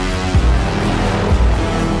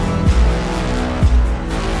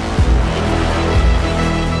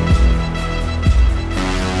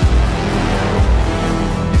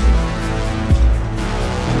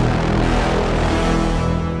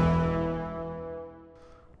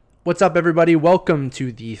What's up, everybody? Welcome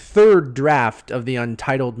to the third draft of the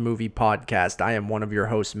Untitled Movie Podcast. I am one of your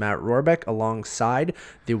hosts, Matt Rohrbeck, alongside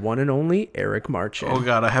the one and only Eric Marchand. Oh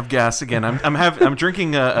God, I have gas again. I'm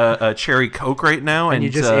drinking a cherry Coke right now, and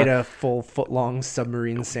you just ate a full foot-long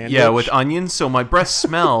submarine sandwich. Yeah, with onions, so my breath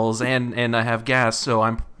smells, and I have gas, so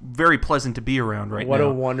I'm very pleasant to be around right now. What a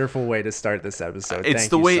wonderful way to start this episode. It's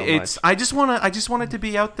Thank the you way so it's. much. I just want it to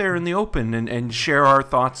be out there in the open and share our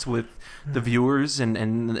thoughts with the viewers and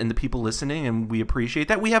the people listening, and we appreciate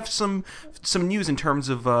that. We have some news in terms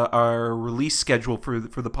of our release schedule for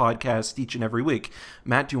the podcast each and every week.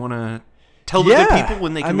 Matt, do you want to tell the people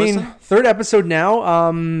when they can listen? Third episode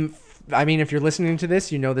now. If you're listening to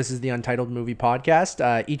this, you know this is the Untitled Movie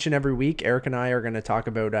Podcast. Each and every week, Eric and I are going to talk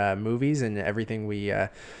about movies and everything we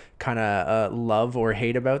kind of love or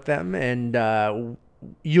hate about them. And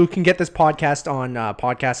you can get this podcast on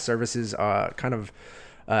podcast services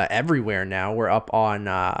everywhere now. We're up on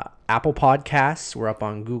Apple Podcasts, we're up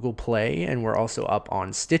on Google Play, and we're also up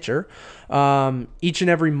on Stitcher. Each and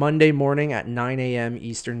every Monday morning at 9 a.m.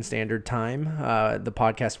 Eastern Standard Time, the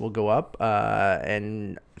podcast will go up.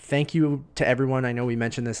 And thank you to everyone. I know we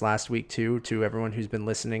mentioned this last week too, to everyone who's been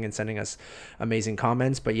listening and sending us amazing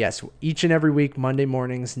comments. But yes, each and every week, Monday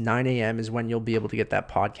mornings, 9 a.m. is when you'll be able to get that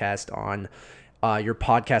podcast on your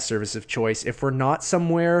podcast service of choice. If we're not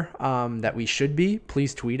somewhere that we should be,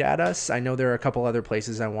 please tweet at us. I know there are a couple other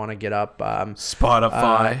places I want to get up.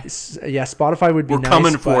 Spotify. Spotify would be nice. We're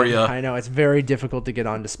coming for you. I know it's very difficult to get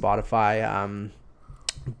onto Spotify.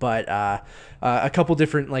 But a couple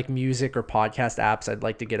different like music or podcast apps I'd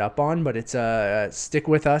like to get up on, but it's stick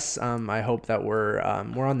with us. I hope that we're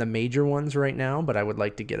on the major ones right now, but I would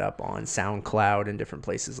like to get up on SoundCloud and different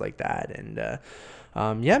places like that.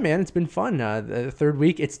 And yeah, man, it's been fun. The third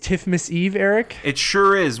week, it's TIFF Eve, Eric. It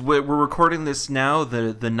sure is. We're recording this now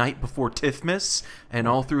the night before TIFF, and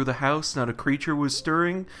all through the house, not a creature was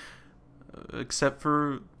stirring, except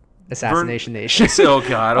for Assassination Nation. Oh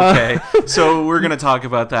God, okay. So we're gonna talk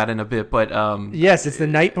about that in a bit, but yes, it's the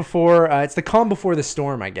night before. It's the calm before the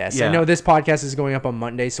storm, I guess. Yeah. I know this podcast is going up on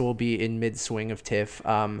Monday, so we'll be in mid-swing of TIFF.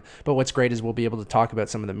 But what's great is we'll be able to talk about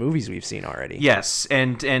some of the movies we've seen already. Yes,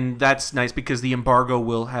 and that's nice because the embargo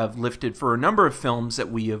will have lifted for a number of films that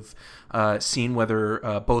we have seen,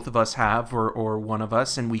 whether both of us have or one of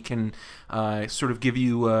us, and we can sort of give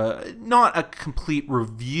you not a complete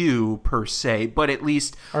review per se, but at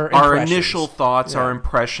least our initial thoughts, our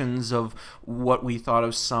impressions of what we thought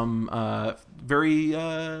of some very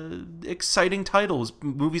exciting titles,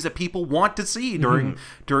 movies that people want to see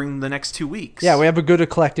during the next 2 weeks. Yeah, we have a good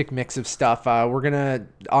eclectic mix of stuff.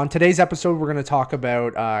 On today's episode, we're gonna talk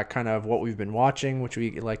about kind of what we've been watching, which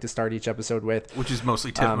we like to start each episode with, which is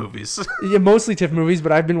mostly TIFF movies. Yeah, mostly TIFF movies,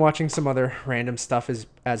 but I've been watching some other random stuff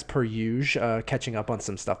as per usual, catching up on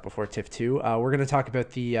some stuff before TIFF 2. We're gonna talk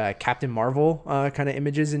about the Captain Marvel kind of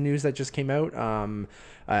images and news that just came out.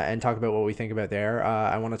 And talk about what we think about there.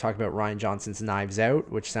 I want to talk about Rian Johnson's Knives Out,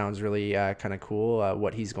 which sounds really kind of cool,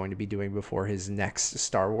 what he's going to be doing before his next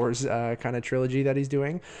Star Wars kind of trilogy that he's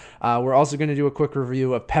doing. We're also going to do a quick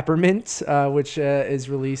review of Peppermint, which is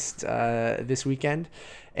released this weekend.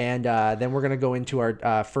 And then we're going to go into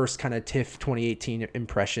our first kind of TIFF 2018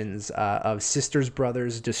 impressions of Sisters,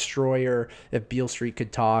 Brothers, Destroyer, If Beale Street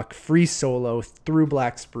Could Talk, Free Solo, Through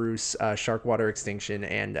Black Spruce, Sharkwater, Extinction,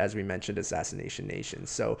 and as we mentioned, Assassination Nation.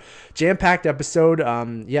 So jam-packed episode.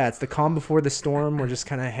 Yeah, it's the calm before the storm. We're just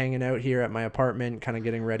kind of hanging out here at my apartment, kind of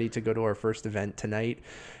getting ready to go to our first event tonight.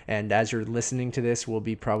 And as you're listening to this, we'll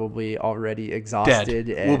be probably already exhausted.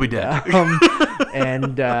 We'll be dead.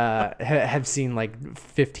 And have seen like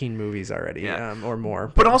 15 movies already, or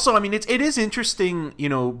more. But also, I mean, it is interesting,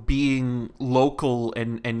 being local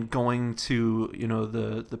and going to,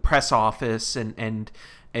 the press office and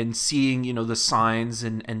seeing, the signs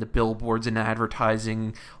and the billboards and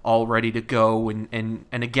advertising all ready to go. And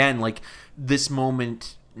again, like this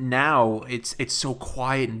moment now, it's so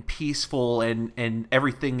quiet and peaceful and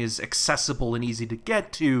everything is accessible and easy to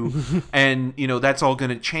get to. And, that's all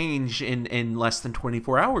going to change in less than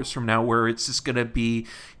 24 hours from now, where it's just going to be,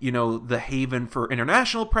 the haven for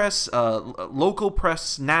international press, local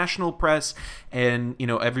press, national press, and,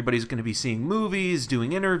 everybody's going to be seeing movies,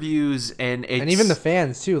 doing interviews, and even the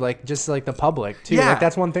fans too, like just like the public too. Like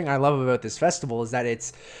that's one thing I love about this festival is that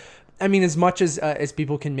it's, I mean, as much as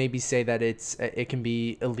people can maybe say that it can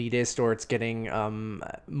be elitist or it's getting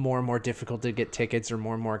more and more difficult to get tickets or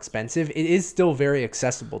more expensive, it is still very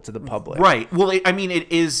accessible to the public. Right. Well, it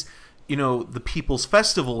is, the People's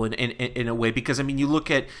Festival in a way, because, I mean, you look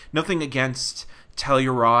at nothing against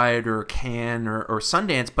Telluride or Cannes or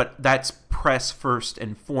Sundance, but that's press first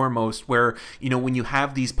and foremost, where, when you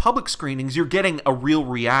have these public screenings, you're getting a real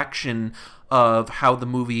reaction of how the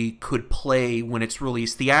movie could play when it's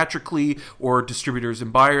released theatrically, or distributors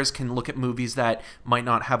and buyers can look at movies that might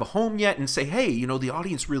not have a home yet and say, hey, the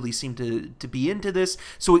audience really seemed to be into this.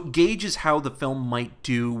 So it gauges how the film might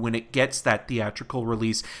do when it gets that theatrical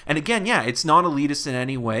release. And again, yeah, it's not elitist in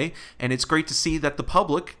any way, and it's great to see that the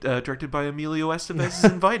public, directed by Emilio Estevez,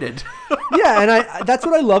 is invited. Yeah, and that's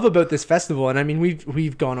what I love about this festival. And I mean,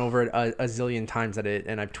 we've gone over it a zillion times at it,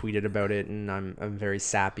 and I've tweeted about it, and I'm very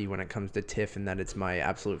sappy when it comes to TIFF, and that it's my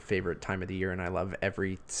absolute favorite time of the year, and I love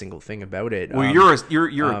every single thing about it. Well, you're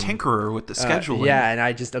a tinkerer with the scheduling. Yeah, and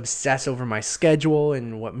I just obsess over my schedule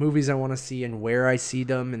and what movies I want to see and where I see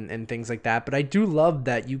them and things like that. But I do love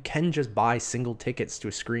that you can just buy single tickets to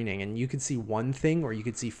a screening, and you could see one thing, or you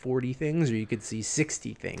could see 40 things, or you could see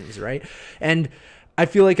 60 things, right? And I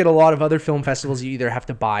feel like at a lot of other film festivals, you either have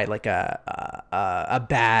to buy like a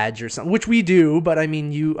badge or something, which we do. But I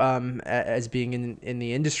mean, you as being in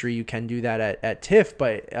the industry, you can do that at TIFF.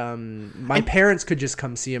 But my parents could just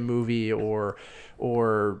come see a movie, or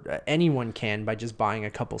anyone can, by just buying a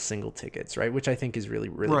couple single tickets, right? Which I think is really,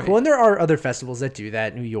 really right. cool. And there are other festivals that do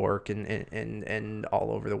that, New York and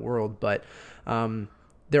all over the world. But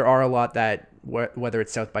there are a lot that, whether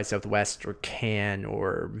it's South by Southwest or Cannes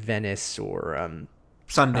or Venice or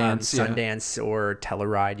Sundance or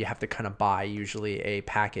Telluride, you have to kind of buy usually a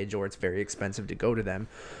package, or it's very expensive to go to them.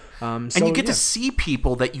 And you get to see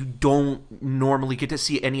people that you don't normally get to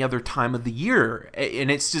see any other time of the year.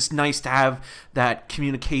 And it's just nice to have that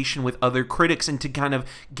communication with other critics and to kind of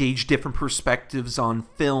gauge different perspectives on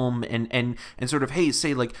film and sort of, hey,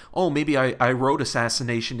 say like, oh, maybe I wrote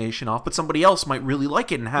Assassination Nation off, but somebody else might really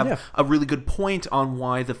like it and have a really good point on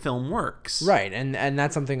why the film works. Right. And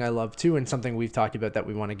that's something I love too, and something we've talked about that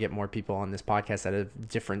we want to get more people on this podcast that have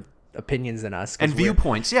different opinions than us and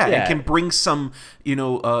viewpoints, and can bring some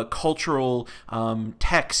cultural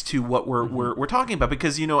text to what we're talking about,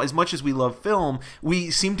 because as much as we love film, we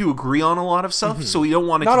seem to agree on a lot of stuff, so we don't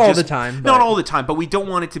want it not all the time, but we don't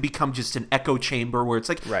want it to become just an echo chamber where it's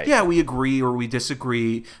like, we agree or we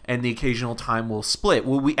disagree, and the occasional time we'll split.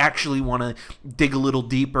 Well, we actually want to dig a little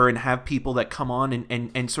deeper and have people that come on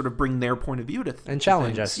and sort of bring their point of view to and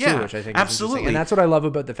challenge us too, which I think absolutely is interesting. And that's what I love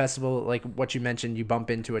about the festival. Like what you mentioned, you bump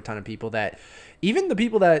into a ton of people that, even the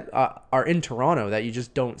people that are in Toronto that you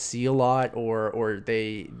just don't see a lot, or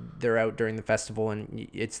they're out during the festival, and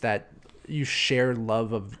it's that you share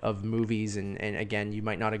love of movies, and again, you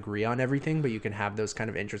might not agree on everything, but you can have those kind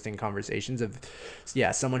of interesting conversations of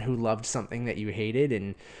someone who loved something that you hated,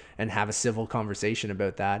 and have a civil conversation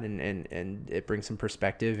about that, and it brings some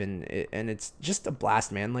perspective, and it's just a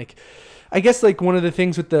blast, man. Like, I guess like one of the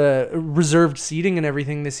things with the reserved seating and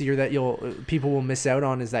everything this year that people will miss out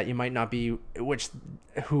on is that you might not be,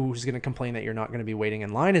 who's going to complain that you're not going to be waiting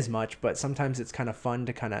in line as much, but sometimes it's kind of fun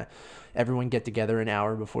to kind of everyone get together an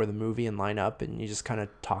hour before the movie and line up, and you just kind of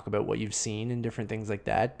talk about what you've seen and different things like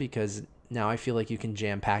that, because now I feel like you can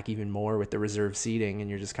jam pack even more with the reserved seating, and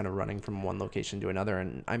you're just kind of running from one location to another.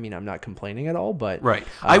 And I mean, I'm not complaining at all, but right.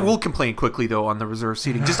 I will complain quickly though on the reserved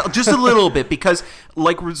seating, just a little bit, because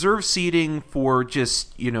like reserved seating for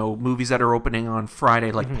just movies that are opening on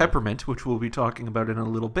Friday, like Peppermint, which we'll be talking about in a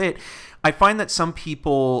little bit, I find that some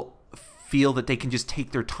people feel that they can just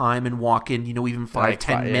take their time and walk in, even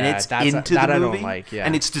 5-10 minutes into the movie,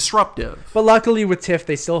 and it's disruptive. But luckily with TIFF,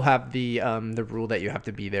 they still have the rule that you have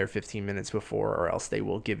to be there 15 minutes before, or else they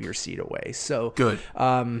will give your seat away. So good.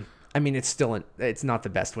 I mean, it's not the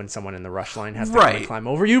best when someone in the rush line has to kind of climb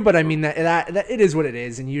over you, but I mean that it is what it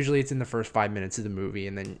is, and usually it's in the first 5 minutes of the movie,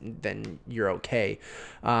 and then you're okay.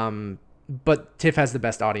 But TIFF has the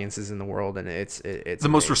best audiences in the world, and it's the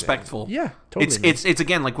amazing. Most respectful. Yeah, totally. It's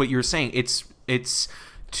again like what you were saying. It's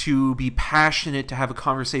to be passionate, to have a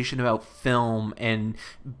conversation about film, and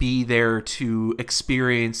be there to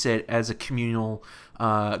experience it as a communal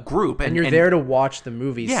group. And you're there to watch the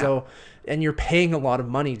movie. Yeah. So, and you're paying a lot of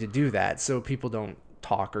money to do that, so people don't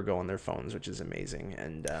talk or go on their phones, which is amazing.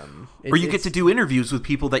 And or you get to do interviews with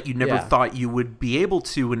people that you never thought you would be able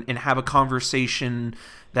to, and have a conversation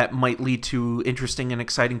that might lead to interesting and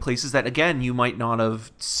exciting places that, again, you might not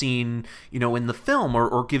have seen, in the film,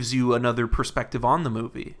 or gives you another perspective on the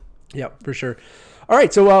movie. Yep, for sure. All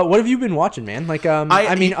right, so what have you been watching, man? Like,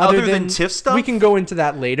 I mean, other than TIFF stuff, we can go into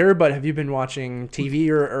that later. But have you been watching TV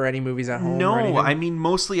or any movies at home? No, I mean,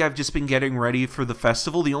 mostly I've just been getting ready for the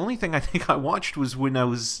festival. The only thing I think I watched was when I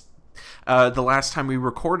was the last time we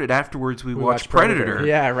recorded. Afterwards, we watched Predator.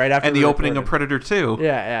 Yeah, right after. And the opening of Predator 2.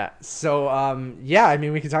 Yeah. So, yeah, I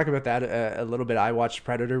mean, we can talk about that a little bit. I watched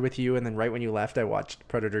Predator with you, and then right when you left, I watched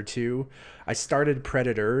Predator 2. I started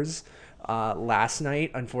Predators last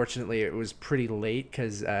night. Unfortunately, it was pretty late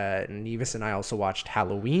because Nevis and I also watched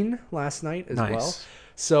Halloween last night as well.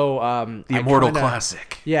 So the immortal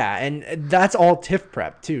classic. Yeah, and that's all TIFF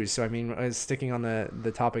prep too. So I mean, sticking on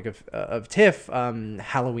the topic of TIFF,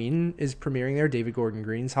 Halloween is premiering there. David Gordon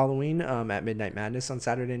Green's Halloween at Midnight Madness on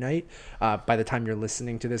Saturday night. By the time you're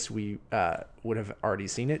listening to this, we would have already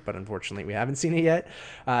seen it, but unfortunately we haven't seen it yet.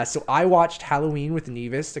 So I watched Halloween with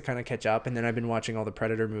Nevis to kind of catch up, and then I've been watching all the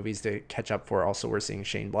Predator movies to catch up for. Also, we're seeing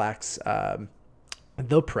Shane Black's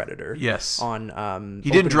The Predator. Yes. On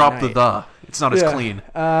he didn't drop night. the. It's not as clean.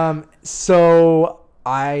 So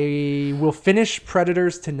I will finish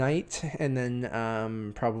Predators tonight, and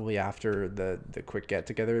then probably after the quick get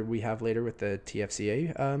together we have later with the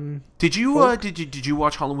TFCA. Did you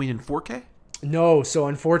watch Halloween in 4K? No, so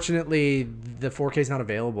unfortunately the 4K is not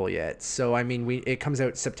available yet. So I mean, it comes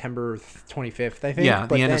out September 25th, I think. Yeah,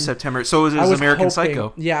 the end of September. So is American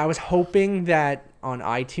Psycho. Yeah, I was hoping that on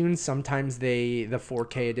iTunes sometimes the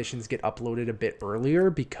 4K editions get uploaded a bit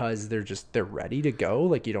earlier because they're ready to go.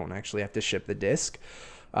 Like you don't actually have to ship the disc.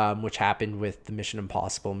 Which happened with the Mission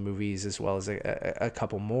Impossible movies as well as a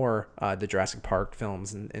couple more, the Jurassic Park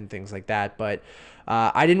films and things like that. But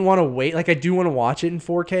I didn't want to wait. Like I do want to watch it in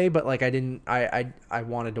 4K, but like I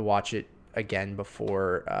wanted to watch it again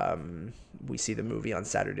before we see the movie on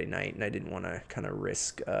Saturday night, and I didn't want to kind of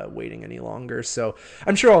risk waiting any longer. So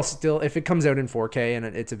I'm sure I'll still, if it comes out in 4K and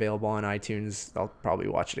it's available on iTunes, I'll probably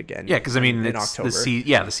watch it again. Yeah, because I mean, in it's October.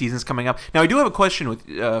 The season's coming up. Now I do have a question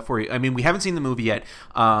for you. I mean, we haven't seen the movie yet,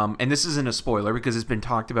 and this isn't a spoiler because it's been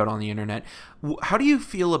talked about on the internet. How do you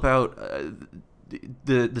feel about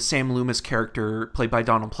the Sam Loomis character played by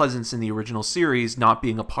Donald Pleasance in the original series not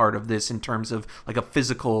being a part of this in terms of like a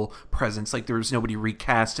physical presence? Like there was nobody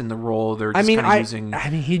recast in the role. They're just using. I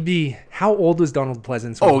mean, he'd be. How old was Donald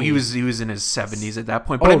Pleasance? He was in his 70s at that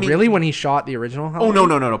point. But really? When he shot the original Halloween?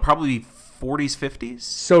 Oh no, probably 40s, 50s.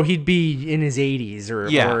 So he'd be in his 80s or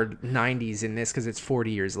 90s in this because it's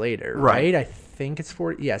 40 years later, right? I think it's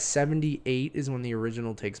 40. Yeah, 78 is when the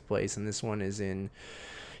original takes place, and this one is in.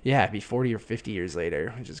 Yeah, it'd be 40 or 50 years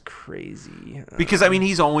later, which is crazy. Because, I mean,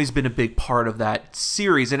 he's always been a big part of that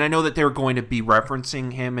series, and I know that they're going to be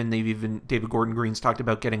referencing him, and David Gordon Green's talked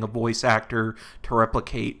about getting a voice actor to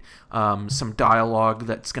replicate some dialogue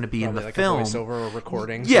that's going to be in the film. A voiceover or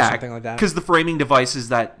recordings or something like that. Because the framing device is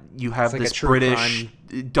that you have this British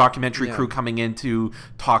documentary crew coming in to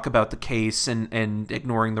talk about the case and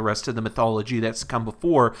ignoring the rest of the mythology that's come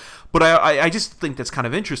before. But I just think that's kind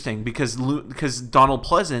of interesting because Donald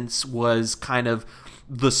Pleasance was kind of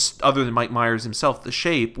other than Mike Myers himself, the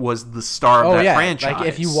Shape was the star of that franchise. Like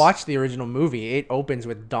if you watch the original movie, it opens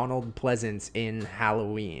with Donald Pleasance in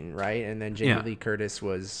Halloween, right? And then Jamie Lee Curtis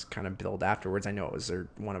was kind of billed afterwards. I know it was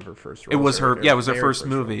one of her first roles. It was her. It was her first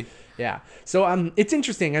movie. Yeah. So it's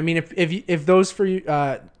interesting. I mean, if those for you,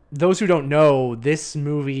 those who don't know, this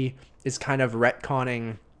movie is kind of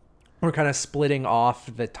retconning. We're kind of splitting off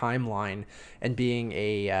the timeline and being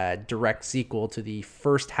a direct sequel to the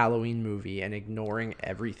first Halloween movie and ignoring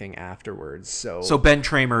everything afterwards. So Ben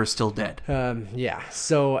Tramer is still dead. Yeah.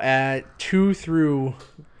 So 2 through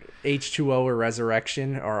H2O or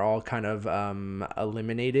Resurrection are all kind of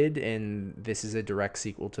eliminated, and this is a direct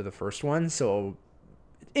sequel to the first one. So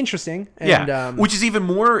interesting. And, which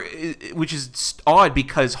is odd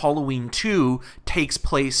because Halloween 2 takes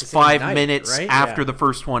place 5 minutes after the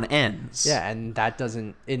first one ends. Yeah, and that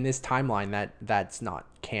doesn't, in this timeline, that's not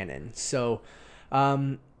canon. So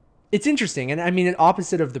it's interesting. And I mean, an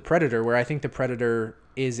opposite of The Predator, where I think The Predator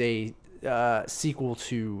is a sequel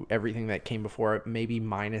to everything that came before it, maybe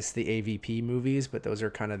minus the AVP movies, but those are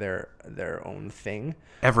kind of their own thing.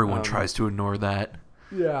 Everyone tries to ignore that.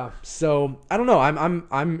 Yeah, so I don't know.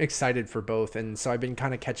 I'm excited for both, and so I've been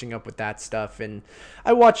kind of catching up with that stuff. And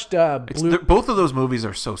I watched both of those movies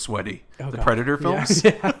are so sweaty. The Predator films.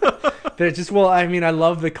 Yeah. They're just I mean, I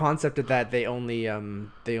love the concept of that they only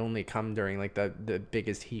come during like the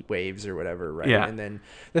biggest heat waves or whatever, right? Yeah. And then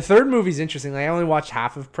the third movie's interesting. Like, I only watched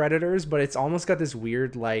half of Predators, but it's almost got this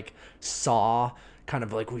weird like Saw kind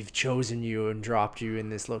of like, we've chosen you and dropped you in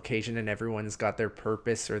this location, and everyone's got their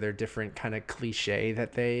purpose or their different kind of cliche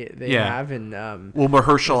that they have. And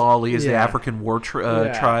Mahershala Ali is the African war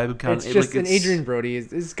tribe. Kind it's just and Adrian Brody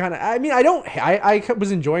is kind of. I mean, I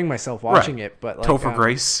was enjoying myself watching it, but like, Topher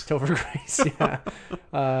Grace.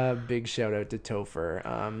 Yeah. Big shout out to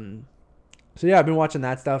Topher. So yeah, I've been watching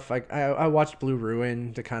that stuff. Like I watched Blue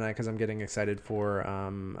Ruin to kind of because I'm getting excited for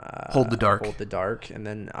Hold the Dark. Hold the Dark, and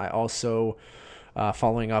then I also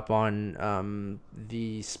following up on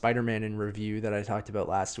the Spider-Man in review that I talked about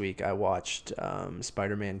last week. I watched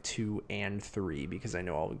Spider-Man 2 and 3 because I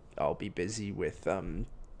know I'll be busy with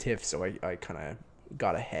TIFF, so I kind of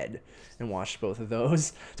got ahead and watched both of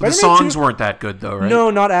those. The songs weren't that good though, right? No,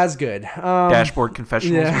 not as good. Dashboard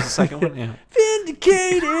Confessionals was the second one. Yeah.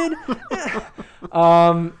 Vindicated.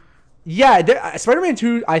 Spider-Man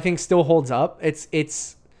 2 I think still holds up.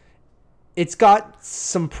 It's got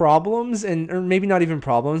some problems or maybe not even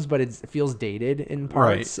problems, but it feels dated in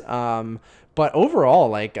parts. Right. But overall,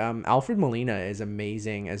 like Alfred Molina is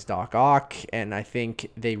amazing as Doc Ock, and I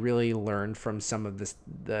think they really learned from some of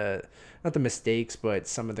the not the mistakes, but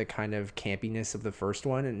some of the kind of campiness of the first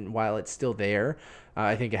one. And while it's still there,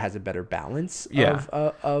 I think it has a better balance. Yeah.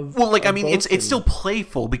 It's still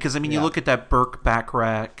playful because you look at that Burke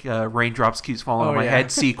Backrack raindrops keeps falling on my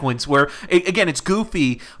head sequence where again it's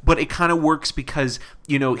goofy, but it kind of works because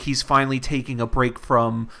he's finally taking a break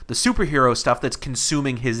from the superhero stuff that's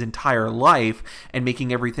consuming his entire life and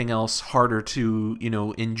making everything else harder to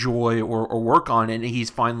enjoy or work on, and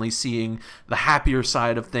he's finally seeing the happier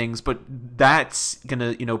side of things. But that's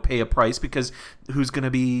gonna pay a price because who's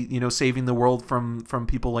gonna be saving the world from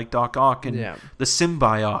people like Doc Ock and the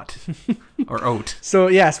symbiote or Oat. So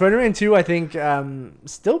yeah, Spider-Man 2 I think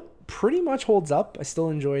still pretty much holds up. I still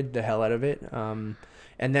enjoyed the hell out of it.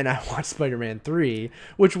 And then I watched Spider-Man 3,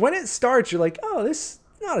 which when it starts you're like, oh, this is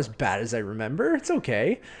not as bad as I remember. It's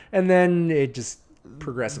okay. And then it just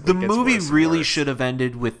progressively gets movie worse really worse. Should have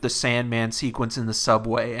ended with the Sandman sequence in the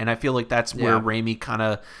subway, and I feel like that's where Raimi kind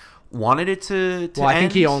of wanted it to well, I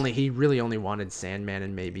end. think he really only wanted Sandman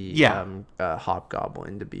and maybe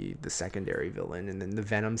Hobgoblin to be the secondary villain, and then the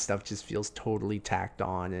Venom stuff just feels totally tacked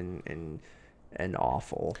on and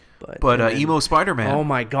awful. But emo Spider-Man. Oh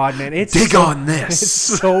my god, man! Dig on this. It's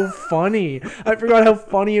so funny. I forgot how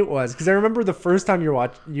funny it was because I remember the first time you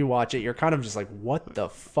watch it, you're kind of just like, what the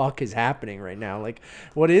fuck is happening right now? Like,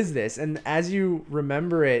 what is this? And as you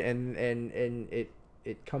remember it and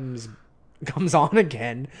it comes on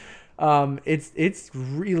again. It's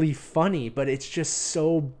really funny, but it's just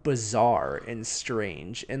so bizarre and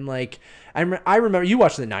strange. And like I remember you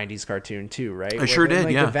watched the 90s cartoon too, right? I sure did.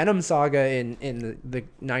 The Venom saga in the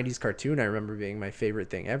 90s cartoon I remember being my favorite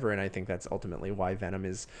thing ever, and I think that's ultimately why Venom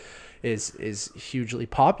is hugely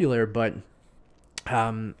popular. But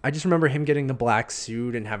I just remember him getting the black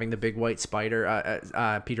suit and having the big white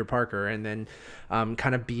spider, Peter Parker, and then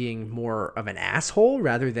kind of being more of an asshole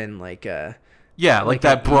rather than like a like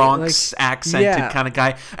that Bronx accented kind of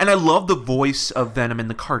guy. And I love the voice of Venom in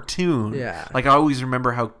the cartoon. Yeah. Like, I always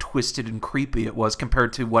remember how twisted and creepy it was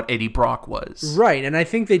compared to what Eddie Brock was. Right, and I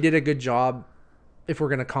think they did a good job, if we're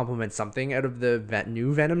going to compliment something, out of the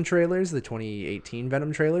new Venom trailers, the 2018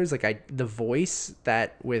 Venom trailers. Like, the voice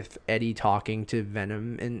that with Eddie talking to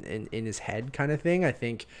Venom in his head kind of thing, I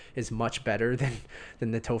think is much better than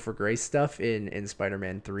the Topher Grace stuff in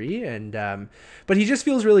Spider-Man 3. And but he just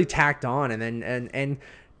feels really tacked on. And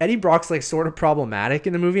Eddie Brock's like sort of problematic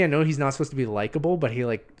in the movie. I know he's not supposed to be likable, but he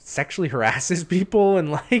like sexually harasses people,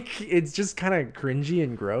 and like it's just kind of cringy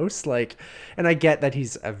and gross. Like, and I get that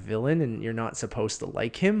he's a villain and you're not supposed to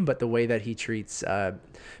like him, but the way that he treats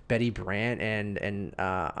Betty Brant and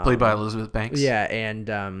played by Elizabeth Banks,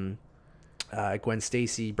 and Gwen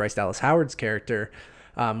Stacy, Bryce Dallas Howard's character.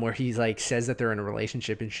 Where he's like says that they're in a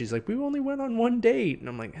relationship and she's like, we only went on one date, and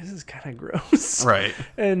I'm like, this is kind of gross, right?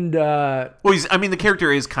 And the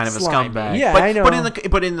character is kind of slimy. A scumbag, yeah, but, I know.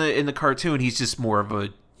 But in the cartoon, he's just more of a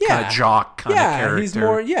kind of jock kind of character. He's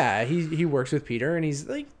more he works with Peter, and he's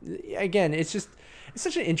like, again, it's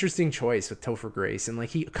such an interesting choice with Topher Grace, and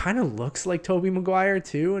like he kind of looks like Tobey Maguire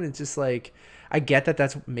too, and it's just like, I get that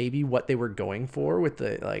that's maybe what they were going for with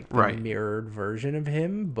the mirrored version of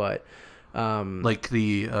him, but like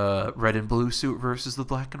the red and blue suit versus the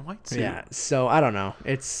black and white suit. Yeah, so I don't know.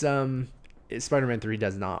 It's Spider-Man 3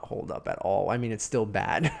 does not hold up at all. I mean, it's still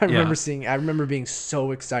bad. I remember being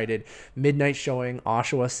so excited. Midnight showing,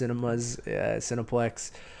 Oshawa Cinemas,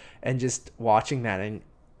 Cineplex, and just watching that, and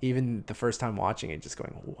even the first time watching it, just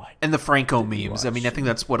going, what? And the Franco memes. I mean, I think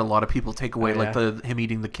that's what a lot of people take away, like him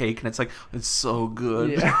eating the cake, and it's like, it's so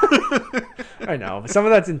good. Yeah. I know. Some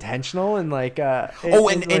of that's intentional, and like...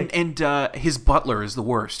 his butler is the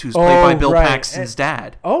worst, who's played by Bill Paxton's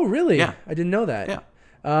dad. Oh, really? Yeah. I didn't know that. Yeah.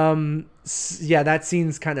 Yeah, that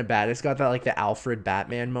scene's kind of bad. It's got that like the Alfred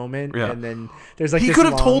Batman moment, Yeah. and then there's like He this could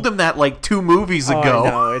have long- told him that like 2 movies ago.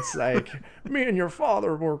 No, it's like me and your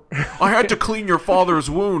father were. I had to clean your father's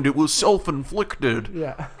wound. It was self-inflicted.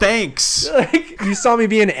 Yeah. Thanks. Like, you saw me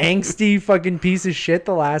be an angsty fucking piece of shit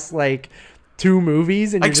the last like 2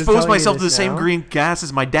 movies, and I you're just exposed telling me myself to the this same now? green gas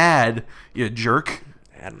as my dad. You jerk.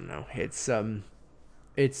 I don't know.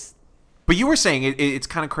 It's But you were saying it's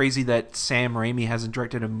kind of crazy that Sam Raimi has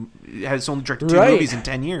only directed 2 Right. movies in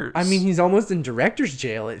 10 years. I mean, he's almost in director's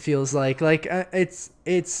jail. It feels like I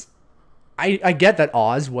get that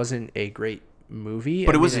Oz wasn't a great movie,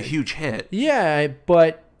 but I it was mean, a huge hit. Yeah,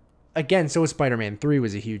 but again, so was Spider-Man 3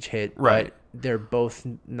 was a huge hit. Right. But they're both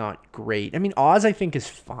not great. I mean, Oz I think is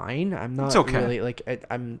fine. I'm not It's okay. really like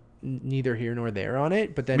I'm neither here nor there on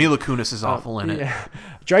it. But then Mila Kunis is awful in it. yeah.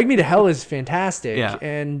 Drag Me to Hell is fantastic. Yeah.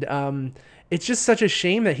 And it's just such a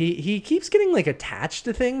shame that he keeps getting like attached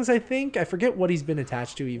to things. I think I forget what he's been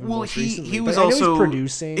attached to even Well, most recently. he but was I know also he's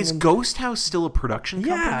producing. Is Ghost House still a production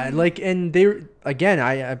company? Yeah, like, and they again,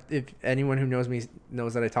 I if anyone who knows me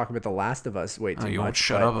knows that I talk about The Last of Us way too much. You won't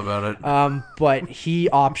shut up about it. But he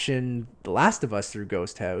optioned The Last of Us through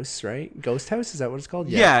Ghost House, right? Ghost House, is that what it's called?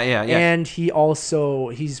 Yeah. And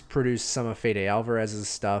he's produced some of Fede Alvarez's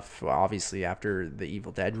stuff, obviously after the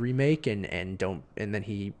Evil Dead remake, and then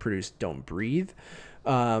he produced Don't Breathe.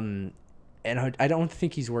 And I don't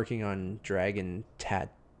think he's working on Dragon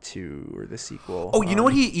Tattoo or the sequel. Oh, you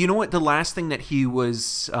know what? The last thing that he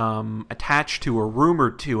was attached to, or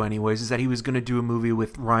rumored to, anyways, is that he was going to do a movie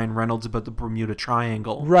with Ryan Reynolds about the Bermuda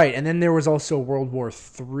Triangle. Right, and then there was also World War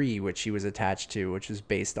III, which he was attached to, which was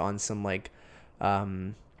based on some like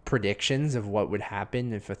predictions of what would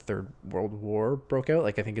happen if a third world war broke out.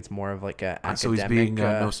 Like, I think it's more of like a academic. So he's being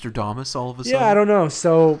Nostradamus all of a sudden. Yeah, I don't know.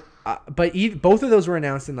 So, but both of those were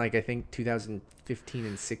announced in like I think 2015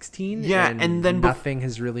 and 16. Yeah, and then nothing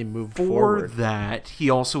has really moved For forward. that, he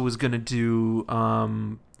also was going to do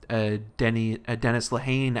a Dennis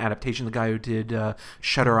Lehane adaptation, the guy who did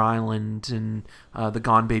Shutter Island and the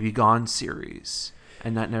Gone Baby Gone series,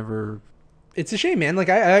 and that never. It's a shame, man.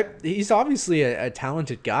 Like he's obviously a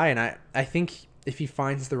talented guy, and I think if he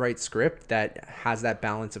finds the right script that has that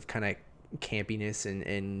balance of kind of campiness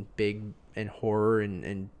and big and horror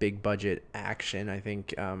and big budget action, I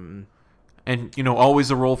think. And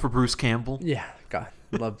always a role for Bruce Campbell. Yeah, God,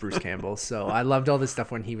 love Bruce Campbell. So I loved all this stuff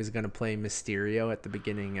when he was going to play Mysterio at the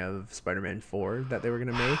beginning of Spider-Man 4 that they were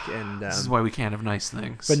going to make, and this is why we can't have nice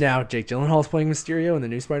things. But now Jake Gyllenhaal's playing Mysterio in the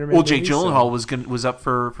new Spider-Man. Well, Jake movie, Gyllenhaal was up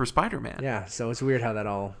for Spider-Man. Yeah, so it's weird how that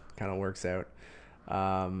all kind of works out.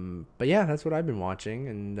 But yeah, that's what I've been watching.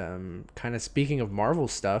 And kind of speaking of Marvel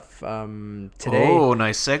stuff, today. Oh,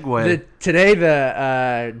 nice segue.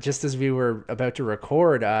 Today, just as we were about to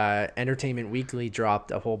record, Entertainment Weekly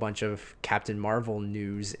dropped a whole bunch of Captain Marvel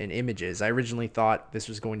news and images. I originally thought this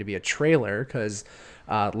was going to be a trailer because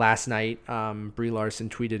last night Brie Larson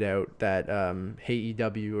tweeted out that, "Hey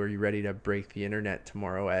EW, are you ready to break the internet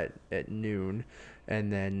tomorrow at noon?"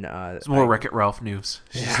 And then it's more Wreck-It Ralph news.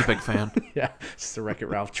 She's just a big fan. Yeah, just a Wreck-It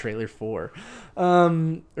Ralph trailer 4.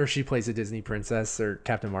 Or she plays a Disney princess, or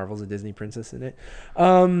Captain Marvel's a Disney princess in it.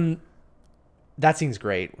 That scene's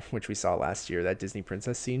great, which we saw last year, that Disney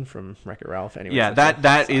princess scene from Wreck-It Ralph. Anyway, yeah,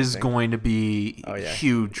 that is going to be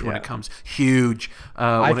huge when it comes. Huge.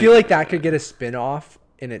 I feel like that could get a spin-off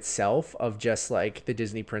in itself of just like the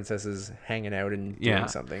Disney princesses hanging out and doing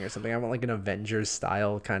something or something. I want like an Avengers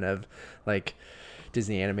style kind of like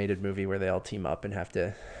Disney animated movie where they all team up and have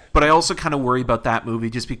to. But I also kind of worry about that movie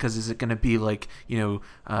just because is it going to be like,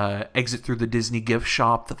 Exit Through the Disney Gift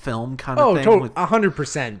Shop, the film kind of thing? Oh,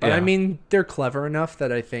 100%. But I mean, they're clever enough that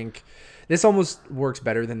I think this almost works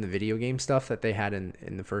better than the video game stuff that they had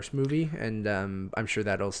in the first movie. And I'm sure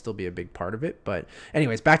that'll still be a big part of it. But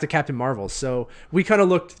anyways, back to Captain Marvel. So we kind of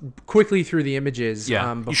looked quickly through the images.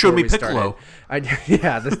 Yeah, you showed me Piccolo.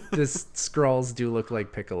 The Skrulls do look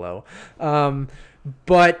like Piccolo.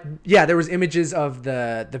 But yeah, there was images of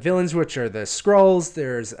the villains, which are the Skrulls.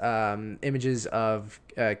 There's images of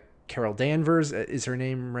Carol Danvers is her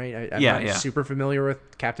name, right? I'm not super familiar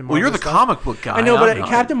with Captain Marvel. Well, you're the comic book guy. I know, but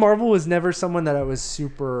Captain Marvel was never someone that I was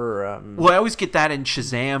super. Well, I always get that and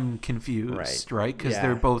Shazam confused, right? Because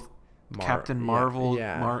they're both Captain Marvel.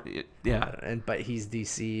 But he's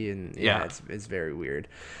DC, and it's very weird.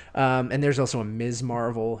 And there's also a Ms.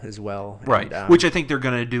 Marvel as well, right? And, which I think they're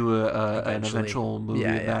going to do an eventual movie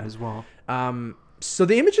of that as well. So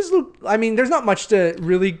the images look. I mean, there's not much to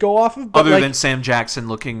really go off of, but other like, than Sam Jackson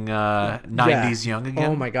looking 90s young again.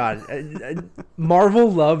 Oh my god,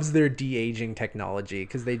 Marvel loves their de-aging technology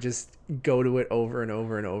because they just go to it over and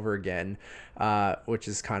over and over again, which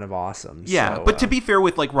is kind of awesome. Yeah, so, but to be fair,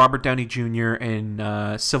 with like Robert Downey Jr.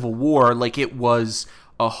 in Civil War, like it was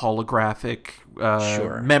a holographic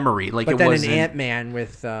memory. Like but it then wasn't an Ant-Man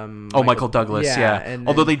with Michael Douglas. Yeah, and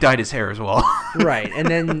although then, they dyed his hair as well. right, and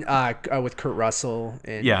then with Kurt Russell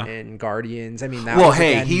in Guardians. I mean, that well, was,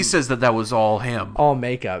 hey, again, he says that was all him. all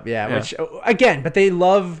makeup. Yeah, which again, but they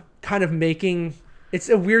love kind of making. It's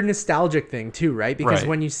a weird nostalgic thing too, right? Because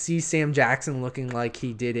when you see Sam Jackson looking like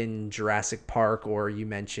he did in Jurassic Park, or you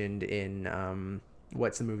mentioned in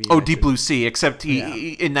what's the movie? Deep Blue Sea. Except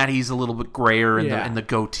in that he's a little bit grayer in the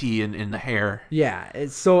goatee and in the hair. Yeah.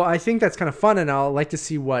 So I think that's kind of fun, and I'll like to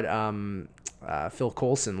see what Phil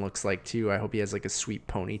Coulson looks like too. I hope he has like a sweet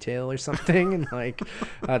ponytail or something, and like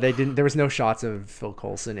there was no shots of Phil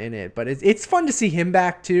Coulson in it, but it's fun to see him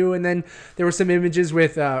back too. And then there were some images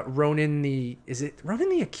with Ronan is it Ronan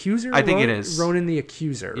the Accuser? I think it is Ronan the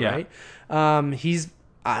Accuser, right? He's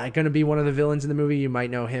going to be one of the villains in the movie. You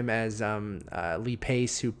might know him as Lee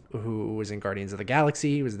Pace, who was in Guardians of the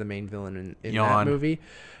Galaxy. He was the main villain in that movie.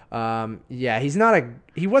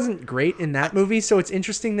 He wasn't great in that movie, so it's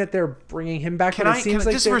interesting that they're bringing him back.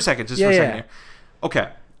 Just for a second here. Okay,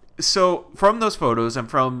 so from those photos and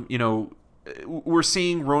from we're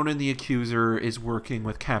seeing Ronan the Accuser is working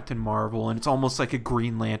with Captain Marvel, and it's almost like a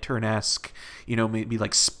Green Lantern-esque, maybe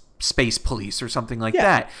like Space Police or something like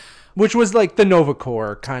that. Which was like the Nova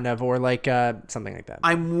Corps kind of, or like something like that.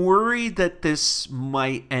 I'm worried that this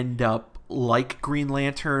might end up like Green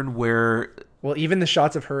Lantern, where... Well, even the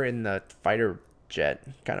shots of her in the fighter jet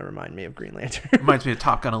kind of remind me of Green Lantern. Reminds me of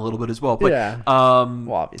Top Gun a little bit as well. But,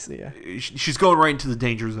 well, obviously, yeah. She's going right into the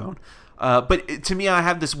danger zone. But to me, I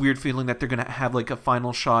have this weird feeling that they're going to have like a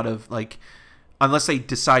final shot of like... Unless they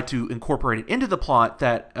decide to incorporate it into the plot,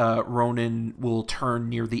 that Ronan will turn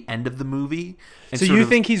near the end of the movie. So you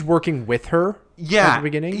think he's working with her at the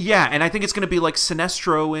beginning? Yeah, and I think it's going to be like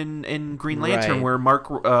Sinestro in Green Lantern, where Mark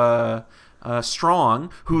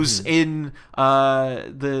Strong, who's in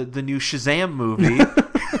the new Shazam movie,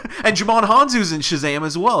 and Jimon Hansu's in Shazam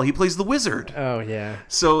as well. He plays the wizard. Oh, yeah.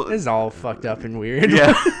 So it's all fucked up and weird.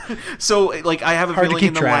 Yeah. So, like, I have a feeling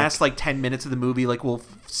in the last, like, 10 minutes of the movie, like, we'll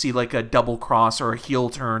see, like, a double cross or a heel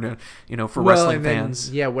turn, for wrestling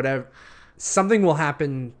fans. Yeah, whatever. Something will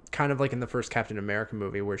happen kind of like in the first Captain America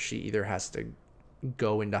movie where she either has to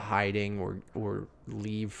go into hiding or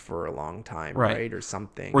leave for a long time, right? Or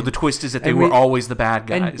something. Or the twist is that they were always the bad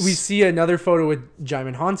guys. And we see another photo with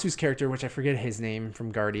Jaimin Hansu's character, which I forget his name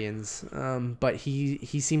from Guardians, but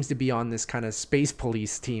he seems to be on this kind of space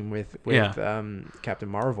police team with Captain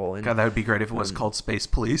Marvel. And, God, that would be great if it was called Space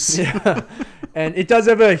Police. Yeah, and it does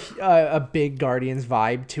have a big Guardians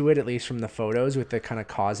vibe to it, at least from the photos, with the kind of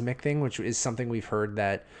cosmic thing, which is something we've heard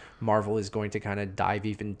that Marvel is going to kind of dive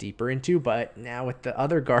even deeper into. But now with the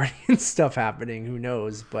other Guardians stuff happening, who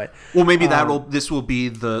knows? But maybe this will be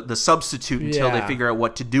the substitute until they figure out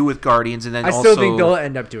what to do with Guardians, and then I still think they'll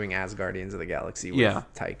end up doing as Guardians of the Galaxy with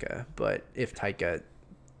Taika. But if Taika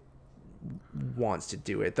wants to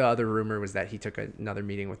do it, the other rumor was that he took another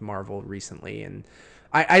meeting with Marvel recently, and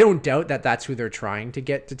I don't doubt that that's who they're trying to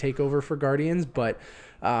get to take over for Guardians, but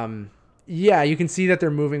yeah, you can see that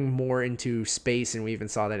they're moving more into space, and we even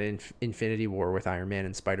saw that in Infinity War with Iron Man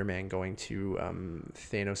and Spider-Man going to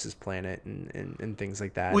Thanos' planet and things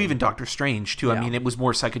like that. Well, even Doctor Strange, too. Yeah. I mean, it was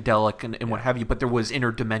more psychedelic and what have you, but there was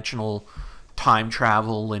interdimensional time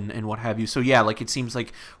travel and what have you. So, yeah, like it seems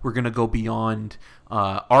like we're going to go beyond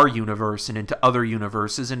our universe and into other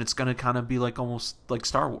universes, and it's going to kind of be like almost like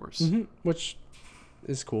Star Wars. Mm-hmm, which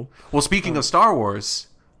is cool. Well, speaking of Star Wars...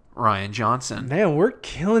 Rian Johnson. Man, we're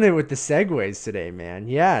killing it with the segues today, man.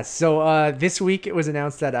 Yeah. So this week it was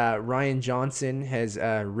announced that Rian Johnson has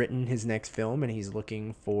written his next film, and he's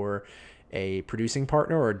looking for a producing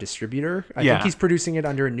partner or a distributor. I think he's producing it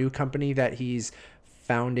under a new company that he's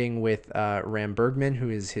founding with Ram Bergman, who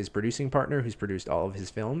is his producing partner, who's produced all of his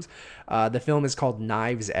films. The film is called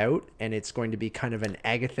Knives Out, and it's going to be kind of an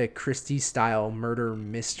Agatha Christie style murder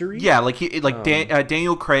mystery. Yeah,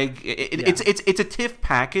 Daniel Craig. It's a TIFF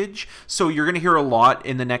package, so you're going to hear a lot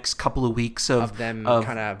in the next couple of weeks of them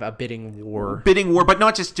kind of a bidding war, but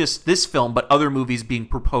not just this film, but other movies being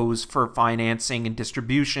proposed for financing and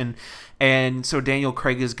distribution. And so Daniel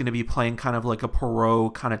Craig is going to be playing kind of like a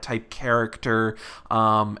Poirot kind of type character.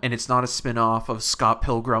 and it's not a spin-off of Scott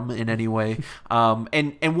Pilgrim in any way.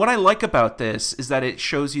 And what I like about this is that it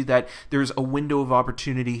shows you that there's a window of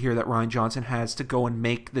opportunity here that Rian Johnson has to go and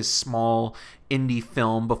make this small indie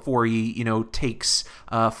film before he, takes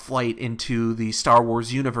flight into the Star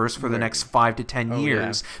Wars universe for the next 5 to 10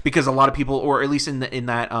 years. Yeah. Because a lot of people, or at least in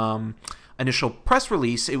that initial press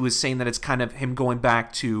release, it was saying that it's kind of him going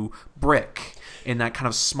back to Brick in that kind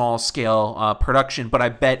of small scale production. But I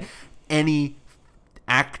bet any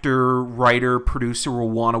actor, writer, producer will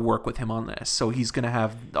want to work with him on this, so he's going to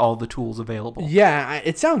have all the tools available. Yeah,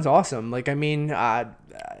 it sounds awesome. Like, I mean,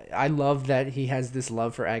 I love that he has this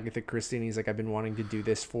love for Agatha Christie, and he's like, I've been wanting to do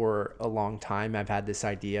this for a long time. I've had this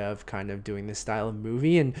idea of kind of doing this style of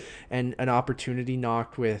movie, and an opportunity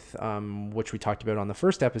knocked with, which we talked about on the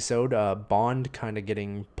first episode, Bond kind of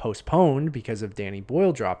getting postponed because of Danny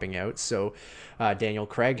Boyle dropping out. So Daniel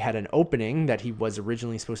Craig had an opening that he was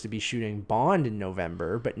originally supposed to be shooting Bond in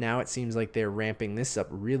November, but now it seems like they're ramping this up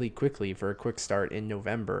really quickly for a quick start in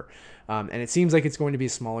November. And it seems like it's going to be a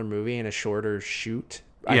smaller movie and a shorter shoot.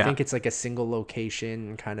 I think it's like a single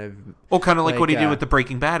location kind of... Oh, kind of like what he did with the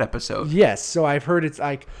Breaking Bad episode. Yes. So I've heard it's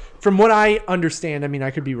like... From what I understand, I mean,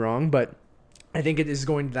 I could be wrong, but I think it is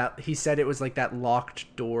going to that... He said it was like that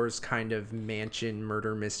locked doors kind of mansion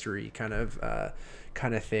murder mystery kind of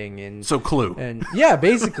thing. And so Clue. And yeah,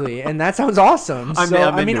 basically. And that sounds awesome.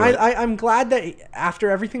 I'm glad that after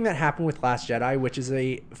everything that happened with Last Jedi, which is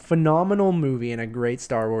a phenomenal movie and a great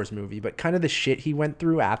Star Wars movie, but kind of the shit he went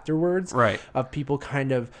through afterwards, right, of people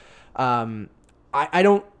kind of, I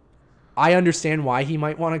understand why he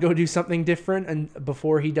might want to go do something different and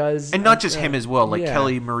before he does. And not just him as well, like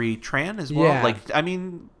Kelly Marie Tran as well. Yeah. Like, I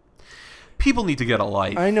mean, people need to get a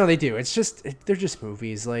life. I know they do. It's just, they're just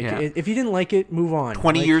movies. Like, if you didn't like it, move on.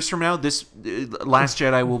 20 years from now, this Last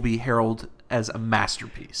Jedi will be heralded as a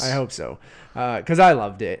masterpiece. I hope so, because I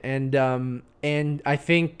loved it, and I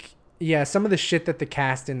think some of the shit that the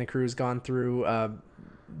cast and the crew's gone through.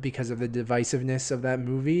 Because of the divisiveness of that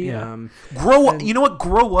movie. Grow up. You know what?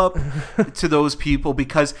 Grow up to those people,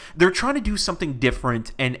 because they're trying to do something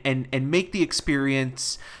different and make the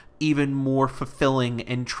experience even more fulfilling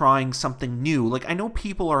and trying something new. Like, I know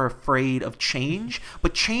people are afraid of change,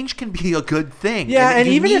 but change can be a good thing. Yeah, and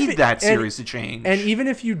you even need that series to change. And even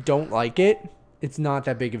if you don't like it, it's not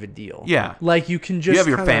that big of a deal. Yeah. Like, you can just... You have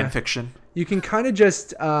your fan fiction. You can kind of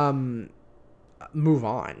just move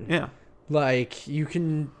on. Yeah. Like, you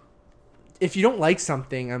can, if you don't like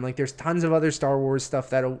something, I'm like, there's tons of other Star Wars stuff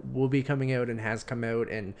that will be coming out and has come out,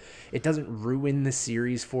 and it doesn't ruin the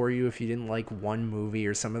series for you if you didn't like one movie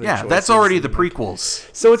or some of the choices. That's already the prequels.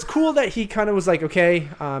 So it's cool that he kind of was like, okay,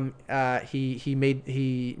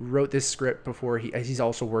 he wrote this script before he's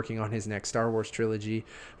also working on his next Star Wars trilogy,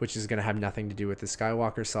 which is going to have nothing to do with the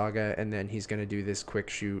Skywalker saga, and then he's going to do this quick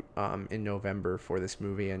shoot in November for this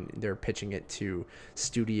movie, and they're pitching it to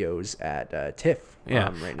studios at TIFF. Right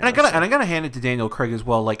now. And I gotta hand it to Daniel Craig as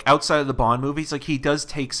well. Like, outside of the Bond movies, like, he does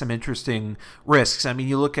take some interesting risks. I mean,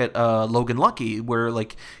 you look at Logan Lucky, where,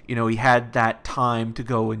 like, he had that time to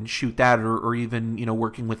go and shoot that, or even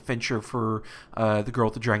working with Fincher for The Girl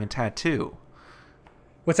with the Dragon Tattoo.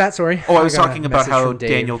 What's that? Sorry. Oh, I was talking about how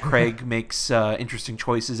Daniel Craig makes interesting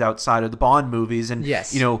choices outside of the Bond movies, and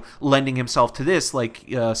lending himself to this, like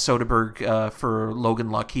Soderbergh for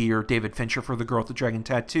Logan Lucky or David Fincher for The Girl with the Dragon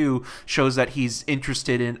Tattoo, shows that he's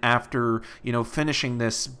interested in, after finishing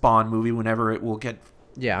this Bond movie, whenever it will get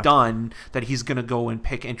done, that he's going to go and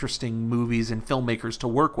pick interesting movies and filmmakers to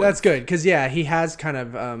work with. That's good, because he has kind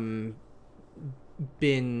of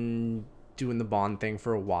been doing the Bond thing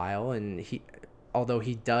for a while, and although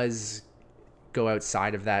he does go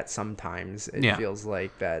outside of that sometimes, it feels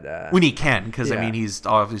like that... when he can, because, I mean, he's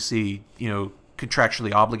obviously,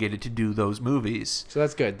 contractually obligated to do those movies. So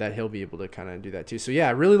that's good that he'll be able to kind of do that too. So,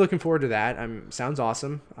 really looking forward to that. Sounds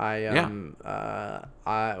awesome. I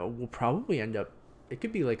will probably end up... It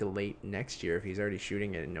could be like a late next year if he's already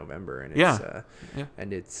shooting it in November.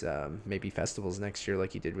 And it's maybe festivals next year,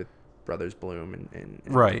 like he did with Brothers Bloom and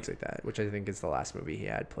things like that, which I think is the last movie he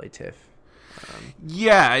had play TIFF.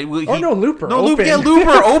 Looper.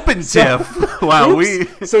 Looper opened TIFF. Wow,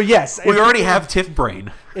 so yes, we already have TIFF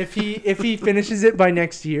brain. If he finishes it by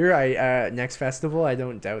next year, next festival, I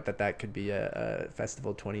don't doubt that could be a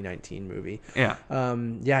festival 2019 movie.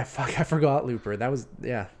 I forgot Looper. That was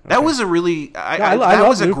That was a really that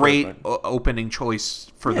was a Looper, great opening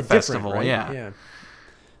choice for the festival. Right?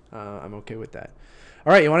 I'm okay with that.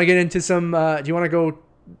 All right, you want to get into some? Do you want to go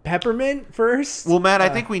Peppermint first. Well, Matt, I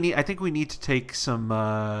think we need to take some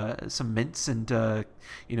mints and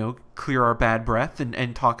clear our bad breath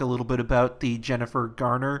and talk a little bit about the Jennifer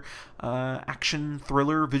Garner action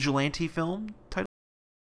thriller vigilante film title.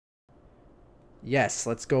 Yes,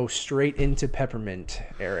 let's go straight into Peppermint,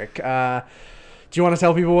 Eric. Do you want to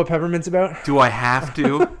tell people what Peppermint's about? Do I have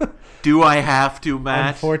to? Do I have to,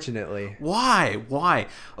 Matt? Unfortunately. Why?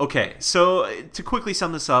 Okay, so to quickly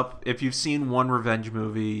sum this up, if you've seen one revenge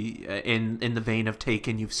movie in the vein of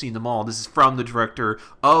Taken, you've seen them all. This is from the director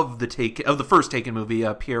of the first Taken movie,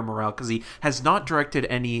 Pierre Morel, because he has not directed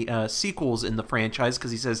any sequels in the franchise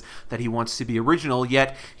because he says that he wants to be original.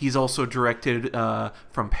 Yet he's also directed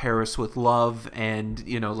From Paris with Love, and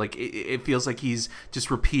it feels like he's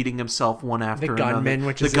just repeating himself one after another. Gunman,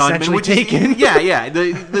 which is essentially Taken. Yeah.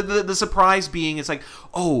 The surprise being, it's like,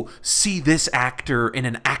 oh, see this actor in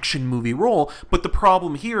an action movie role. But the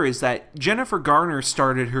problem here is that Jennifer Garner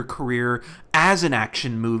started her career as an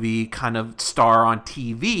action movie kind of star on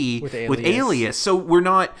TV with Alias. So we're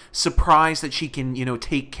not surprised that she can,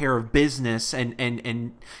 take care of business and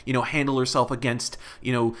handle herself against,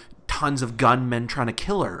 tons of gunmen trying to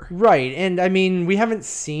kill her. Right. And I mean, we haven't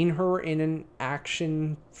seen her in an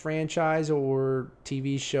action franchise or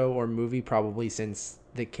TV show or movie probably since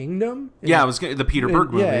The Kingdom. The Peter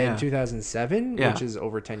Berg movie. In 2007, which is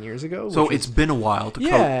over 10 years ago. So it's been a while,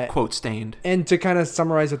 to quote Stained. And to kind of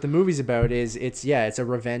summarize what the movie's about is it's a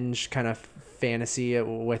revenge kind of fantasy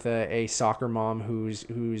with a soccer mom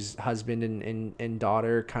whose husband and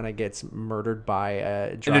daughter kind of gets murdered by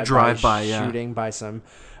a drive-by shooting by some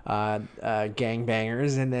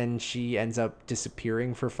gangbangers, and then she ends up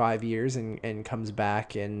disappearing for 5 years and comes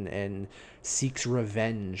back and seeks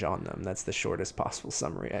revenge on them. That's the shortest possible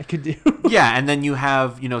summary I could do. Yeah, and then you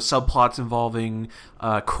have subplots involving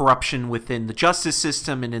corruption within the justice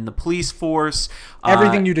system and in the police force.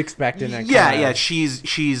 Everything you'd expect in that.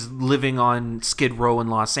 She's living on Skid Row in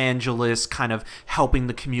Los Angeles, kind of helping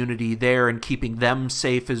the community there and keeping them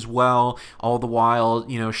safe as well. All the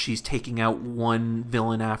while, she's taking out one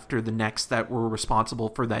villain after the next that were responsible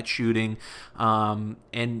for that shooting.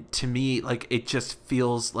 And to me, it just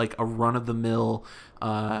feels like a run-of-the-mill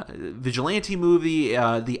vigilante movie.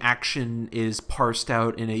 The action is parsed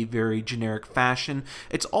out in a very generic fashion.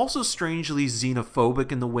 It's also strangely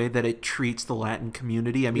xenophobic in the way that it treats the Latin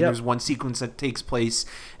community. I mean, There's one sequence that takes place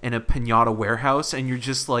in a piñata warehouse, and you're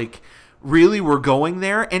just like, really, we're going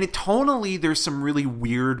there? And tonally, there's some really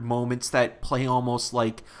weird moments that play almost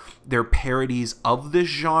like they're parodies of this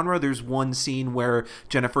genre. There's one scene where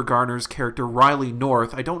Jennifer Garner's character, Riley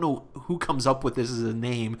North, I don't know who comes up with this as a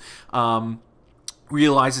name,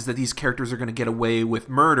 realizes that these characters are going to get away with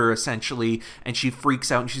murder, essentially, and she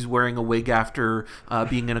freaks out and she's wearing a wig after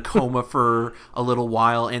being in a coma for a little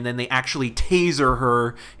while, and then they actually taser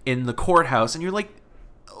her in the courthouse, and you're like,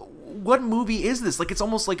 what movie is this? It's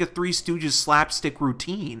almost like a Three Stooges slapstick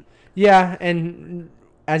routine. Yeah, and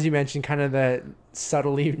as you mentioned, kind of the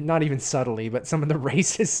not even subtly, but some of the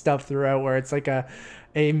racist stuff throughout, where it's like a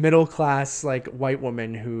middle class white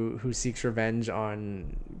woman who seeks revenge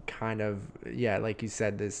on kind of like you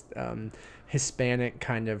said, this Hispanic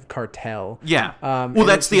kind of cartel. Yeah. Well,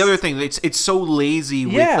 that's the other thing. It's so lazy.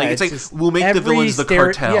 With, we'll make the villains the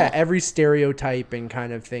cartel. Yeah, every stereotype and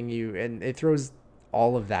kind of thing and it throws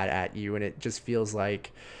all of that at you, and it just feels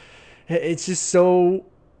like it's just so.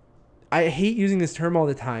 I hate using this term all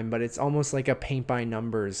the time, but it's almost like a paint by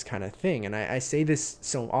numbers kind of thing. And I say this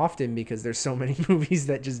so often because there's so many movies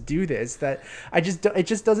that just do this that it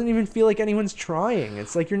just doesn't even feel like anyone's trying.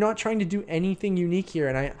 It's like you're not trying to do anything unique here.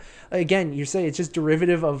 And again, you say it's just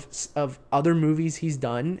derivative of other movies he's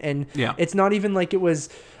done. And it's not even like it was,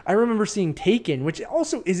 I remember seeing Taken, which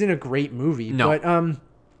also isn't a great movie,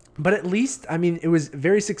 but at least, I mean, it was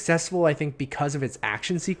very successful, I think, because of its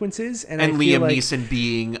action sequences. And Liam Neeson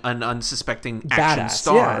being an unsuspecting action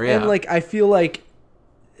star. Yeah. And I feel like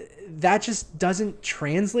that just doesn't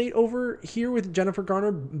translate over here with Jennifer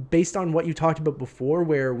Garner based on what you talked about before,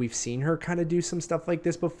 where we've seen her kind of do some stuff like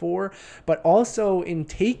this before. But also in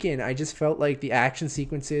Taken, I just felt like the action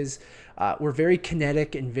sequences were very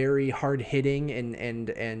kinetic and very hard hitting,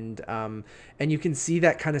 and you can see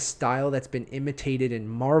that kind of style that's been imitated in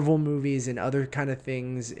Marvel movies and other kind of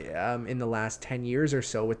things in the last 10 years or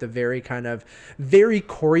so, with the very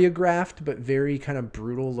choreographed but very kind of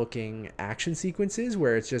brutal looking action sequences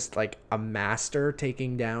where it's just like a master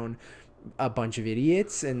taking down a bunch of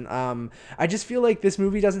idiots. And I just feel like this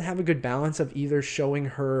movie doesn't have a good balance of either showing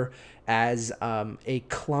her as a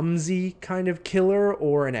clumsy kind of killer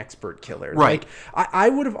or an expert killer. Right. Like I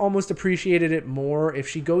would have almost appreciated it more if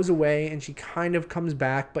she goes away and she kind of comes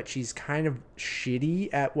back, but she's kind of shitty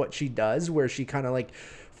at what she does, where she kind of like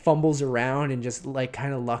fumbles around and just like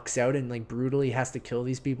kind of lucks out and like brutally has to kill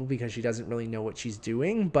these people because she doesn't really know what she's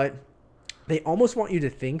doing. But they almost want you to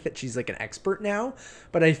think that she's like an expert now.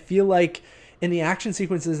 But I feel like in the action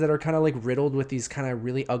sequences that are kind of like riddled with these kind of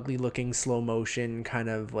really ugly looking slow motion kind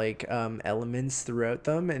of like elements throughout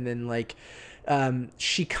them, and then like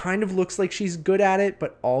she kind of looks like she's good at it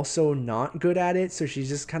but also not good at it, so she's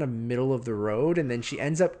just kind of middle of the road, and then she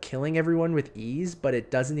ends up killing everyone with ease, but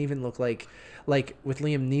it doesn't even look like with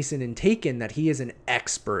Liam Neeson in Taken, that he is an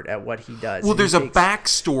expert at what he does. Well, there's a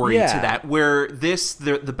backstory to that, where the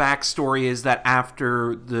backstory is that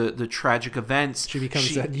after the tragic events, she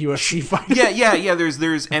becomes a UFC fighter. Yeah. There's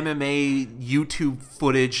MMA YouTube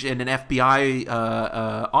footage in an FBI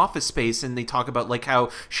office space, and they talk about like how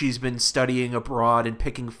she's been studying abroad and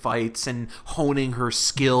picking fights and honing her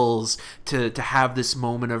skills to have this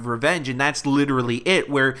moment of revenge, and that's literally it.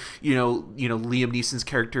 Where Liam Neeson's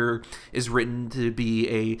character is written to be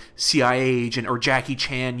a CIA agent, or Jackie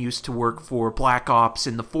Chan used to work for Black Ops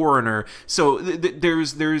in The Foreigner. So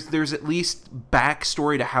there's at least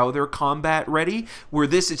backstory to how they're combat ready. Where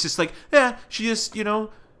this, it's just like, she just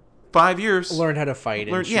 5 years learned how to fight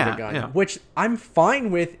and shoot a gun, which I'm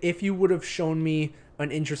fine with if you would have shown me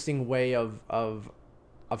an interesting way of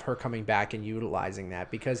her coming back and utilizing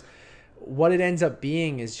that, because what it ends up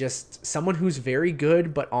being is just someone who's very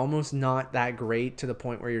good but almost not that great, to the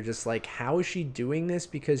point where you're just like, how is she doing this?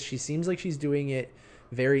 Because she seems like she's doing it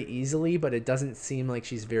very easily, but it doesn't seem like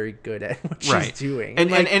she's very good at what she's doing.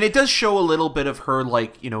 And it does show a little bit of her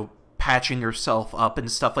like, patching herself up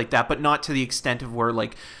and stuff like that, but not to the extent of where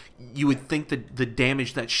like you would think that the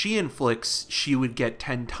damage that she inflicts, she would get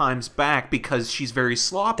 10 times back, because she's very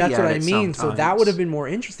sloppy. That's what I mean. Sometimes. So that would have been more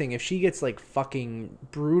interesting if she gets like fucking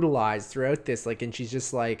brutalized throughout this, like, and she's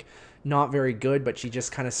just like not very good, but she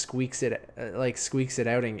just kind of squeaks it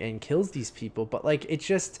out and kills these people. But like, it's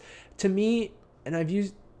just, to me, and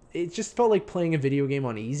it just felt like playing a video game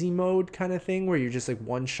on easy mode kind of thing, where you're just like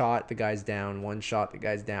one shot the guy's down,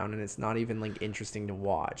 and it's not even like interesting to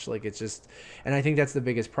watch. Like, it's just, and I think that's the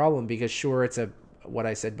biggest problem, because sure, it's what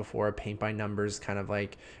I said before, a paint by numbers kind of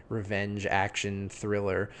like revenge action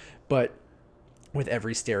thriller, but with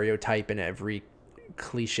every stereotype and every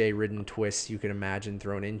cliche ridden twist you can imagine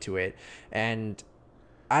thrown into it. And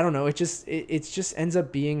I don't know. It just ends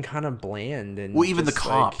up being kind of bland, and even the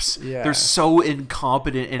cops, they're so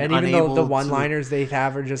incompetent and even unable. The one-liners they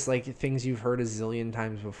have are just like things you've heard a zillion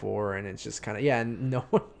times before, and it's just kind of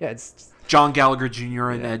it's John Gallagher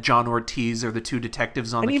Jr. and John Ortiz are the two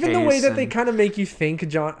detectives on the case. And even the way that they kind of make you think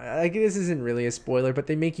this isn't really a spoiler, but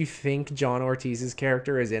they make you think John Ortiz's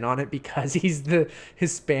character is in on it because he's the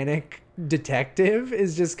Hispanic detective,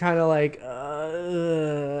 is just kind of like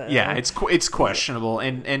it's questionable.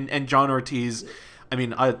 And John Ortiz, I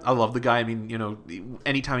mean, I love the guy. I mean,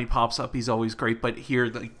 anytime he pops up, he's always great. But here,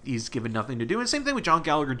 like, he's given nothing to do. And same thing with John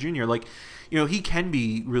Gallagher Jr. Like, he can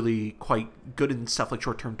be really quite good in stuff like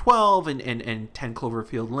Short Term 12 and 10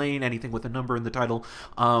 Cloverfield Lane, anything with a number in the title.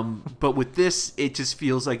 But with this, it just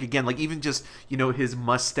feels like, again, like even just, his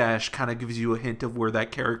mustache kind of gives you a hint of where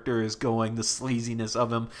that character is going, the sleaziness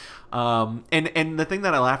of him. And the thing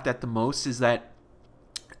that I laughed at the most is that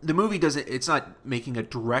the movie it's not making a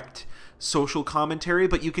direct social commentary,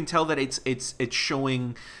 but you can tell that it's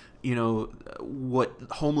showing what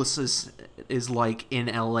homelessness is like in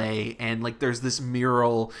LA, and like there's this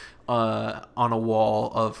mural on a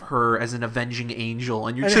wall of her as an avenging angel,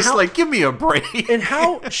 and you're like, give me a break. And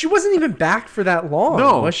how she wasn't even back for that long.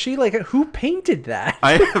 No, was she? Like, who painted that?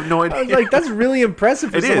 I have no idea. I was like, that's really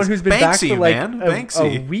impressive for someone who's been Banksy, back for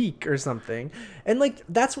like a week or something. And like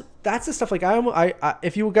that's the stuff. Like I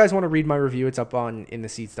if you guys want to read my review, it's up on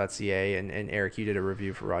intheseats.ca, and Eric, you did a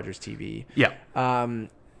review for Rogers TV. Yeah.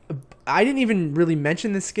 I didn't even really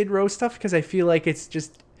mention the Skid Row stuff because I feel like it's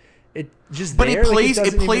just but there.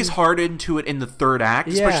 it plays hard into it in the third act,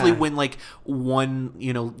 especially when like one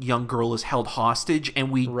young girl is held hostage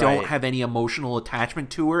and we don't have any emotional attachment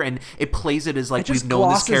to her, and it plays it as like we've known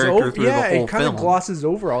this character through the whole film. It kind of glosses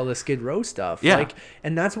over all the Skid Row stuff. Like,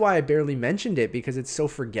 and that's why I barely mentioned it, because it's so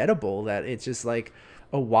forgettable that it's just like,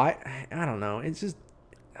 why? I don't know. It's just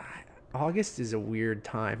August is a weird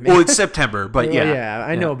time. Well, it's September, but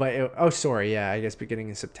I know, but I guess beginning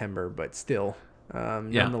of September, but still.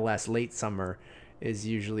 Nonetheless, late summer is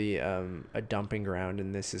usually a dumping ground,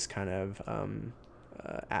 and this is kind of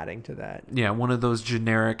adding to that. Yeah, one of those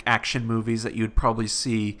generic action movies that you'd probably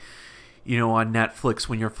see, on Netflix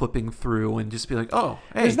when you're flipping through and just be like, oh,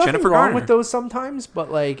 hey, There's nothing Jennifer wrong Garner. with those sometimes,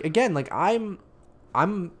 but like again, like I'm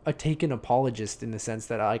a Taken apologist in the sense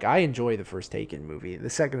that like I enjoy the first Taken movie. The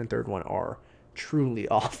second and third one are truly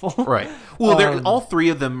awful. Right. Well, all three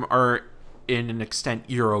of them are in an extent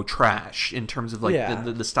Euro trash in terms of like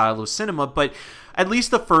the style of cinema, but at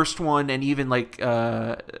least the first one and even like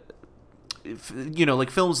like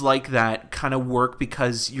films like that kind of work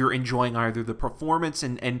because you're enjoying either the performance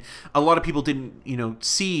and a lot of people didn't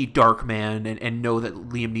see Darkman and know that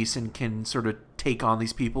Liam Neeson can sort of take on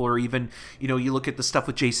these people, or even you look at the stuff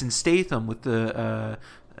with Jason Statham with the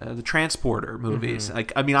Transporter movies. Mm-hmm.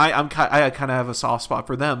 Like, I mean, I kind of have a soft spot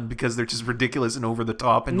for them because they're just ridiculous and over the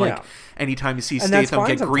top. And like, anytime you see Statham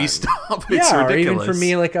get greased up, it's ridiculous. Or even for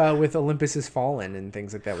me, like with Olympus Has Fallen and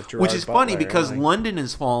things like that with Gerard Which is Butler, funny because like, London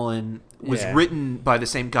Has Fallen was written by the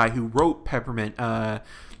same guy who wrote Peppermint,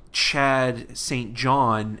 Chad St.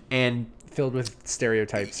 John, and filled with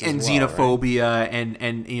stereotypes and xenophobia, right?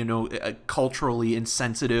 and culturally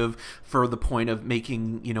insensitive for the point of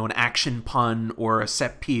making an action pun or a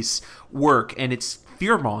set piece work, and it's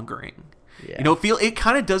fear mongering. Yeah. It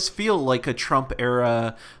kind of does feel like a Trump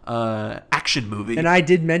era action movie. And I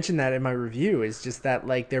did mention that in my review. Is just that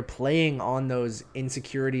like they're playing on those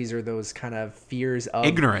insecurities or those kind of fears of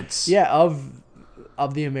ignorance. Yeah, of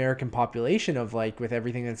the American population, of like with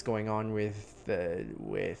everything that's going on with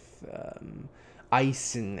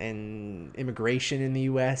ICE and immigration in the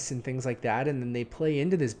U.S. and things like that, and then they play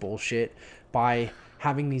into this bullshit by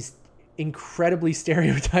having these incredibly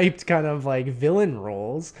stereotyped kind of like villain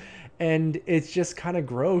roles, and it's just kind of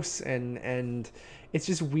gross and it's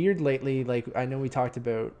just weird lately. Like I know we talked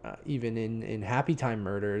about even in Happy Time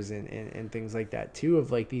Murders and things like that too,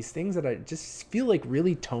 of like these things that I just feel like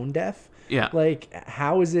really tone deaf. Yeah. Like,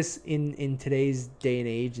 how is this in today's day and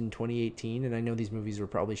age in 2018? And I know these movies were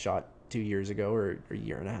probably shot 2 years ago or a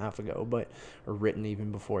year and a half ago, or written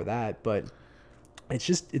even before that. But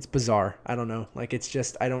it's bizarre. I don't know. Like, it's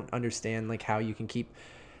just, I don't understand like how you can keep,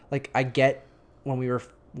 like, I get when we were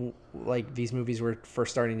like these movies were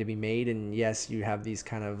first starting to be made, and yes, you have these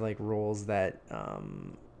kind of like roles that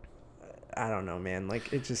I don't know, man.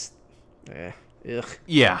 Like it just, ugh.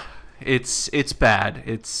 Yeah, it's bad.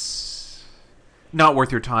 It's not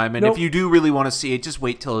worth your time. And Nope. If you do really want to see it, just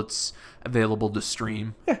wait till it's available to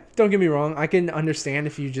stream. Yeah, don't get me wrong. I can understand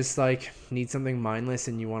if you just like need something mindless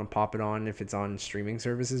and you want to pop it on if it's on streaming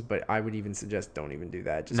services, but I would even suggest don't even do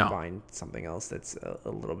that. Just find something else that's a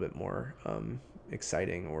little bit more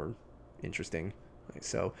exciting or interesting.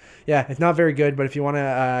 So yeah, it's not very good, but if you want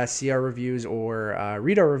to see our reviews or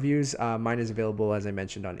read our reviews, mine is available, as I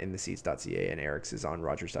mentioned, on intheseats.ca, and Eric's is on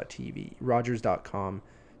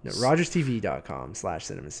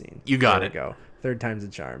rogerstv.com/cinemascene. You got it. There we go. Third time's a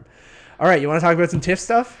charm. All right, you want to talk about some TIFF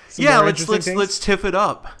stuff? Let's TIFF it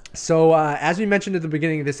up. So as we mentioned at the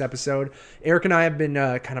beginning of this episode, Eric and I have been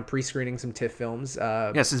kind of pre-screening some TIFF films.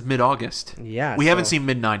 Since mid-August. Yeah, we haven't seen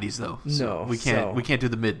mid-90s though. So no, we can't do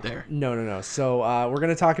the mid there. No. So we're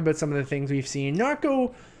gonna talk about some of the things we've seen. Not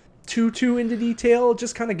go too into detail.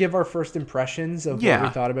 Just kind of give our first impressions of what we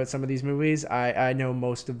thought about some of these movies. I know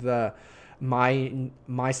most of my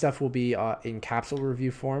stuff will be in capsule review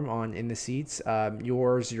form on In the Seats.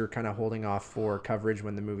 Yours, you're kind of holding off for coverage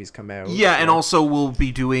when the movies come out. Yeah, and also we'll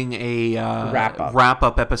be doing a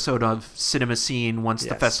wrap-up episode of Cinema Scene once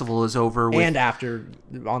the festival is over. And after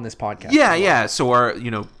on this podcast. Yeah. So our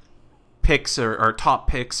picks, our top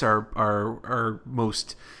picks, our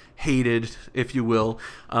most hated, if you will.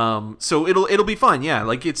 So it'll be fun. Yeah,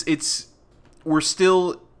 like we're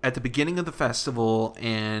still at the beginning of the festival,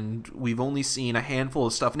 and we've only seen a handful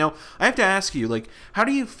of stuff. Now, I have to ask you, like, how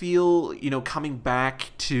do you feel, coming back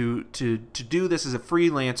to do this as a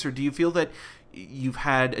freelancer? Do you feel that you've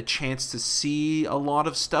had a chance to see a lot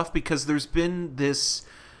of stuff? Because there's been this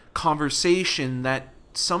conversation that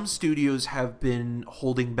some studios have been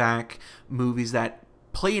holding back movies that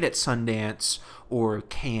played at Sundance or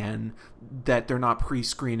Cannes that they're not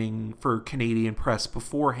pre-screening for Canadian press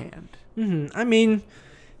beforehand. Mm-hmm. I mean,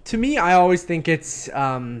 to me, I always think it's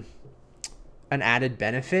an added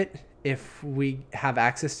benefit if we have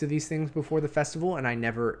access to these things before the festival, and I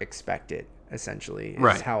never expect it, essentially,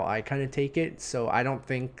 is how I kind of take it. So I don't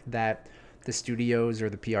think that the studios or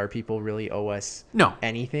the PR people really owe us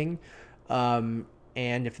anything.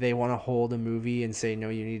 And if they want to hold a movie and say, no,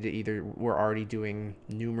 you need to we're already doing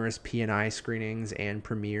numerous P&I screenings and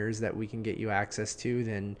premieres that we can get you access to,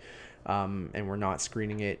 then, and we're not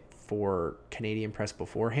screening it for Canadian press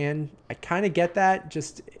beforehand. I kind of get that,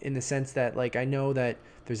 just in the sense that, like, I know that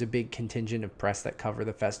there's a big contingent of press that cover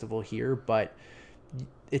the festival here, but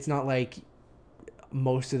it's not like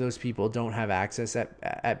most of those people don't have access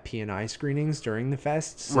at P&I screenings during the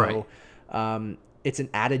fest. So it's an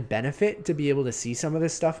added benefit to be able to see some of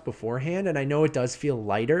this stuff beforehand. And I know it does feel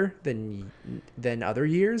lighter than other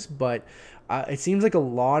years, but it seems like a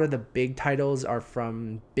lot of the big titles are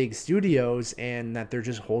from big studios, and that they're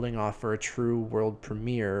just holding off for a true world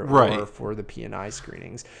premiere or for the P&I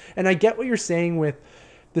screenings. And I get what you're saying with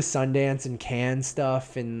the Sundance and Cannes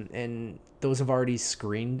stuff, and those have already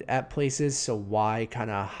screened at places, so why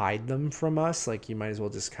kind of hide them from us? Like, you might as well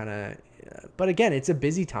just kind of... But again, it's a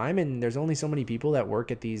busy time, and there's only so many people that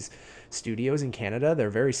work at these studios in Canada. They're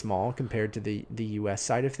very small compared to the US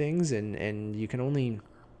side of things, and you can only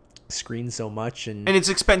screen so much. And it's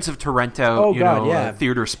expensive to rent out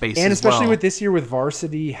theater space, and especially with this year with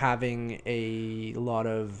Varsity having a lot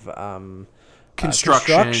of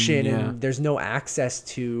construction and there's no access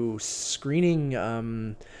to screening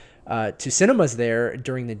to cinemas there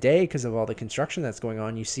during the day because of all the construction that's going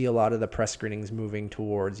on. You see a lot of the press screenings moving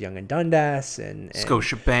towards Yonge and Dundas and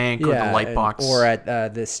Scotiabank or the Lightbox, or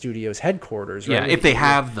at the studio's headquarters. Right? If they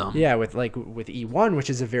have them. Yeah, with E1, which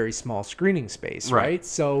is a very small screening space, right?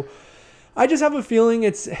 So I just have a feeling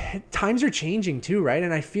times are changing too, right?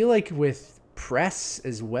 And I feel like with press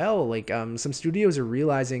as well, like some studios are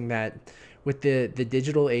realizing that with the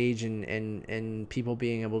digital age and people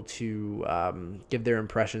being able to give their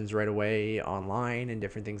impressions right away online and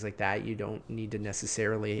different things like that, you don't need to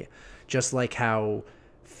necessarily, just like how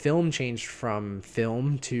film changed from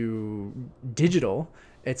film to digital,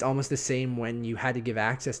 it's almost the same when you had to give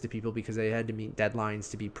access to people because they had to meet deadlines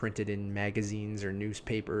to be printed in magazines or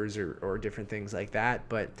newspapers or different things like that.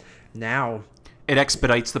 But now it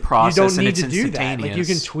expedites the process. You don't need and it's to do that. Like, you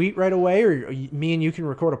can tweet right away, or me and you can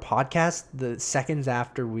record a podcast the seconds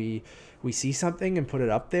after we see something and put it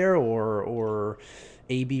up there, or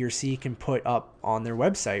A, B, or C can put up on their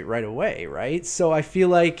website right away, right? So I feel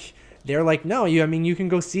like they're like, no, you can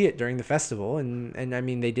go see it during the festival, and I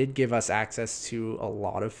mean, they did give us access to a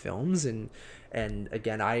lot of films, and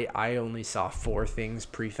again, I only saw 4 things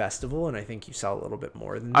pre-festival, and I think you saw a little bit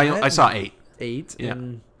more than that. I saw 8. Yeah.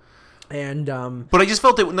 But I just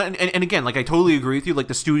felt it, and again, like, I totally agree with you. Like,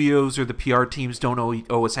 the studios or the PR teams don't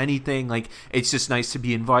owe us anything. Like, it's just nice to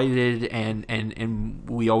be invited, and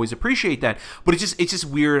we always appreciate that. But it's just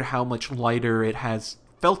weird how much lighter it has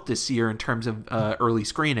felt this year in terms of early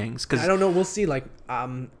screenings. Cause I don't know. We'll see. Like,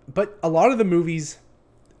 but a lot of the movies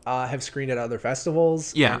have screened at other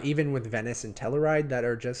festivals. Yeah. And even with Venice and Telluride that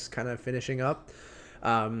are just kind of finishing up.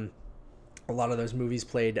 A lot of those movies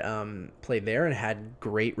played there and had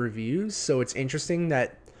great reviews. So it's interesting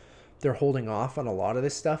that they're holding off on a lot of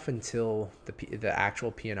this stuff until the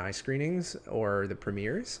actual P&I screenings or the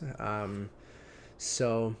premieres.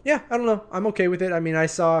 So yeah, I don't know. I'm okay with it. I mean, I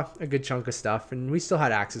saw a good chunk of stuff, and we still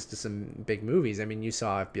had access to some big movies. I mean, you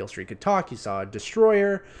saw If Beale Street Could Talk, you saw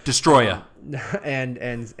Destroyer,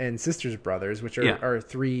 and Sisters Brothers, which are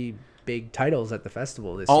 3 big titles at the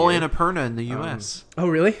festival this all year. All Annapurna in the U.S. Oh,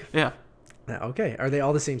 really? Yeah. Okay. Are they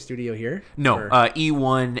all the same studio here? No,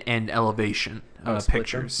 E1 and Elevation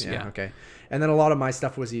Pictures. Yeah. Okay. And then a lot of my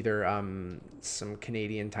stuff was either some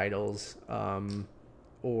Canadian titles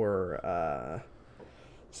or a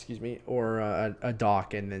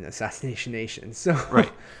doc, and then Assassination Nation. So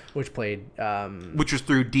which played which was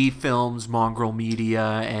through D Films, Mongrel Media,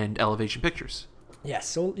 and Elevation Pictures. Yes.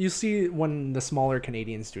 So you see when the smaller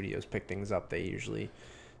Canadian studios pick things up, they usually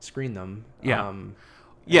screen them. Yeah.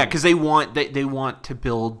 Yeah, because they want to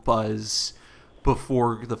build buzz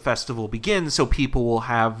before the festival begins, so people will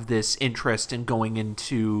have this interest in going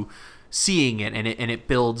into seeing it, and it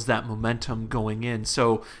builds that momentum going in.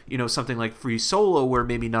 So, something like Free Solo, where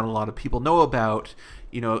maybe not a lot of people know about,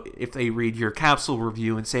 if they read your capsule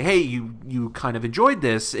review and say, hey, you kind of enjoyed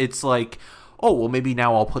this, it's like, oh, well, maybe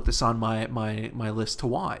now I'll put this on my list to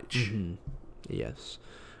watch. Mm-hmm. Yes.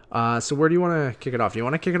 So where do you want to kick it off? Do you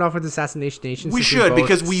want to kick it off with Assassination Nation? We should,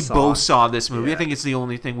 because we both saw this movie. Yeah. I think it's the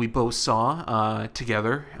only thing we both saw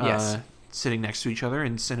together, sitting next to each other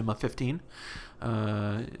in Cinema 15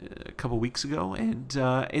 a couple weeks ago. And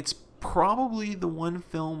it's probably the one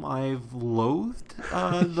film I've loathed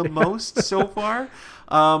the most so far.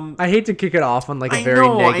 I hate to kick it off on like a very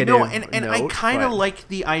negative note. And I kind of like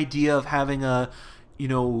the idea of having a,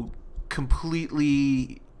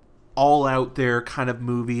 completely all out there kind of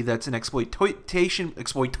movie that's an exploitation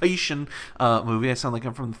movie. I sound like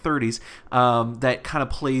I'm from the 30s. That kind of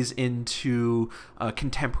plays into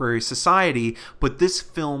contemporary society, but this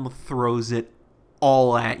film throws it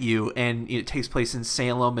all at you, and it takes place in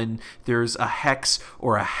Salem, and there's a hex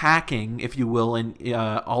or a hacking, if you will, and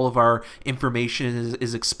all of our information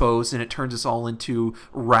is exposed, and it turns us all into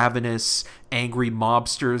ravenous, angry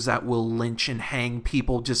mobsters that will lynch and hang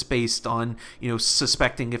people just based on,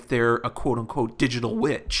 suspecting if they're a quote-unquote digital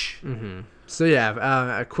witch. Mm-hmm. So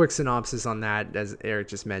yeah, a quick synopsis on that, as Eric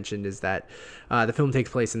just mentioned, is that the film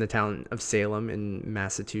takes place in the town of Salem in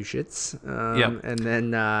Massachusetts. And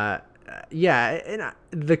then, and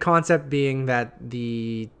the concept being that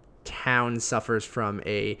the town suffers from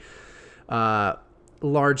a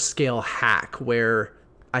large-scale hack where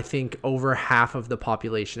I think over half of the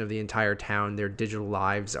population of the entire town, their digital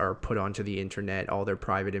lives are put onto the internet, all their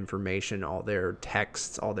private information, all their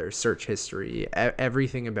texts, all their search history,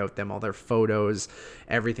 everything about them, all their photos,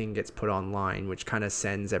 everything gets put online, which kind of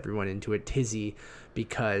sends everyone into a tizzy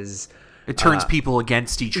because it turns people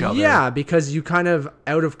against each other. Yeah, because you kind of,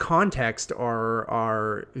 out of context,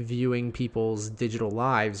 are viewing people's digital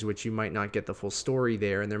lives, which you might not get the full story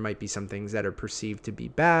there, and there might be some things that are perceived to be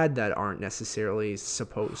bad that aren't necessarily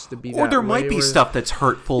supposed to be. Or there might be stuff that's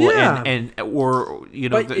hurtful, and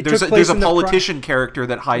there's a politician character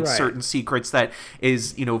that hides certain secrets that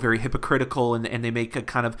is very hypocritical, and they make a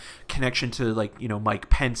kind of connection to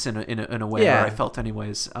Mike Pence in a way where I felt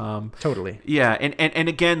anyways. Totally. Yeah, and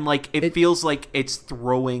again, it feels like it's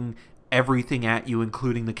throwing everything at you,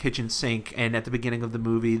 including the kitchen sink. And at the beginning of the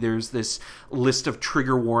movie, there's this list of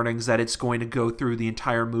trigger warnings that it's going to go through the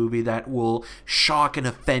entire movie that will shock and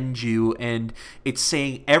offend you. And it's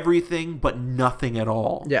saying everything but nothing at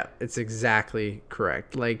all. Yeah, it's exactly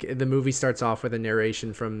correct. The movie starts off with a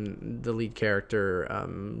narration from the lead character,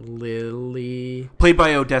 Lily, played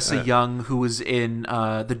by Odessa Young, who was in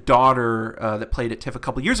The Daughter that played at TIFF a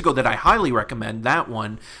couple years ago, that I highly recommend that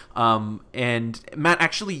one. And Matt,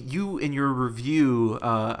 actually, you in your review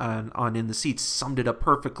on In the Seats summed it up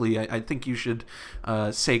perfectly. I think you should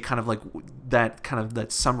say kind of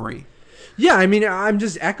that summary. Yeah, I mean, I'm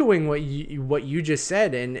just echoing what you just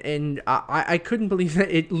said, and I couldn't believe that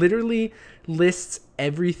it literally lists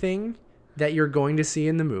everything that you're going to see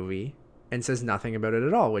in the movie and says nothing about it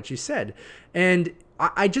at all, what you said. And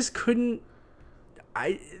I just couldn't.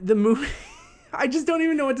 The movie. I just don't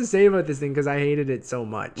even know what to say about this thing because I hated it so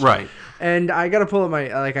much. Right. And I gotta pull up my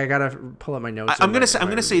notes. I'm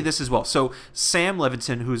gonna say this as well. So Sam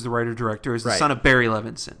Levinson, who's the writer director, is the son of Barry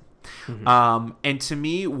Levinson. Mm-hmm. And to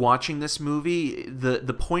me, watching this movie,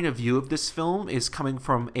 the point of view of this film is coming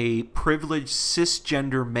from a privileged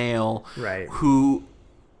cisgender male, who,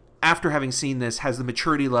 after having seen this, has the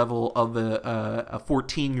maturity level of a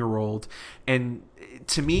 14-year-old. And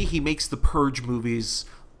to me, he makes the Purge movies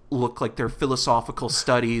look like they're philosophical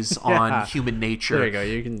studies on human nature. There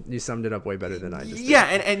you go. You summed it up way better than I just did. Yeah,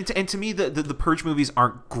 and to me, the Purge movies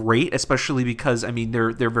aren't great, especially because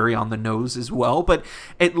they're very on the nose as well. But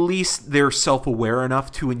at least they're self-aware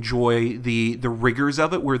enough to enjoy the rigors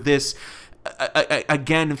of it. Where this,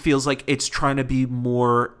 again, feels like it's trying to be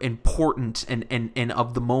more important and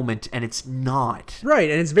of the moment, and it's not. Right,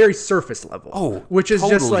 and it's very surface level. Which is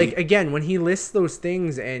totally. just again, when he lists those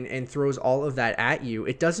things and throws all of that at you,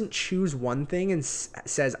 it doesn't choose one thing and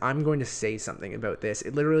says, I'm going to say something about this.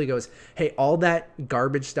 It literally goes, hey, all that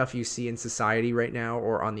garbage stuff you see in society right now,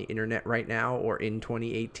 or on the internet right now, or in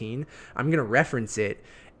 2018, I'm going to reference it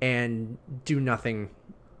and do nothing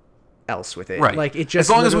else with it. Right. It just, as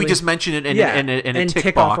long as we just mention it in a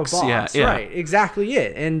tick box. Off a box. Yeah. Right. Exactly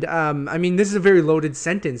it. And I mean, this is a very loaded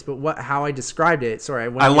sentence, but how I described it. Sorry.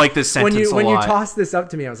 I like this sentence a lot. When you tossed this up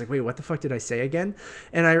to me, I was like, wait, what the fuck did I say again?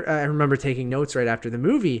 And I remember taking notes right after the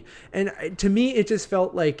movie. And to me, it just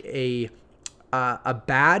felt like a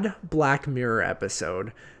bad Black Mirror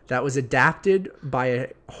episode that was adapted by a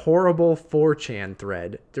horrible 4chan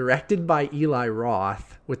thread, directed by Eli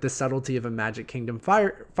Roth, with the subtlety of a Magic Kingdom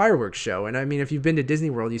fireworks show. And I mean, if you've been to Disney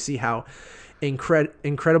World, you see how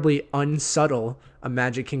incredibly unsubtle a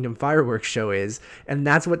Magic Kingdom fireworks show is, and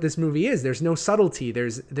that's what this movie is. There's no subtlety.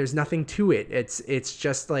 There's nothing to it. It's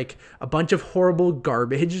just like a bunch of horrible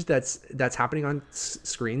garbage that's happening on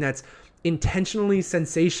screen that's intentionally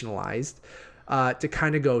sensationalized. To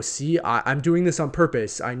kind of go, see, I'm doing this on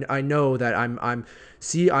purpose. I know that I'm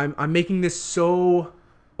making this so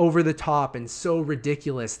over the top and so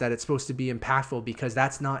ridiculous that it's supposed to be impactful, because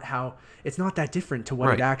it's not that different to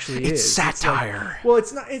what it actually is. It's satire.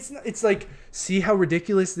 It's like, see how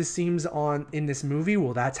ridiculous this seems in this movie?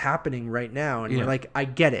 Well, that's happening right now. And you're like, I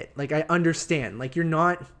get it. I understand. You're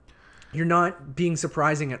not being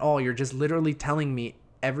surprising at all. You're just literally telling me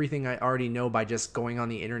everything I already know by just going on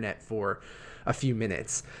the internet for a few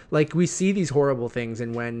minutes. Like, we see these horrible things,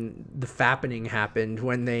 and when the fappening happened,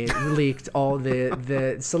 when they leaked all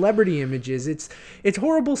the celebrity images, it's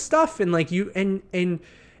horrible stuff. And like,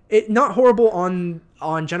 it not horrible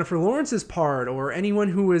on Jennifer Lawrence's part or anyone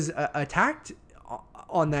who was attacked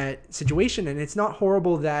on that situation, and it's not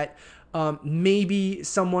horrible that maybe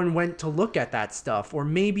someone went to look at that stuff, or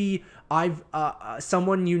maybe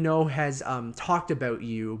someone has talked about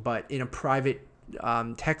you but in a private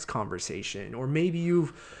text conversation, or maybe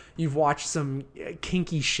you've watched some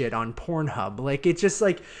kinky shit on Pornhub. Like, it's just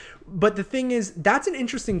like, but the thing is, that's an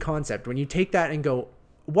interesting concept when you take that and go,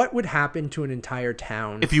 what would happen to an entire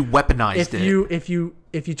town if you weaponized it?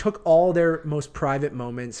 If you took all their most private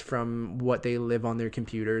moments from what they live on their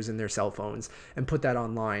computers and their cell phones and put that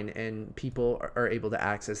online, and people are able to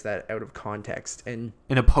access that out of context, and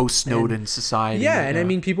in a post-Snowden society. Yeah, and I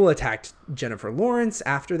mean, people attacked Jennifer Lawrence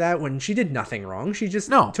after that when she did nothing wrong. She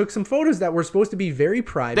just took some photos that were supposed to be very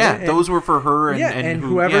private. Yeah, those were for her and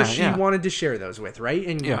whoever she wanted to share those with, right?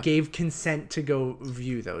 And gave consent to go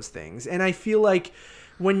view those things. And I feel like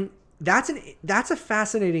when that's a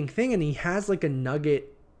fascinating thing, and he has like a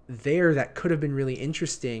nugget there that could have been really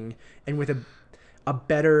interesting, and with a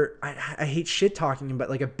better, I hate shit talking,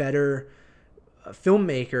 but like a better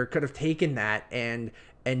filmmaker could have taken that and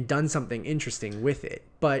done something interesting with it.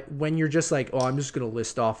 But when you're just like, I'm just gonna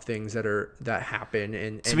list off things that happen,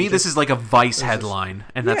 and to me, this is like a Vice headline,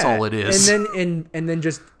 and that's all it is. And then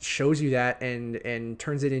just shows you that, and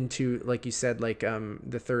turns it into, like you said, like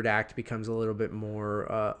the third act becomes a little bit more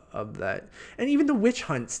of that. And even the witch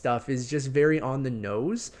hunt stuff is just very on the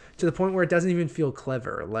nose, to the point where it doesn't even feel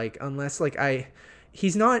clever. Like, unless like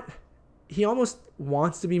he almost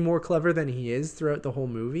wants to be more clever than he is throughout the whole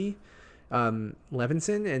movie.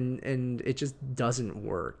 Levinson, and it just doesn't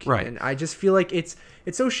work. Right. And I just feel like it's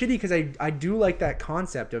so shitty, because I do like that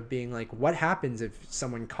concept of being like, what happens if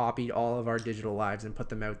someone copied all of our digital lives and put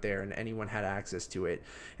them out there and anyone had access to it?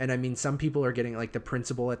 And I mean, some people are getting, like, the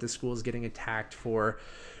principal at the school is getting attacked for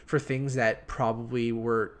things that probably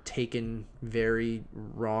were taken very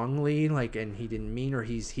wrongly, like, and he didn't mean, or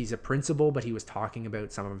he's a principal, but he was talking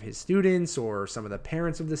about some of his students or some of the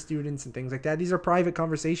parents of the students and things like that. These are private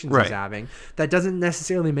conversations he's having. That doesn't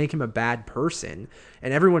necessarily make him a bad person,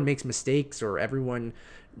 and everyone makes mistakes, or everyone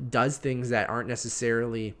does things that aren't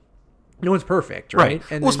necessarily, no one's perfect, right?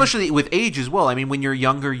 And especially with age as well. I mean, when you're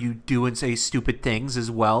younger, you do and say stupid things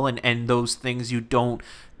as well, and those things you don't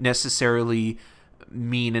necessarily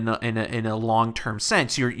mean in a long-term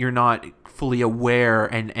sense. You're not fully aware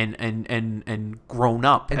and grown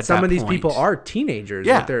up. And some of these people are teenagers.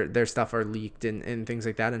 Yeah, their stuff are leaked and things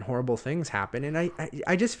like that, and horrible things happen. And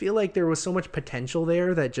I just feel like there was so much potential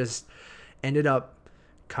there that just ended up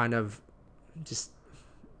kind of just.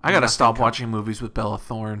 I gotta stop watching movies with Bella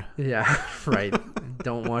Thorne. Yeah, right.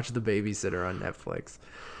 Don't watch The Babysitter on Netflix.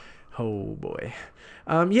 Oh boy.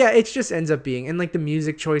 It just ends up being, and like the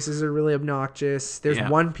music choices are really obnoxious. There's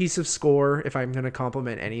one piece of score, if I'm going to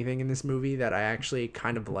compliment anything in this movie, that I actually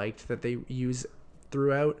kind of liked that they use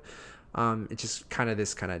throughout. It's just kind of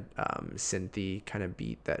this kind of synthy kind of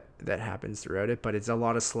beat that happens throughout it, but it's a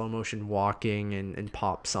lot of slow motion walking and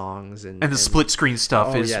pop songs and the split screen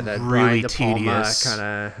stuff is really tedious. Kind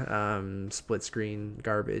of split screen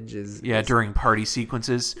garbage is during party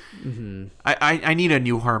sequences. Mm-hmm. I need a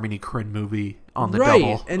new Harmony Korine movie on the right.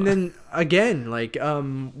 double. And then again, like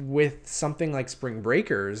with something like Spring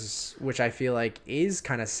Breakers, which I feel like is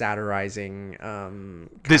kind of satirizing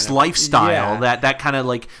this lifestyle, that kind of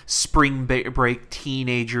like spring break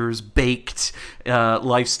teenagers baked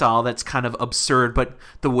lifestyle that's kind of absurd, but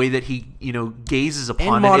the way that he gazes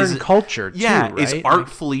upon and modern culture too, right? is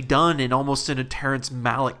artfully done in almost in a Terrence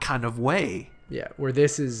Malick kind of way. Yeah, where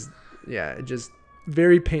this is just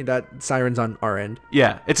very paint that siren's on our end.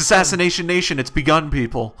 Yeah, it's Assassination Nation. It's begun,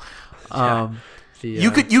 people.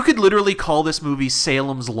 You could literally call this movie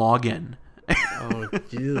Salem's Login. Oh,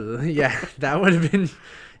 yeah, that would have been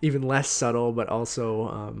even less subtle, but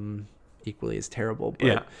also equally as terrible.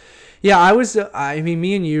 But I mean,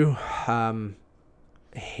 me and you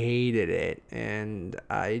hated it, and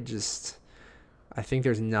I think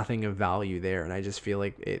there's nothing of value there, and I just feel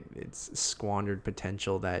like it's squandered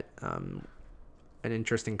potential, that an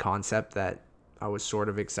interesting concept that I was sort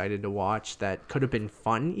of excited to watch, that could have been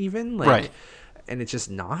fun even, like, right. And it's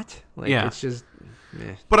just not, like, it's just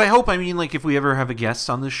meh. But I hope, like, if we ever have a guest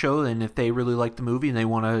on the show, and if they really like the movie and they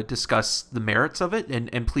want to discuss the merits of it,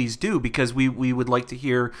 and please do, because we would like to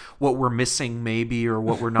hear what we're missing maybe, or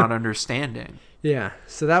what we're not understanding. Yeah,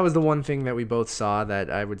 so that was the one thing that we both saw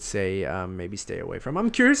that I would say maybe stay away from.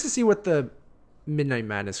 I'm curious to see what the Midnight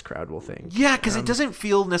Madness crowd will think. Yeah, because it doesn't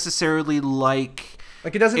feel necessarily like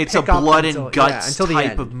it doesn't. It's a pick up blood until, and guts until the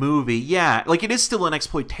type end. of movie. Yeah, like it is still an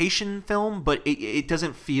exploitation film, but it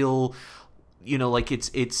doesn't feel, like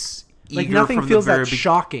it's like eager nothing from feels the very that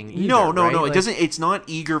shocking either, No, right? It Like, doesn't. It's not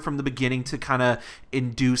eager from the beginning to kind of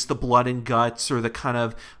induce the blood and guts or the kind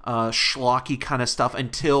of schlocky kind of stuff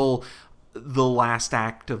until the last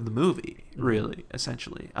act of the movie, really,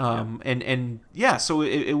 essentially. And yeah, so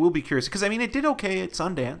it will be curious because I mean it did okay at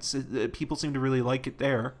Sundance. People seem to really like it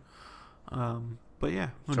there. But yeah,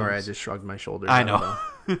 sorry, I just shrugged my shoulders. I know.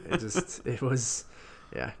 It was,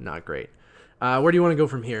 not great. Where do you want to go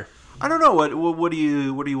from here? I don't know. What do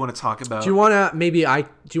you want to talk about? Do you want to do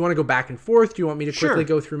you want to go back and forth? Do you want me to quickly Sure.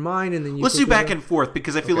 go through mine and then you? Let's do back and forth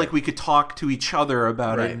because I feel Okay. like we could talk to each other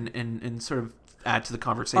about Right. it and sort of add to the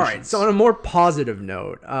conversation. All right. So on a more positive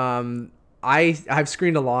note, I've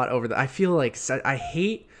screened a lot over I feel like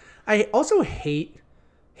I also hate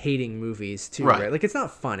hating movies too, right? Like it's not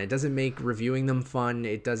fun. It doesn't make reviewing them fun.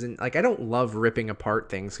 It doesn't I don't love ripping apart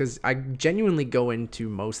things because I genuinely go into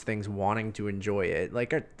most things wanting to enjoy it.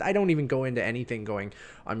 Like I don't even go into anything going,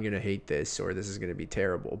 I'm gonna hate this or this is gonna be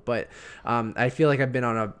terrible. But I feel like I've been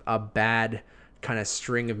on a bad kind of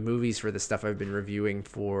string of movies for the stuff I've been reviewing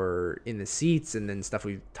for In the Seats and then stuff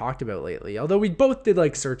we've talked about lately. Although we both did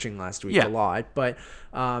like Searching last week a lot, but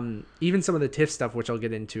even some of the TIFF stuff, which I'll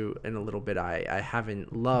get into in a little bit, I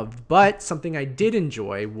haven't loved. But something I did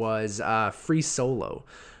enjoy was Free Solo.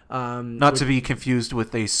 Not to be confused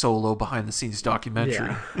with a Solo behind the scenes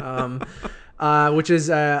documentary. Yeah. Which is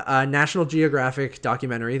a National Geographic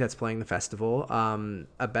documentary that's playing the festival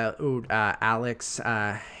about Alex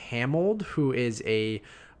Hamold, who is a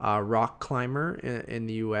rock climber in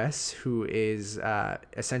the U.S., who is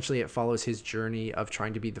essentially it follows his journey of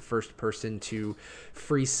trying to be the first person to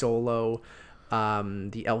free solo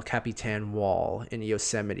the El Capitan Wall in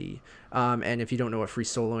Yosemite. And if you don't know what free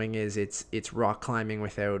soloing is, it's rock climbing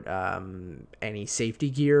without any safety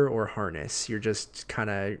gear or harness. You're just kind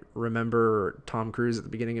of remember Tom Cruise at the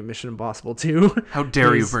beginning of Mission Impossible 2. How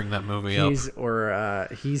dare you bring that movie up?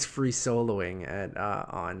 He's free soloing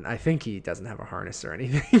on. I think he doesn't have a harness or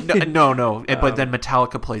anything. No. But then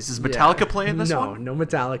Metallica plays. Does Metallica play in this one? No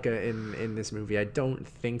Metallica in this movie. I don't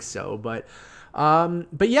think so. But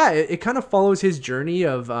yeah, it kind of follows his journey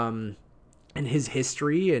of and his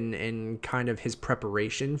history and kind of his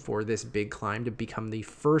preparation for this big climb to become the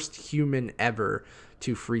first human ever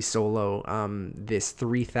to free solo this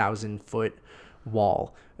 3,000 foot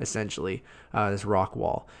wall, essentially, this rock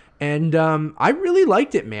wall. And I really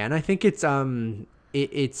liked it, man. I think it's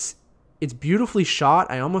beautifully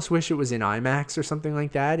shot. I almost wish it was in IMAX or something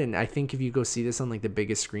like that. And I think if you go see this on like the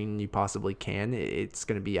biggest screen you possibly can, it's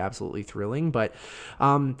going to be absolutely thrilling. But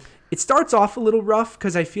it starts off a little rough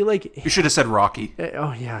because I feel like... You should have said Rocky.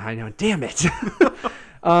 Oh, yeah, I know. Damn it.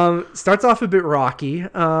 Starts off a bit rocky.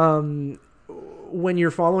 When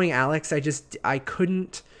you're following Alex, I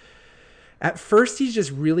couldn't... At first, he's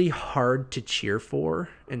just really hard to cheer for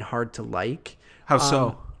and hard to like. How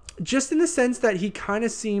so? Just in the sense that he kind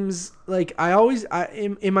of seems like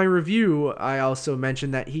in my review, I also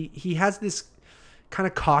mentioned that he has this kind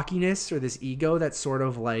of cockiness or this ego that's sort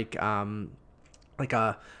of like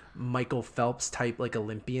a Michael Phelps type, like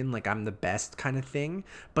Olympian, like I'm the best kind of thing.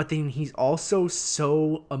 But then he's also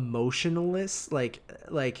so emotionless, like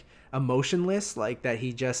emotionless, like that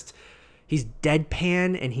he's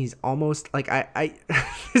deadpan and he's almost like I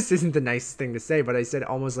this isn't the nicest thing to say, but I said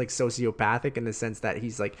almost like sociopathic in the sense that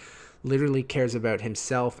he's like literally cares about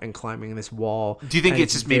himself and climbing this wall. Do you think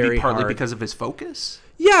it's just maybe partly because of his focus?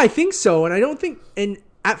 Yeah, I think so. And I don't think, and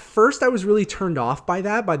at first I was really turned off by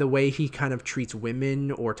that, by the way he kind of treats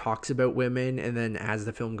women or talks about women. And then as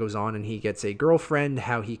the film goes on and he gets a girlfriend,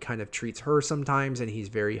 how he kind of treats her sometimes. And he's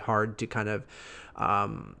very hard to kind of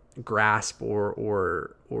grasp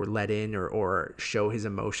or let in or show his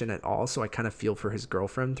emotion at all. So I kind of feel for his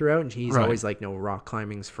girlfriend throughout, and he's always like, no, rock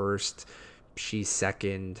climbing's first, she's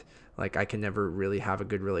second, like I can never really have a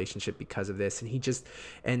good relationship because of this.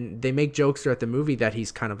 And they make jokes throughout the movie that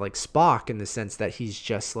he's kind of like Spock in the sense that he's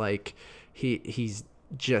just like he's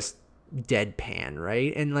just deadpan,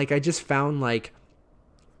 right? And like I just found like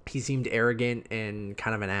he seemed arrogant and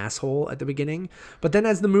kind of an asshole at the beginning, but then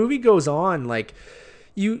as the movie goes on, like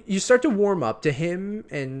you start to warm up to him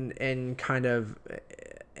and kind of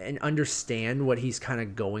and understand what he's kind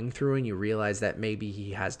of going through, and you realize that maybe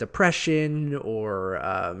he has depression or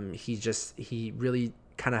he really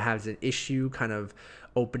kind of has an issue kind of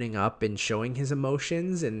opening up and showing his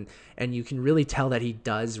emotions, and you can really tell that he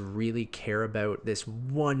does really care about this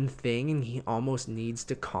one thing, and he almost needs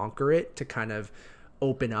to conquer it to kind of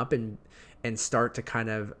open up and and start to kind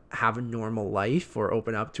of have a normal life, or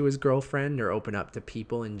open up to his girlfriend, or open up to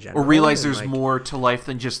people in general, or realize and there's more to life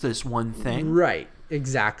than just this one thing. Right,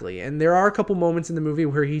 exactly. And there are a couple moments in the movie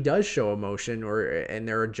where he does show emotion, and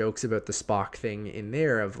there are jokes about the Spock thing in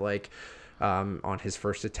there of like on his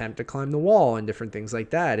first attempt to climb the wall and different things like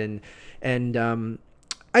that. And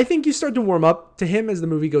I think you start to warm up to him as the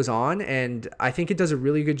movie goes on, and I think it does a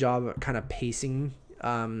really good job of kind of pacing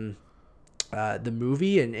the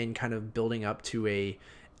movie and kind of building up to a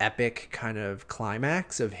epic kind of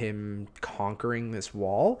climax of him conquering this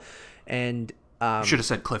wall. And Should have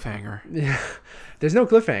said cliffhanger. there's no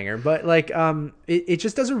cliffhanger, but like it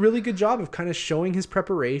just does a really good job of kind of showing his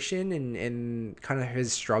preparation and kind of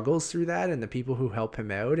his struggles through that, and the people who help him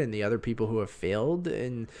out, and the other people who have failed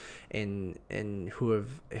and who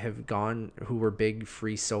have gone, who were big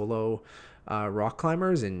free solo rock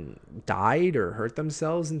climbers and died or hurt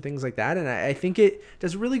themselves and things like that. And I think it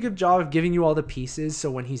does a really good job of giving you all the pieces, so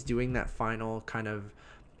when he's doing that final kind of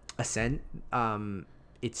ascent,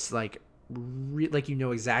 it's like like you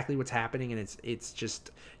know exactly what's happening, and it's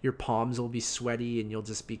just your palms will be sweaty, and you'll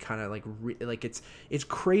just be kind of like it's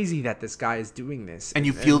crazy that this guy is doing this, and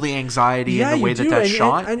you feel the anxiety in the way that's and,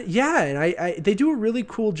 shot. And I they do a really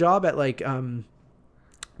cool job at like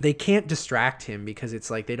they can't distract him, because it's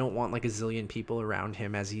like they don't want like a zillion people around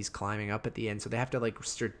him as he's climbing up at the end, so they have to like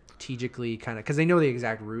strategically kind of, because they know the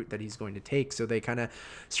exact route that he's going to take, so they kind of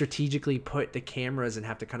strategically put the cameras and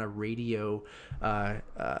have to kind of radio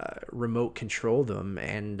remote control them,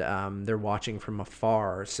 and they're watching from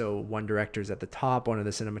afar, so one director's at the top, one of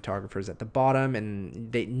the cinematographers at the bottom,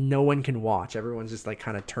 and no one can watch, everyone's just like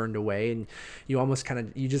kind of turned away, and you almost kind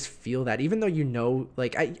of, you just feel that, even though you know,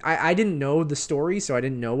 like I didn't know the story, so I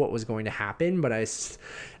didn't know what was going to happen, but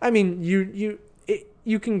I mean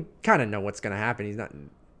you can kind of know what's going to happen. He's not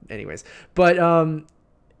anyways, but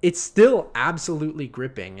it's still absolutely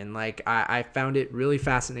gripping, and like I found it really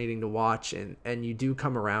fascinating to watch, and you do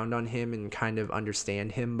come around on him and kind of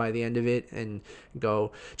understand him by the end of it, and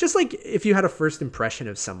go, just like if you had a first impression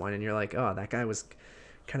of someone and you're like, oh, that guy was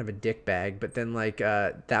kind of a dick bag, but then like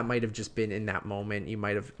that might have just been in that moment, you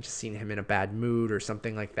might have just seen him in a bad mood or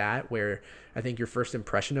something like that, where I think your first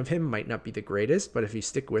impression of him might not be the greatest, but if you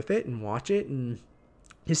stick with it and watch it, and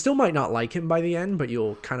you still might not like him by the end, but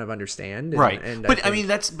you'll kind of understand. Right. And I mean,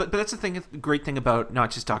 that's the thing, great thing about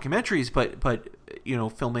not just documentaries, but you know,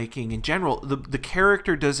 filmmaking in general. The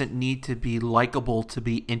character doesn't need to be likable to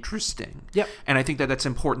be interesting. Yep. And I think that's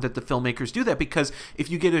important that the filmmakers do that, because if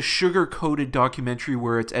you get a sugar-coated documentary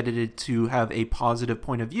where it's edited to have a positive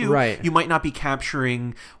point of view, right, you might not be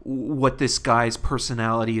capturing what this guy's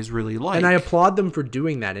personality is really like. And I applaud them for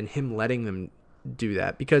doing that and him letting them do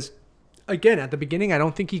that, because again, at the beginning, I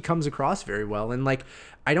don't think he comes across very well, and like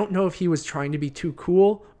I don't know if he was trying to be too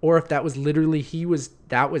cool, or if that was literally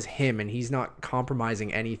that was him, and he's not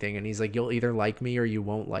compromising anything, and he's like, you'll either like me or you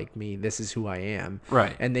won't like me, this is who I am.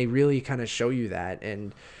 Right. And they really kind of show you that,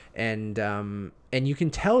 and you can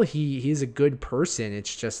tell he's a good person.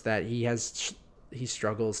 It's just that he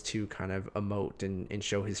struggles to kind of emote and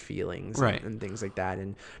show his feelings, right, and things like that,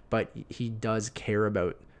 but he does care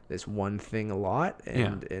about this one thing a lot,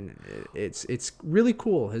 and it's really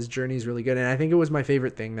cool. His journey is really good, and I think it was my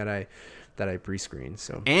favorite thing that I pre-screened.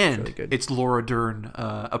 So and it's really good. It's Laura Dern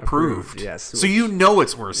approved. Yes, so you know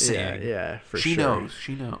it's worth seeing. Yeah, for she sure.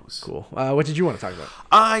 She knows. Cool. What did you want to talk about?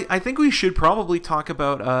 I think we should probably talk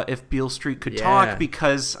about If Beale Street Could Talk,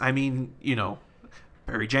 because I mean, you know,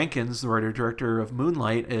 Barry Jenkins, the writer-director of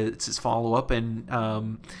Moonlight, it's his follow-up,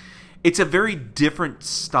 and it's a very different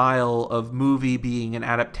style of movie, being an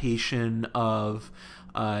adaptation of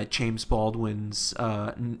James Baldwin's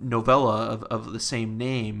novella of the same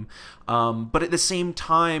name. But at the same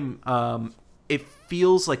time, it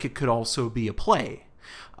feels like it could also be a play.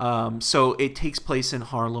 So it takes place in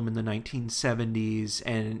Harlem in the 1970s,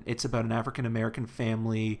 and it's about an African-American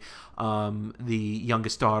family. The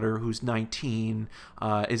youngest daughter, who's 19,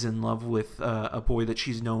 is in love with a boy that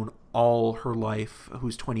she's known all her life,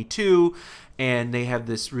 who's 22, and they have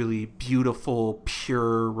this really beautiful,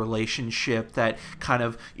 pure relationship that kind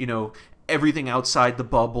of, you know, everything outside the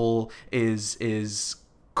bubble is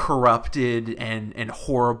corrupted and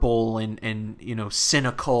horrible and you know,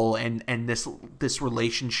 cynical, and this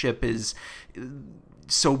relationship is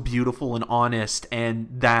so beautiful and honest, and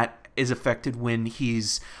that is affected when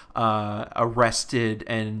he's arrested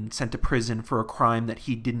and sent to prison for a crime that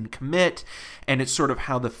he didn't commit. And it's sort of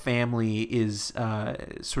how the family is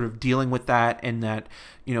sort of dealing with that, and that,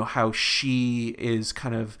 you know, how she is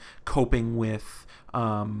kind of coping with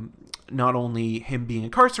not only him being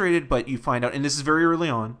incarcerated, but you find out, and this is very early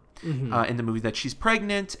on, in the movie that she's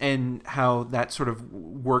pregnant, and how that sort of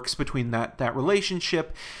works between that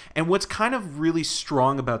relationship. And what's kind of really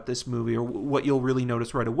strong about this movie, or what you'll really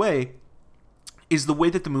notice right away, is the way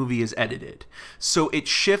that the movie is edited. So it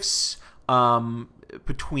shifts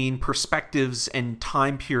between perspectives and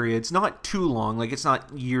time periods, not too long, like it's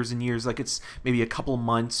not years and years, like it's maybe a couple of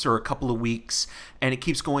months or a couple of weeks, and it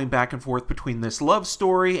keeps going back and forth between this love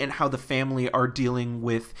story and how the family are dealing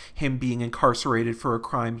with him being incarcerated for a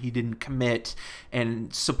crime he didn't commit,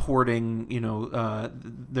 and supporting,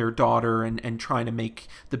 their daughter, and trying to make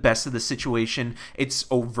the best of the situation. It's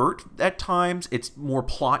overt at times, it's more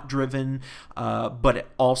plot driven, but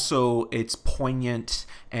also it's poignant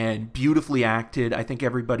and beautifully acted. I think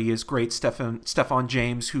everybody is great. Stephan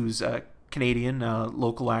James, who's a Canadian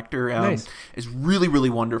local actor, Nice. is really, really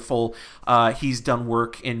wonderful. He's done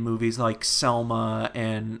work in movies like Selma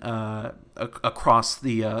and Across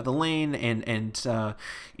the Lane, and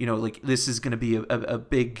like this is going to be a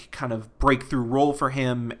big kind of breakthrough role for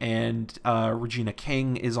him. And Regina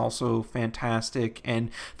King is also fantastic,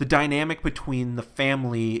 and the dynamic between the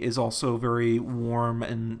family is also very warm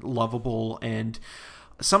and lovable, and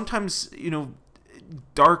sometimes,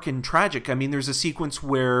 dark and tragic. I mean, there's a sequence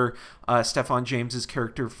where Stephan James's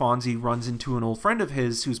character Fonzie runs into an old friend of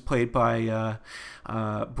his who's played by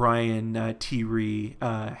Brian Tyree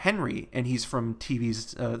Henry, and he's from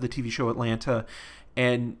the TV show Atlanta,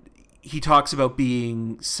 and he talks about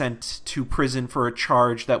being sent to prison for a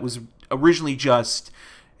charge that was originally just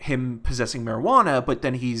him possessing marijuana, but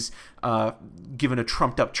then he's given a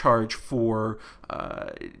trumped up charge for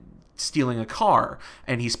stealing a car,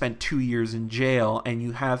 and he spent 2 years in jail. And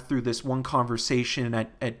you have, through this one conversation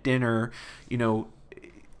at dinner,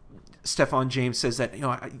 Stephan James says that,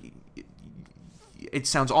 it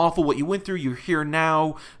sounds awful what you went through, you're here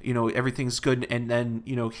now, everything's good. And then,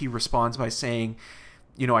 he responds by saying,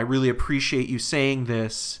 I really appreciate you saying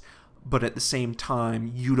this, but at the same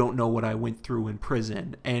time, you don't know what I went through in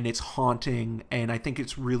prison. And it's haunting, and I think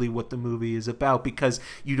it's really what the movie is about, because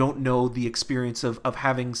you don't know the experience of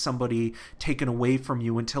having somebody taken away from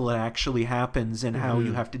you until it actually happens, and how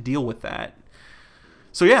you have to deal with that.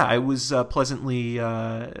 So yeah, I was pleasantly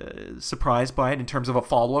surprised by it in terms of a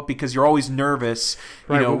follow-up, because you're always nervous.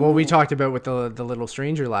 Right. Well, we talked about with the Little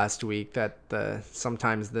Stranger last week that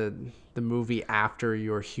sometimes the movie after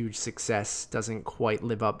your huge success doesn't quite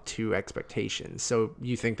live up to expectations. So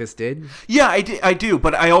you think this did? Yeah, I do.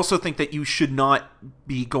 But I also think that you should not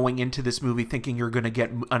be going into this movie thinking you're going to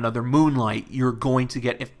get another Moonlight. You're going to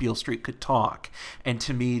get If Beale Street Could Talk. And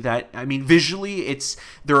to me, visually,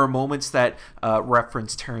 there are moments that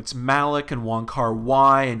reference Terrence Malick and Wong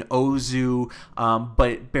Kar-wai and Ozu,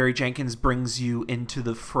 but Barry Jenkins brings you into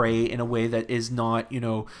the fray in a way that is not,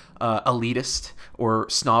 elitist or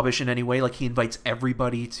snobbish in any way. Like, he invites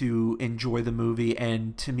everybody to enjoy the movie,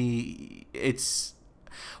 and to me, it's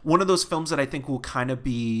one of those films that I think will kind of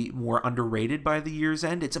be more underrated by the year's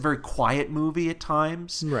end. It's a very quiet movie at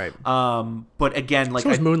times, right? But again, like,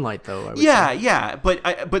 so is Moonlight, though. I would say. Yeah.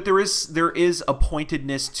 But there is a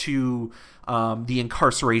pointedness to the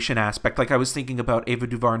incarceration aspect. Like, I was thinking about Ava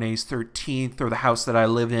DuVernay's 13th, or The House That I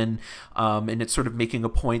Live In, and it's sort of making a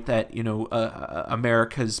point that,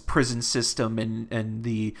 America's prison system and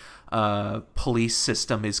the police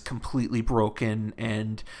system is completely broken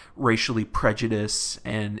and racially prejudiced,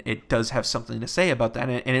 and it does have something to say about that,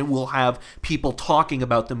 and it will have people talking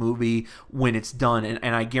about the movie when it's done,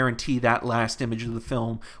 and I guarantee that last image of the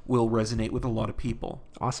film will resonate with a lot of people.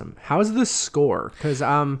 Awesome. How's the score? Because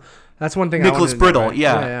that's one thing. Nicholas Brittle,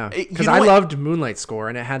 yeah. Because I loved Moonlight's score,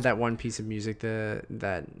 and it had that one piece of music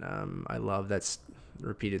that I love that's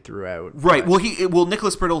repeated throughout. Right. Well,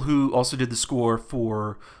 Nicholas Brittle, who also did the score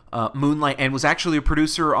for Moonlight, and was actually a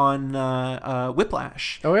producer on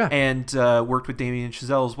Whiplash. Oh yeah. And worked with Damien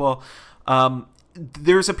Chazelle as well.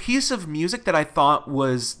 There's a piece of music that I thought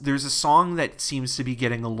there's a song that seems to be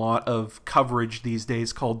getting a lot of coverage these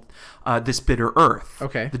days called This Bitter Earth.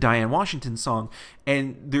 Okay. The Diane Washington song.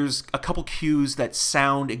 And there's a couple cues that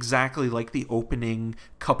sound exactly like the opening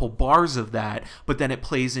couple bars of that, but then it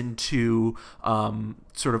plays into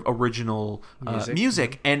sort of original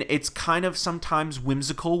music. And it's kind of sometimes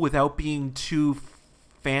whimsical without being too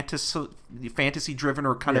fantasy driven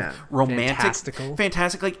or kind of romantic.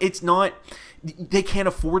 Fantastic. Like, it's not...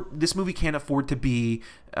 This movie can't afford to be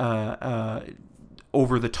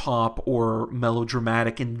over the top or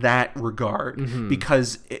melodramatic in that regard,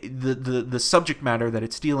 because the subject matter that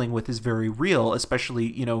it's dealing with is very real, especially,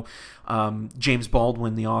 James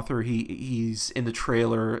Baldwin, the author, he's in the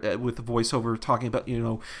trailer with the voiceover talking about,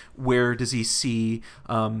 where does he see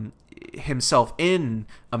himself in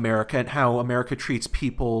America and how America treats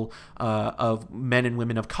people, of men and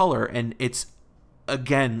women of color. And it's,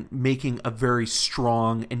 again, making a very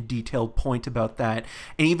strong and detailed point about that,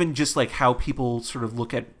 and even just like how people sort of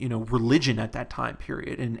look at religion at that time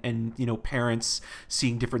period, and parents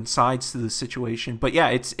seeing different sides to the situation. But yeah,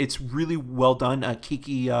 it's really well done.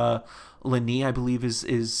 Kiki Lani, I believe,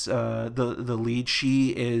 is the lead.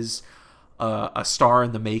 She is a star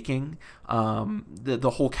in the making.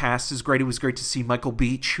 The whole cast is great. It was great to see Michael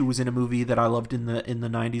Beach, who was in a movie that I loved in the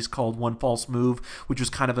 90s called One False Move, which was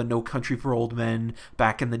kind of a No Country for Old Men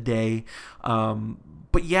back in the day.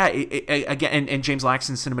 But yeah, again, and James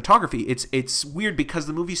Laxton's cinematography, it's weird because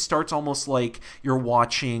the movie starts almost like you're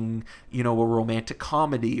watching, a romantic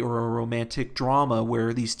comedy or a romantic drama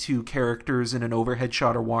where these two characters in an overhead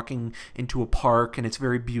shot are walking into a park, and it's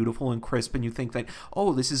very beautiful and crisp, and you think that,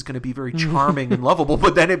 oh, this is going to be very charming and lovable,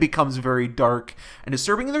 but then it becomes very dark and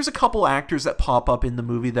disturbing. And there's a couple actors that pop up in the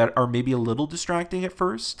movie that are maybe a little distracting at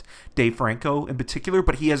first, Dave Franco in particular,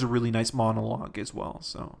 but he has a really nice monologue as well.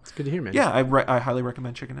 So it's good to hear, man. Yeah, I highly recommend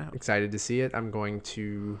checking it out. Excited to see it. I'm going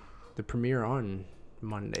to the premiere on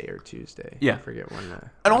Monday or Tuesday. Yeah, I forget when.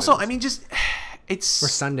 And also, I mean, just it's or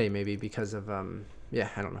Sunday maybe because of I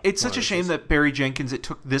don't know. It's such a shame that Barry Jenkins, it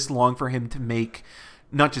took this long for him to make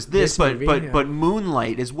not just this but movie, but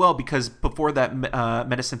Moonlight as well, because before that,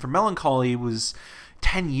 Medicine for Melancholy was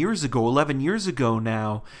 10 years ago, 11 years ago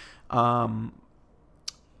now.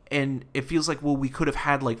 And it feels like, well, we could have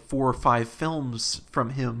had like 4 or 5 films from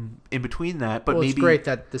him in between that. But maybe it's great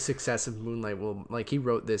that the success of Moonlight will, like, he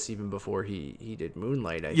wrote this even before he did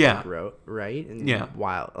Moonlight, I think, right? And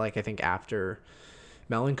while, like, I think after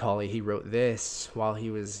Melancholy, he wrote this while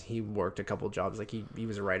he worked a couple jobs. Like, he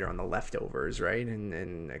was a writer on The Leftovers, right?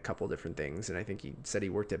 And a couple different things. And I think he said he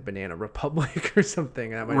worked at Banana Republic or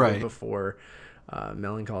something. That might have been before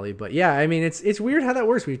Melancholy. But yeah, I mean, it's weird how that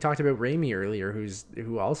works. We talked about Raimi earlier,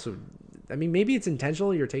 who also, I mean, maybe it's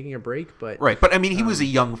intentional, you're taking a break, but but I mean, he was a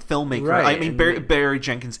young filmmaker, right? I mean, Barry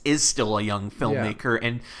Jenkins is still a young filmmaker,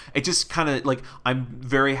 and it just kind of like, I'm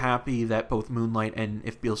very happy that both Moonlight and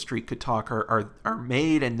If Beale Street Could Talk are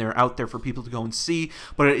made, and they're out there for people to go and see.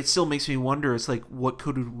 But it still makes me wonder, it's like, what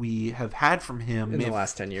could we have had from him in the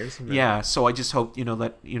last 10 years? Yeah, so I just hope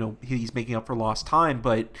that he's making up for lost time,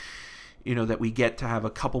 but that we get to have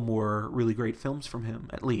a couple more really great films from him,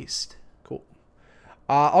 at least. Cool.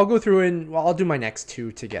 I'll go through and I'll do my next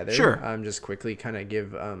 2 together. Sure. Just quickly kind of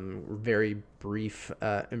give very brief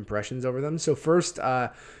impressions over them. So first, Sharkwater.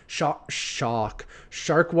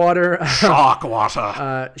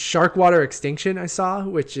 Sharkwater Extinction I saw,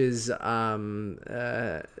 which is a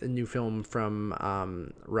new film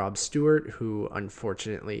from Rob Stewart, who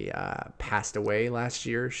unfortunately passed away last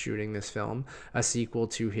year shooting this film, a sequel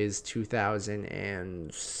to his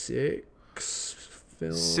 2006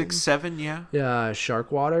 film. 6-7, yeah.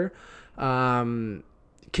 Sharkwater.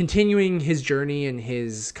 Continuing his journey and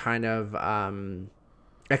his kind of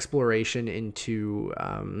exploration into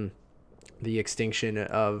the extinction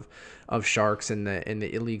of sharks and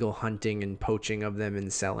the illegal hunting and poaching of them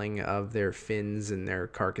and selling of their fins and their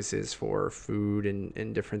carcasses for food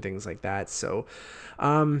and different things like that. So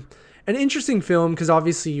an interesting film, because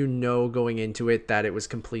obviously going into it that it was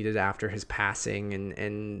completed after his passing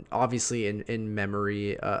and obviously in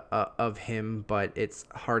memory of him, but it's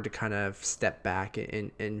hard to kind of step back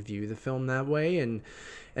and view the film that way. And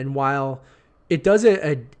while it does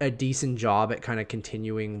a decent job at kind of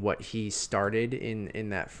continuing what he started in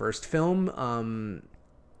that first film,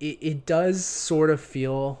 it does sort of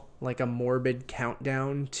feel like a morbid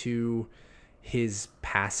countdown to his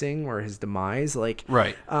passing or his demise. Like,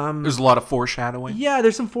 right. There's a lot of foreshadowing. Yeah,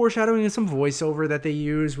 there's some foreshadowing and some voiceover that they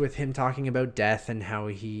use with him talking about death and how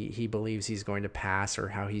he believes he's going to pass or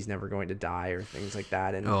how he's never going to die or things like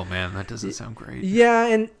that. And oh man, that doesn't sound great. Yeah,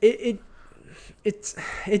 and it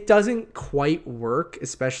doesn't quite work,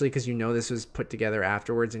 especially because this was put together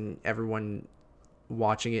afterwards and everyone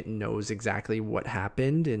watching it knows exactly what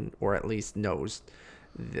happened, or at least knows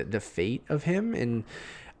the fate of him. And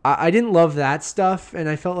I didn't love that stuff, and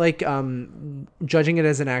I felt like judging it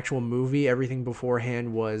as an actual movie, everything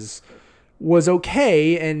beforehand was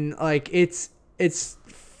okay, and like it's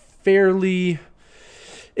fairly.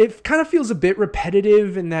 It kind of feels a bit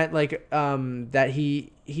repetitive in that, like, that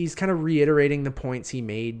he's kind of reiterating the points he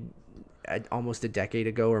made almost a decade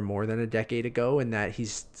ago or more than a decade ago, and that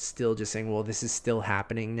he's still just saying, well, this is still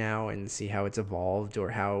happening now, and see how it's evolved, or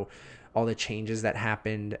how all the changes that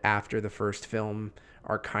happened after the first film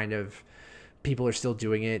are kind of, people are still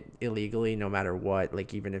doing it illegally no matter what,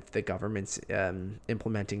 like even if the government's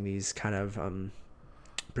implementing these kind of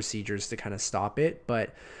procedures to kind of stop it.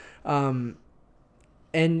 But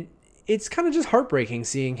and it's kind of just heartbreaking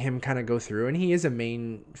seeing him kind of go through, and he is a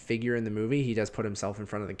main figure in the movie. He does put himself in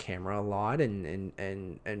front of the camera a lot,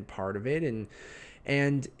 and part of it,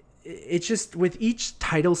 and it's just with each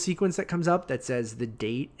title sequence that comes up that says the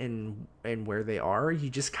date and where they are, you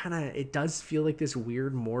just kind of, it does feel like this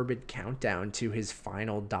weird morbid countdown to his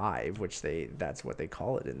final dive, which that's what they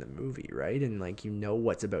call it in the movie, right? And like, you know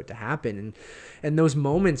what's about to happen, and those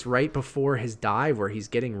moments right before his dive where he's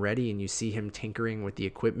getting ready and you see him tinkering with the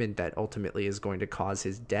equipment that ultimately is going to cause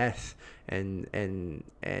his death, and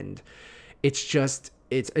it's just,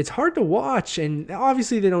 it's hard to watch. And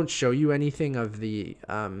obviously they don't show you anything of the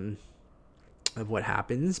of what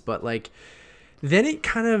happens, but like then it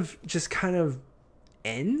kind of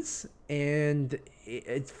ends, and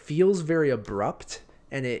it feels very abrupt,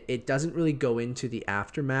 and it doesn't really go into the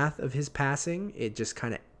aftermath of his passing. It just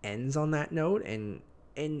kind of ends on that note, and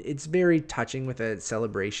it's very touching with a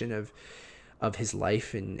celebration of his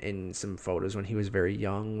life, and some photos when he was very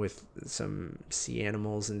young with some sea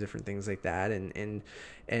animals and different things like that. And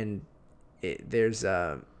there's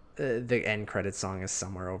the end credit song is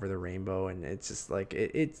Somewhere Over the Rainbow, and it's just like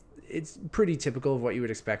it's pretty typical of what you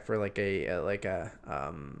would expect for like a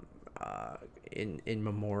in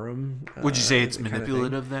memoriam. Would you say it's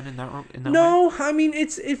manipulative then in that no way? I mean,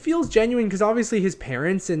 it feels genuine, because obviously his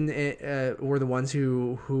parents were the ones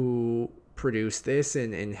who produced this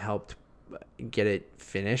and helped get it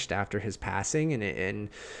finished after his passing, and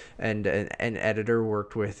an editor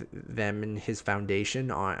worked with them and his foundation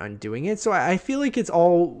on doing it. So I feel like it's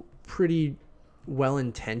all pretty well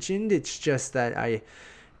intentioned. It's just that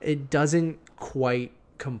it doesn't quite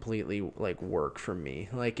completely like work for me.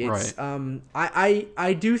 Like it's right.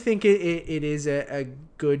 I do think it is a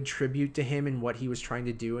good tribute to him and what he was trying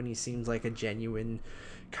to do, and he seems like a genuine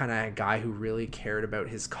kind of guy who really cared about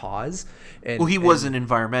his cause. And he was an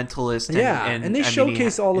environmentalist, and they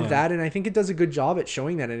showcase all of that, and I think it does a good job at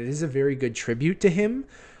showing that, and it is a very good tribute to him.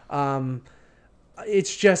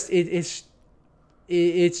 It's just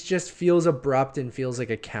it just feels abrupt and feels like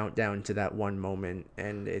a countdown to that one moment,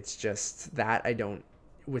 and it's just that I don't,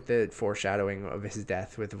 with the foreshadowing of his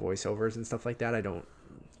death with the voiceovers and stuff like that, I don't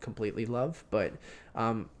completely love. But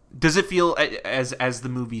does it feel, as the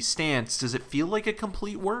movie stands, does it feel like a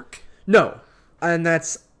complete work? No, and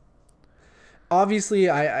that's obviously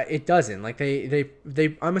it doesn't. Like they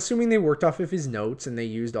I'm assuming they worked off of his notes, and they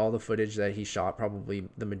used all the footage that he shot, probably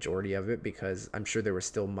the majority of it, because I'm sure there was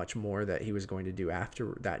still much more that he was going to do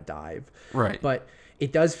after that dive. Right. But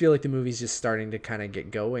it does feel like the movie's just starting to kind of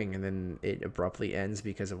get going, and then it abruptly ends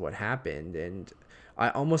because of what happened. And I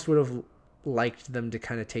almost would have liked them to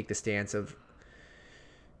kind of take the stance of,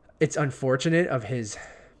 it's unfortunate of his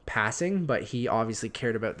passing, but he obviously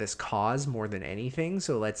cared about this cause more than anything,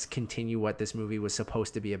 so let's continue what this movie was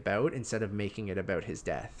supposed to be about instead of making it about his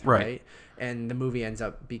death. Right? And the movie ends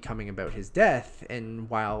up becoming about his death, and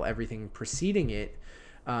while everything preceding it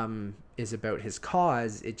is about his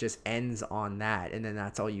cause, it just ends on that, and then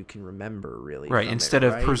that's all you can remember, really. Right. Instead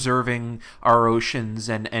of preserving our oceans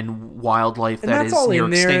and wildlife and that is near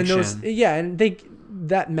extinction. And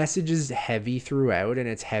that message is heavy throughout, and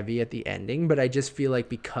it's heavy at the ending, but I just feel like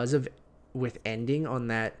because of with ending on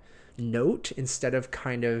that note, instead of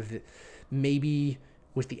kind of maybe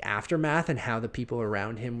with the aftermath and how the people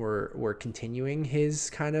around him were continuing his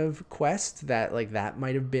kind of quest, that like that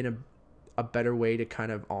might have been a better way to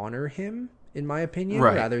kind of honor him, in my opinion,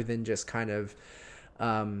 rather than just kind of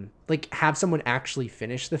like have someone actually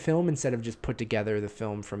finish the film instead of just put together the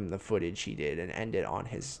film from the footage he did and end it on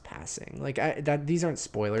his passing. Like these aren't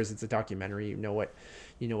spoilers. It's a documentary. You know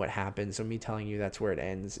what happened. So me telling you that's where it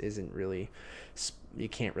ends isn't really, you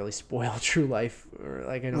can't really spoil true life, or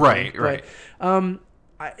like, I don't know.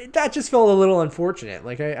 But that just felt a little unfortunate.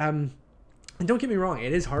 Like and don't get me wrong,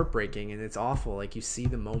 it is heartbreaking and it's awful. Like you see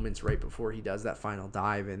the moments right before he does that final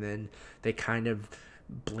dive, and then they kind of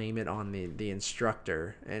blame it on the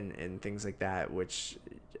instructor and things like that, which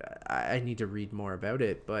I need to read more about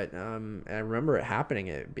it. But I remember it happening,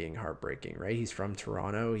 it being heartbreaking, right? He's from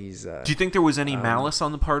Toronto. He's do you think there was any malice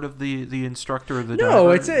on the part of the instructor or the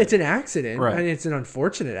no diver? It's an accident, right? And it's an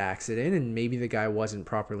unfortunate accident, and maybe the guy wasn't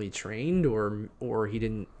properly trained, or he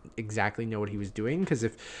didn't exactly know what he was doing, because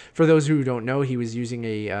if, for those who don't know, he was using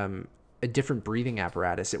a different breathing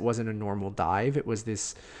apparatus. It wasn't a normal dive. It was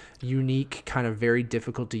this unique, kind of very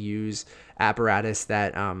difficult to use apparatus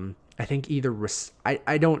that I think either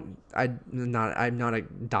I'm not a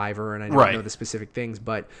diver and I don't know the specific things,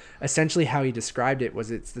 but essentially how he described it was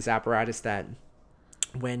it's this apparatus that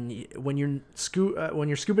when you're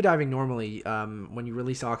scuba diving normally, when you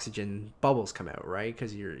release oxygen, bubbles come out, right?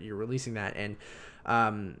 Because you're releasing that, and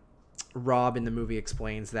Rob in the movie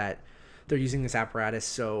explains that they're using this apparatus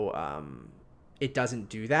so it doesn't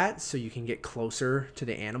do that, so you can get closer to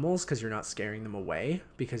the animals because you're not scaring them away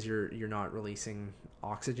because you're not releasing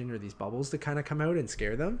oxygen or these bubbles to kind of come out and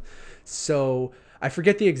scare them. So I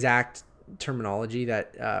forget the exact terminology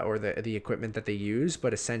that or the equipment that they use,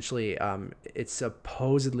 but essentially it's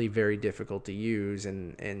supposedly very difficult to use,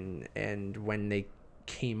 and when they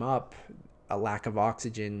came up, a lack of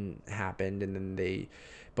oxygen happened, and then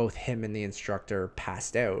both him and the instructor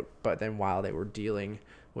passed out. But then while they were dealing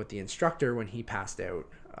with the instructor, when he passed out,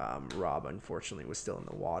 Rob unfortunately was still in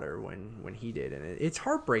the water when he did, and it's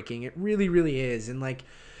heartbreaking. It really, really is. And like,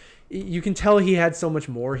 you can tell he had so much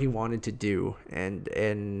more he wanted to do, and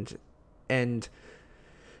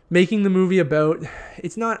making the movie about,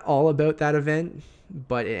 it's not all about that event,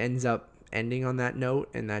 but it ends up ending on that note,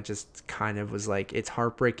 and that just kind of was like, it's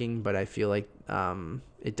heartbreaking, but I feel like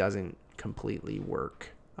it doesn't completely work.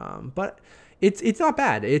 But it's not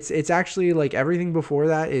bad. It's actually like everything before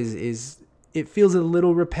that is it feels a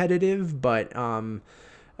little repetitive, but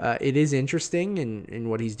it is interesting in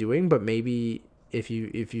what he's doing. But maybe if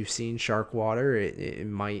you've seen Sharkwater, it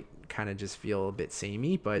might kind of just feel a bit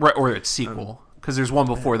samey. But right, or its sequel, because there's one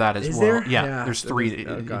before that as well. There? Yeah, there's 3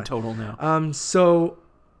 in total now. So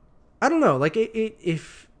I don't know. Like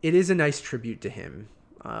if it is a nice tribute to him.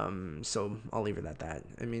 So I'll leave it at that.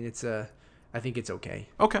 I mean, I think it's okay.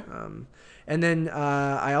 Okay. And then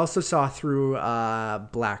I also saw through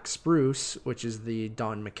Black Spruce, which is the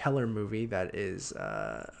Don McKellar movie that is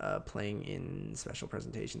playing in special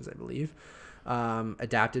presentations, I believe,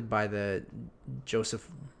 adapted by the Joseph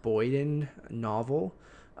Boyden novel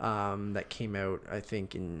that came out, I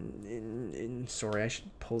think, in sorry, I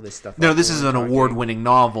should pull this stuff up. No, this is an award-winning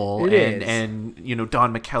novel, It is. And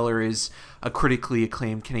Don McKellar is a critically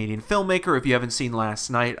acclaimed Canadian filmmaker. If you haven't seen Last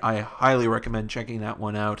Night, I highly recommend checking that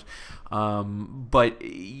one out. But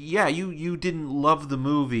yeah, you didn't love the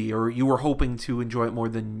movie, or you were hoping to enjoy it more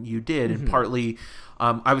than you did, and partly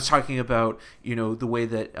I was talking about the way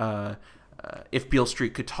that If Beale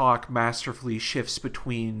Street Could Talk masterfully shifts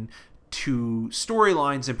between 2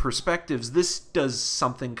 storylines and perspectives. This does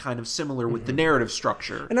something kind of similar with the narrative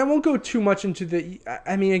structure. And I won't go too much into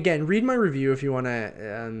I mean, again, read my review if you want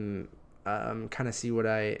to kind of see what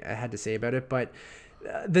I had to say about it. But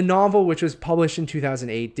the novel, which was published in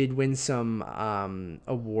 2008, did win some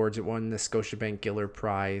awards. It won the Scotiabank Giller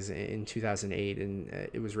Prize in 2008, and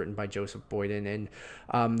it was written by Joseph Boyden.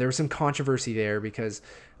 And there was some controversy there because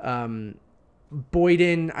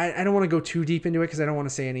Boyden, I don't want to go too deep into it because I don't want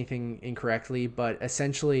to say anything incorrectly, but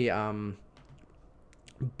essentially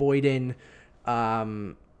Boyden,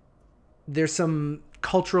 there's some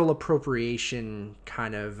cultural appropriation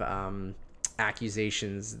kind of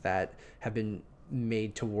accusations that have been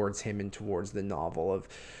made towards him and towards the novel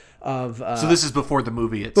so this is before the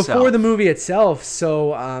movie itself.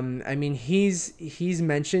 So I mean, he's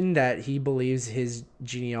mentioned that he believes his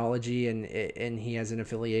genealogy and he has an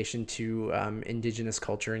affiliation to Indigenous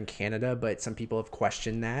culture in Canada, but some people have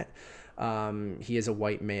questioned that. He is a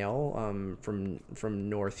white male from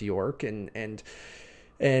North York, and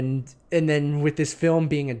then with this film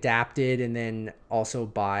being adapted, and then also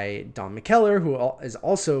by Don McKellar, who is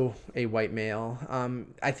also a white male,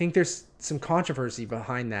 I think there's some controversy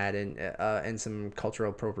behind that, and some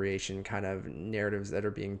cultural appropriation kind of narratives that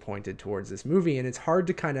are being pointed towards this movie, and it's hard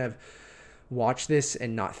to kind of watch this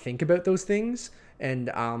and not think about those things.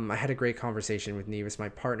 And I had a great conversation with Nevis, my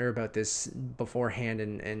partner, about this beforehand,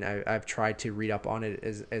 and I've tried to read up on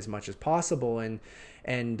it as much as possible, and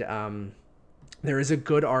there is a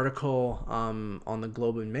good article on the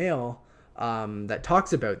Globe and Mail that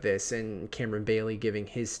talks about this, and Cameron Bailey giving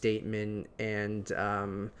his statement, and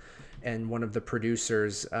one of the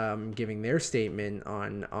producers giving their statement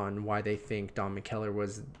on why they think Don McKellar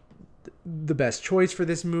was the best choice for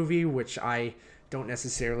this movie, which I don't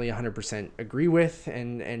necessarily 100% agree with,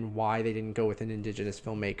 and why they didn't go with an Indigenous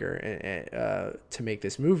filmmaker to make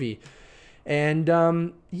this movie.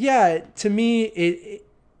 And yeah, to me,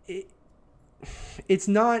 it's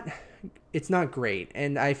not great,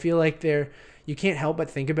 and I feel like you can't help but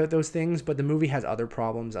think about those things, but the movie has other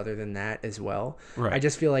problems other than that as well. Right. I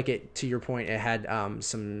just feel like to your point, it had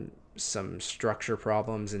some some structure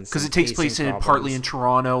problems and because it takes place partly in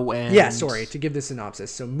Toronto and to give the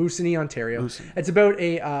synopsis. So Moosonee, Ontario. It's about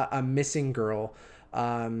a missing girl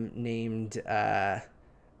named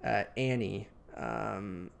Annie.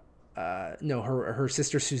 No, her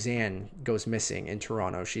sister Suzanne goes missing in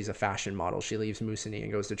Toronto. She's a fashion model. She leaves Moosonee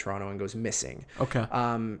and goes to Toronto and goes missing. Okay.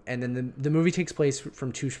 And then the movie takes place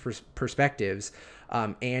from two perspectives.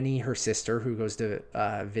 Annie, her sister, who goes to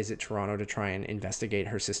visit Toronto to try and investigate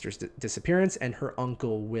her sister's disappearance, and her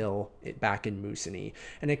uncle Will back in Moosonee.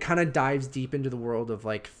 And it kind of dives deep into the world of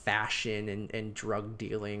like fashion and drug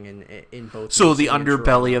dealing and in both. So the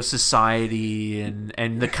underbelly of society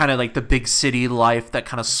and the kind of like the big city life that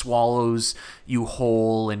kind of swallows you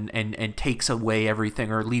whole and takes away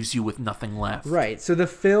everything or leaves you with nothing left. Right. So the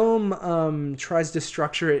film tries to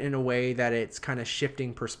structure it in a way that it's kind of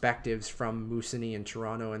shifting perspectives from Moosonee and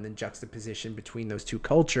Toronto and then juxtaposition between those two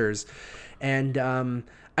cultures. And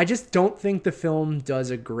I just don't think the film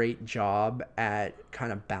does a great job at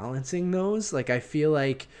kind of balancing those. Like I feel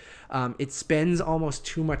like it spends almost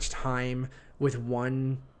too much time with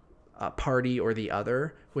one party or the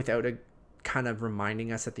other without a kind of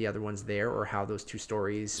reminding us that the other one's there or how those two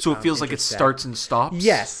stories so it feels like it starts and stops.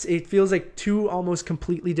 Yes, it feels like two almost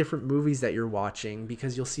completely different movies that you're watching,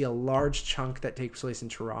 because you'll see a large chunk that takes place in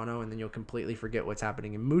Toronto and then you'll completely forget what's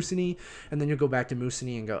happening in Moosonee, and then you'll go back to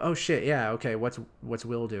Moosonee and go, oh shit, yeah, okay, what's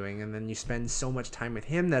Will doing? And then you spend so much time with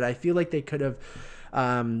him that I feel like they could have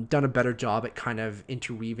done a better job at kind of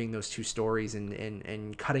interweaving those two stories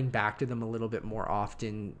and cutting back to them a little bit more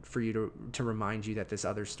often for you to remind you that this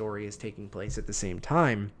other story is taking place at the same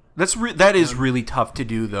time. That is really tough to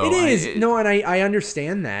do, though. It is. And I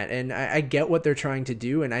understand that, and I get what they're trying to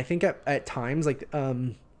do, and I think at times like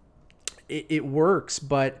it works,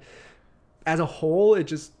 but as a whole, it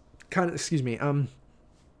just kind of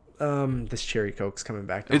this Cherry Coke's coming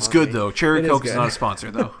back to it's good me. Though Cherry Coke is not a sponsor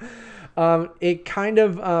though. It kind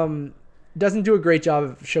of doesn't do a great job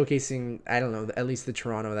of showcasing, I don't know, at least the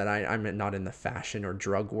Toronto that I'm not in the fashion or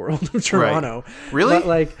drug world of Toronto. Right. Really? But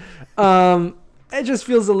like, it just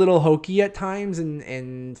feels a little hokey at times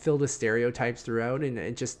and filled with stereotypes throughout. And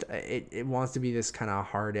it wants to be this kind of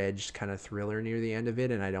hard edged kind of thriller near the end of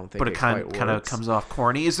it. And I don't think but it kind of comes off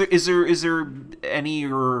corny. Is there any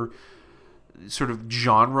sort of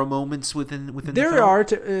genre moments within the film? There are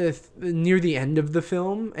near the end of the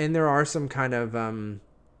film, and there are some kind of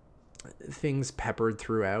things peppered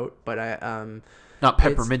throughout, but not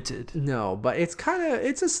pepperminted. No, but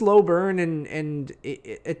it's a slow burn, and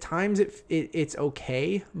at times it's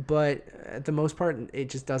okay, but at the most part it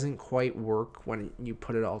just doesn't quite work when you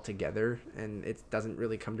put it all together, and it doesn't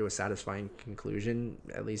really come to a satisfying conclusion,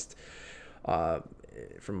 at least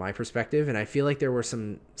from my perspective. And I feel like there were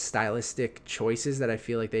some stylistic choices that I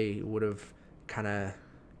feel like they would have kind of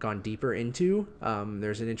gone deeper into.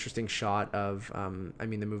 There's an interesting shot of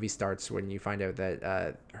the movie starts when you find out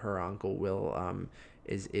that her uncle Will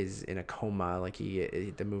is in a coma. Like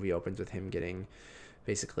the movie opens with him getting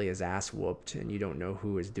basically his ass whooped, and you don't know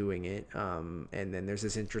who is doing it. And then there's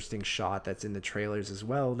this interesting shot that's in the trailers as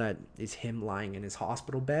well that is him lying in his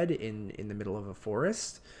hospital bed in the middle of a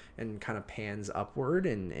forest, and kind of pans upward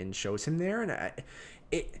and shows him there. And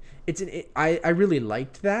I really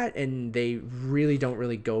liked that, and they really don't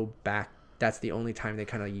really go back. That's the only time they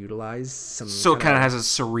kind of utilize some. So it kind of has a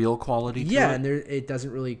surreal quality to it. And it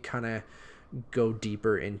doesn't really kind of go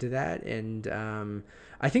deeper into that. And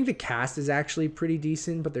I think the cast is actually pretty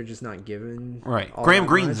decent, but they're just not given right. Graham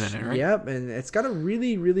Greene's in it, right? Yep, and it's got a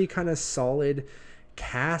really, really kind of solid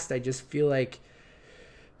cast. I just feel like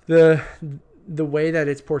the way that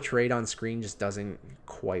it's portrayed on screen just doesn't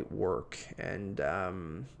quite work, and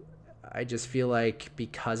I just feel like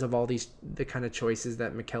because of all the kind of choices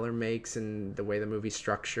that McKellar makes and the way the movie's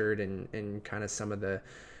structured and kind of some of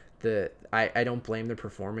I don't blame the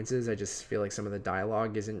performances. I just feel like some of the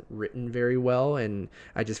dialogue isn't written very well, and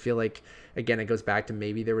I just feel like, again, it goes back to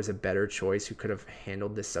maybe there was a better choice who could have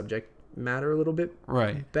handled this subject matter a little bit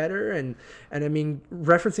better. And I mean,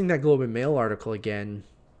 referencing that Globe and Mail article again,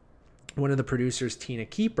 one of the producers, Tina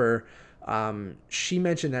Keeper, she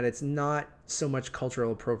mentioned that it's not so much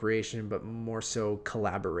cultural appropriation, but more so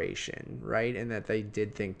collaboration, right? And that they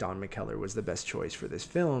did think Don McKellar was the best choice for this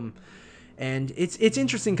film. And it's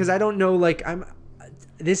interesting because I don't know, like,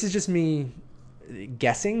 this is just me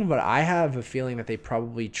guessing, but I have a feeling that they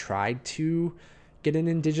probably tried to get an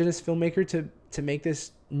Indigenous filmmaker to make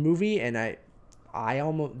this movie, and I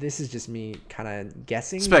almost, this is just me kind of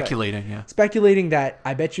guessing, speculating that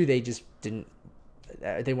I bet you they just didn't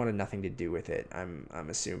they wanted nothing to do with it. I'm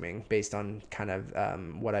assuming, based on kind of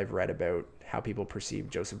what I've read about how people perceive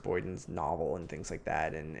Joseph Boyden's novel and things like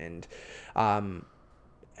that, and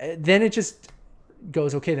then it just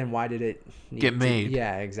goes, okay, then why did it get made?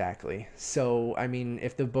 Yeah, exactly. So I mean,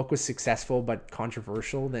 if the book was successful but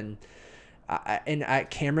controversial, then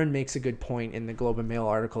Cameron makes a good point in the Globe and Mail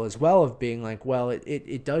article as well, of being like, well,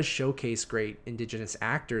 it does showcase great Indigenous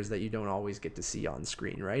actors that you don't always get to see on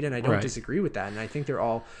screen, right? And I don't disagree with that, and I think they're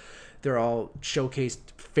all showcased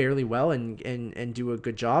fairly well and do a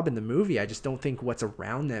good job in the movie. I just don't think what's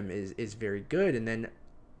around them is very good. And then,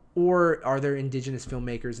 or are there Indigenous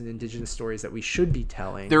filmmakers and Indigenous stories that we should be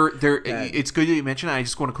telling? It's good that you mentioned it. I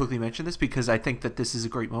just want to quickly mention this because I think that this is a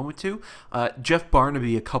great moment too. Jeff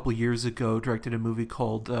Barnaby, a couple years ago, directed a movie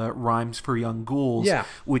called Rhymes for Young Ghouls,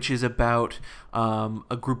 which is about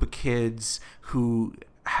a group of kids who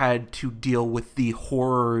had to deal with the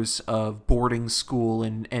horrors of boarding school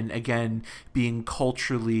and again, being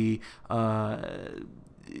culturally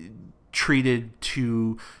treated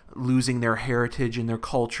to losing their heritage and their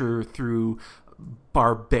culture through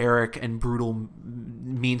barbaric and brutal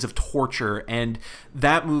means of torture. And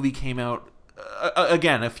that movie came out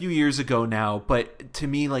again a few years ago now, but to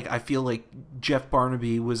me, like, I feel like Jeff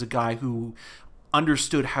Barnaby was a guy who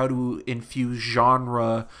understood how to infuse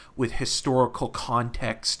genre with historical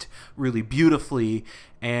context really beautifully,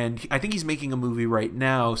 and I think he's making a movie right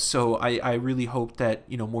now, so I really hope that,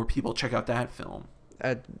 you know, more people check out that film.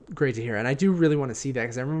 Great to hear, and I do really want to see that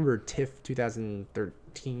because I remember TIFF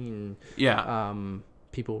 2013.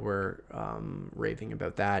 People were raving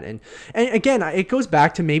about that, and again, it goes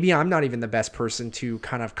back to maybe I'm not even the best person to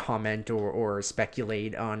kind of comment or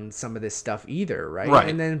speculate on some of this stuff either, right?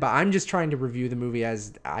 And then, but I'm just trying to review the movie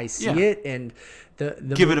as I see it, and the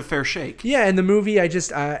give it a fair shake. Yeah, and the movie, I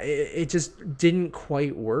just it just didn't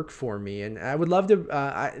quite work for me, and I would love to.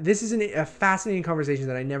 This is a fascinating conversation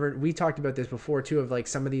that we talked about this before too, of like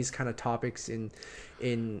some of these kind of topics in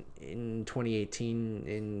 2018,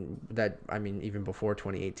 in that, I mean, even before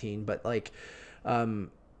 2018, but like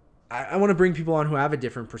I want to bring people on who have a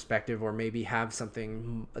different perspective, or maybe have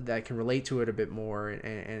something that can relate to it a bit more,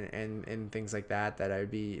 and things like that I'd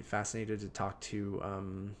be fascinated to talk to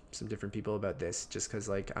some different people about this, just because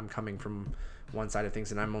like I'm coming from one side of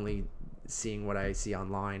things and I'm only seeing what I see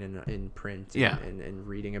online and in print and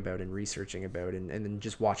reading about and researching about, and then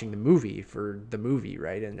just watching the movie for the movie,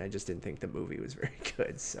 right? And I just didn't think the movie was very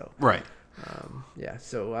good, so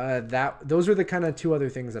so those are the kind of two other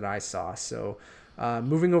things that I saw. So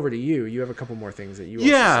moving over to you have a couple more things that you also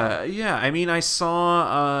saw. I mean, I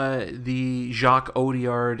saw the Jacques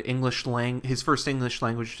Audiard his first English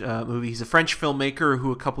language movie. He's a French filmmaker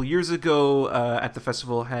who a couple years ago at the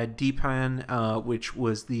festival had Deepan, which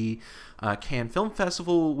was the Cannes Film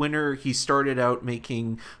Festival winner. He started out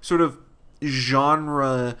making sort of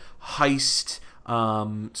genre heist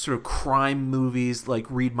sort of crime movies like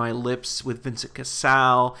Read My Lips with Vincent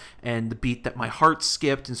Cassel and The Beat That My Heart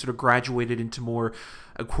Skipped, and sort of graduated into more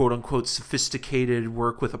quote-unquote sophisticated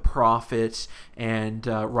work with A Prophet and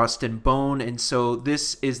Rust and Bone. And so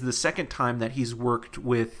this is the second time that he's worked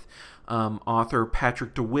with author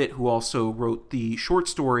Patrick DeWitt, who also wrote the short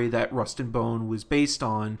story that Rust and Bone was based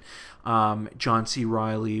on. John C.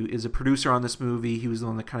 Reilly is a producer on this movie. He was the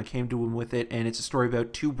one that kind of came to him with it, and it's a story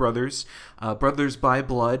about two brothers, brothers by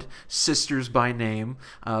blood, sisters by name,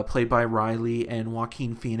 played by Reilly and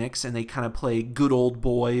Joaquin Phoenix, and they kind of play good old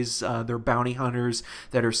boys. They're bounty hunters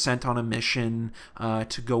that are sent on a mission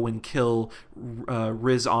to go and kill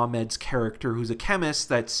Riz Ahmed's character, who's a chemist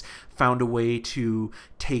that's found a way to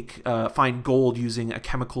find gold using a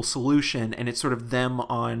chemical solution, and it's sort of them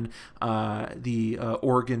on the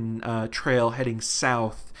Oregon Trail heading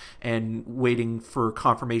south and waiting for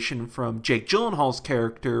confirmation from Jake Gyllenhaal's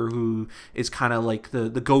character, who is kind of like the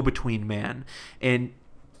go-between man. And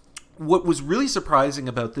what was really surprising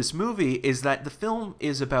about this movie is that the film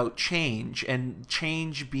is about change, and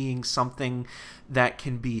change being something that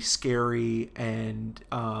can be scary and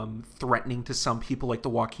threatening to some people, like the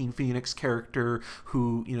Joaquin Phoenix character,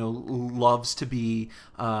 who, you know, loves to be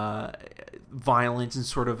violent and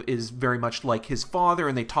sort of is very much like his father,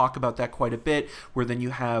 and they talk about that quite a bit, where then you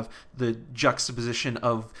have the juxtaposition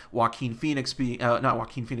of Joaquin Phoenix being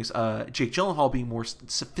Jake Gyllenhaal being more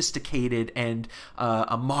sophisticated and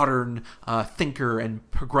a modern thinker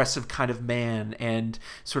and progressive kind of man, and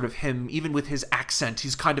sort of him, even with his accent,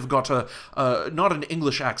 he's kind of got a not an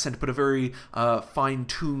English accent, but a very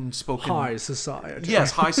fine-tuned spoken high society. Yes,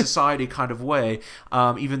 high society kind of way.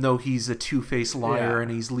 Even though he's a two-faced liar and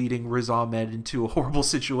he's leading Riz Ahmed into a horrible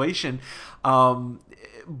situation.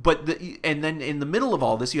 and then in the middle of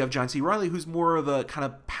all this, you have John C. Reilly, who's more of a kind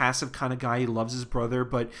of passive kind of guy. He loves his brother,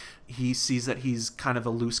 but he sees that he's kind of a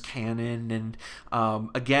loose cannon. And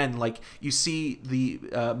again, like, you see the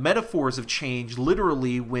metaphors of change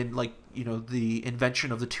literally when, like, you know, the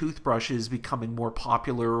invention of the toothbrush is becoming more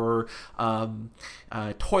popular, or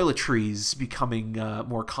toiletries becoming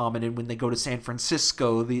more common. And when they go to San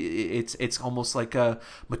Francisco, it's almost like a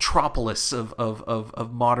metropolis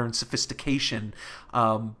of modern sophistication.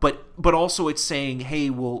 But also it's saying, hey,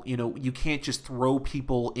 well, you know, you can't just throw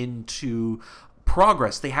people into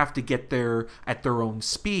progress. They have to get there at their own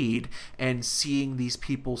speed, and seeing these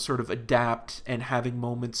people sort of adapt and having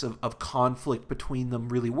moments of conflict between them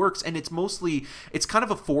really works. And it's kind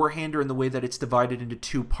of a four-hander in the way that it's divided into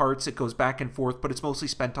two parts. It goes back and forth, but it's mostly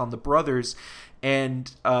spent on the brothers.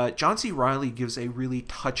 And John C. Reilly gives a really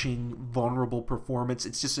touching, vulnerable performance.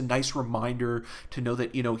 It's just a nice reminder to know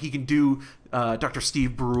that, you know, he can do Dr.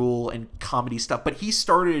 Steve Brule and comedy stuff, but he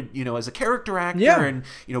started, you know, as a character actor, and,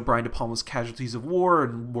 you know, Brian De Palma's Casualties of War,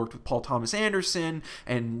 and worked with Paul Thomas Anderson,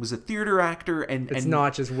 and was a theater actor. And it's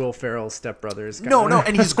not just Will Ferrell's Step Brothers. No,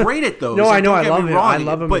 and he's great at those. No, I know, I love him. I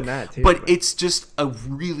love him in that too. But it's just a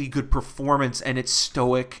really good performance, and it's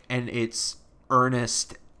stoic and it's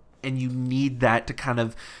earnest. And you need that to kind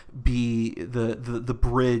of be the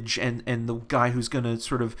bridge and the guy who's going to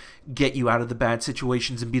sort of get you out of the bad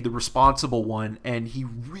situations and be the responsible one. And he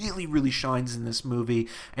really, really shines in this movie.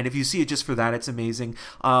 And if you see it just for that, it's amazing.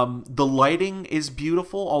 The lighting is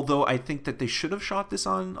beautiful, although I think that they should have shot this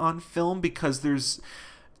on film, because there's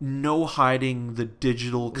no hiding the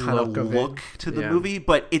digital kind of look to the movie.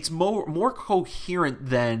 But it's more coherent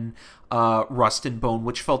than Rust and Bone,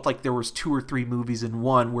 which felt like there was 2 or 3 movies in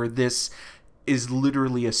one, where this is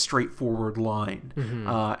literally a straightforward line.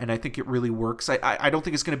 And I think it really works. I don't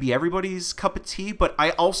think it's going to be everybody's cup of tea, but I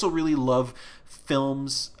also really love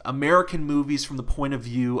films, American movies, from the point of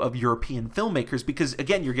view of European filmmakers, because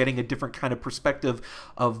again, you're getting a different kind of perspective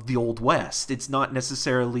of the Old West. It's not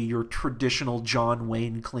necessarily your traditional John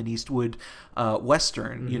Wayne, Clint Eastwood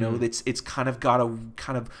Western. You know, it's kind of got a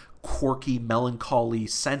kind of quirky, melancholy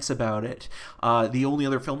sense about it. The only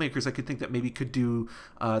other filmmakers I could think that maybe could do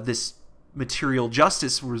this material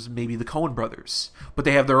justice was maybe the Coen brothers, but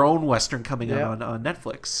they have their own Western coming out on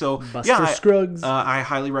Netflix. So Buster Scruggs. I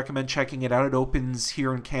highly recommend checking it out. It opens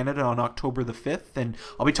here in Canada on October the 5th, and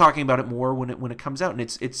I'll be talking about it more when it comes out, and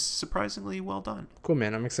it's surprisingly well done. Cool,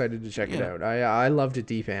 man. I'm excited to check it out. I loved it,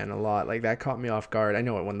 D-Fan, a lot. Like, that caught me off guard. I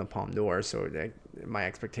know it won the Palme d'Or, so my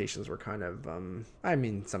expectations were kind of I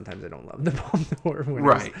mean, sometimes I don't love the Palme d'Or winners.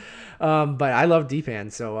 Right. But I love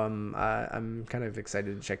D-Fan, so I'm kind of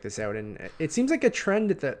excited to check this out. And it seems like a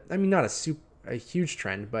trend not a huge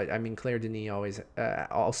trend, but I mean, Claire Denis always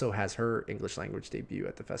also has her English language debut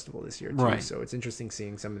at the festival this year too. Right. So it's interesting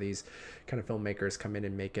seeing some of these kind of filmmakers come in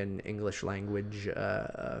and make an English language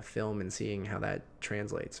film, and seeing how that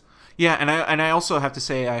translates. Yeah, and I also have to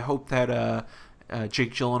say, I hope that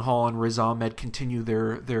Jake Gyllenhaal and Riz Ahmed continue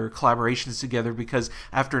their collaborations together, because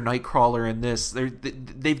after Nightcrawler and this,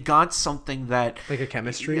 they've got something that, like a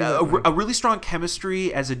chemistry, a really strong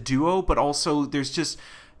chemistry as a duo, but also there's just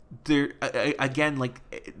again, like,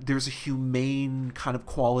 there's a humane kind of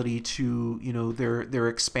quality to, you know, their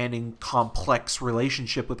expanding complex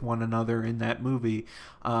relationship with one another in that movie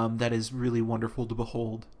that is really wonderful to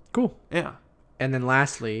behold. Cool. Yeah. And then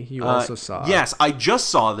lastly, you also saw... Yes, I just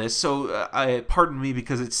saw this, so pardon me,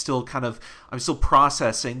 because it's still kind of... I'm still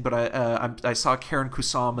processing, but I saw Karen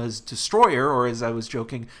Kusama's Destroyer, or as I was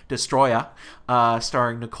joking, Destroya,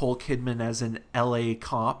 starring Nicole Kidman as an LA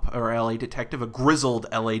cop, or LA detective, a grizzled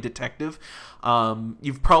LA detective.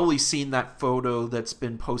 You've probably seen that photo that's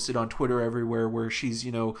been posted on Twitter everywhere, where she's,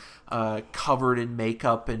 you know, covered in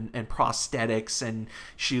makeup and prosthetics, and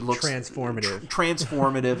she looks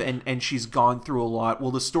transformative, and she's gone through a lot.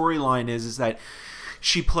 Well, the storyline is that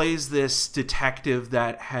she plays this detective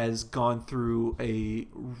that has gone through a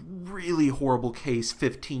really horrible case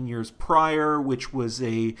 15 years prior, which was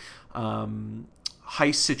a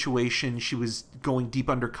heist situation. She was going deep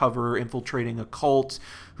undercover, infiltrating a cult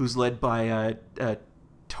who's led by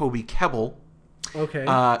Toby Kebbell. Okay.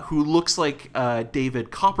 Who looks like David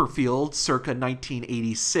Copperfield circa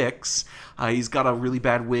 1986. He's got a really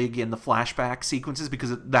bad wig in the flashback sequences,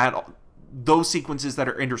 because those sequences that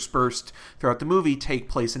are interspersed throughout the movie take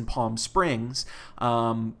place in Palm Springs.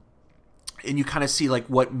 And you kind of see like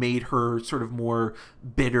what made her sort of more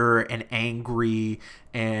bitter and angry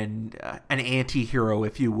and an anti-hero,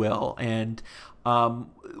 if you will. And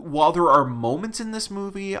while there are moments in this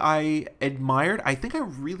movie I admired, I think I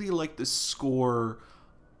really like the score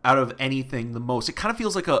out of anything the most. It kind of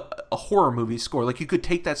feels like a horror movie score. Like you could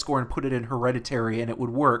take that score and put it in Hereditary and it would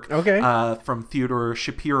work. Okay. From Theodore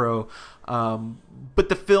Shapiro. But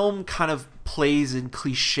the film kind of plays in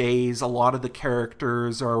cliches. A lot of the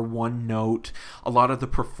characters are one note. A lot of the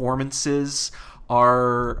performances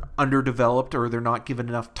are underdeveloped, or they're not given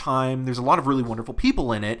enough time. There's a lot of really wonderful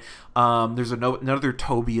people in it. There's another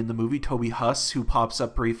Toby in the movie, Toby Huss, who pops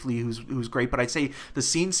up briefly, who's great. But I'd say the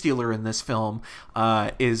scene stealer in this film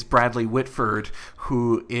is Bradley Whitford,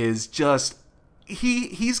 who is just...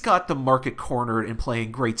 He's got the market cornered in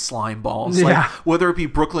playing great slime balls. Like, whether it be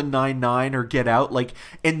Brooklyn Nine-Nine or Get Out, like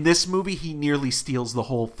in this movie, he nearly steals the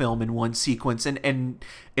whole film in one sequence, and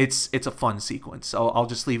it's a fun sequence. So I'll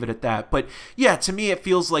just leave it at that. But yeah, to me, it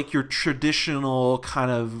feels like your traditional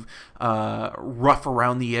kind of rough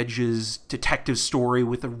around the edges detective story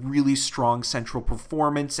with a really strong central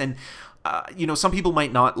performance. And some people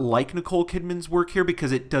might not like Nicole Kidman's work here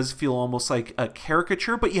because it does feel almost like a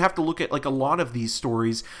caricature, but you have to look at like a lot of these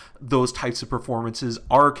stories, those types of performances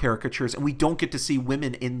are caricatures, and we don't get to see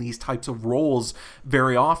women in these types of roles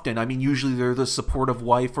very often. I mean, usually they're the supportive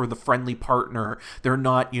wife or the friendly partner. They're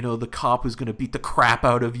not, the cop who's going to beat the crap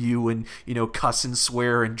out of you and, cuss and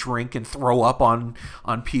swear and drink and throw up on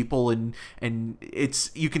people. And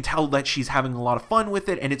you can tell that she's having a lot of fun with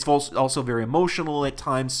it, and it's also very emotional at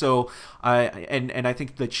times. So I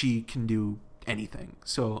think that she can do anything.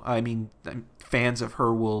 So I mean, fans of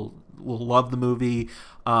her will love the movie.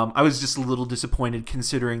 I was just a little disappointed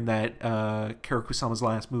considering that Kara Kusama's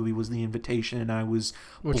last movie was The Invitation, and I was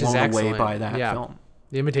blown away by that film.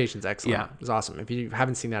 The Invitation's excellent. Yeah, it was awesome. If you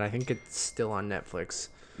haven't seen that, I think it's still on Netflix.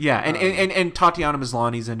 Yeah, and Tatiana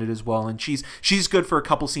Maslany's in it as well, and she's good for a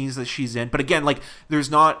couple scenes that she's in. But again, like,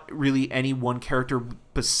 there's not really any one character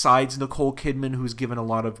besides Nicole Kidman who's given a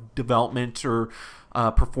lot of development or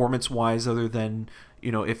performance-wise, other than,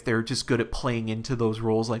 if they're just good at playing into those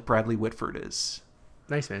roles like Bradley Whitford is.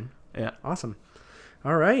 Nice, man. Yeah. Awesome.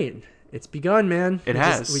 All right. It's begun, man. We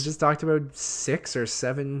just talked about 6 or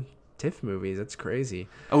 7 TIFF movies. That's crazy.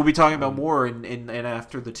 We'll be talking about more in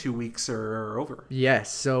after the 2 weeks are over.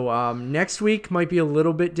 Yes. So next week might be a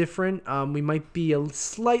little bit different. We might be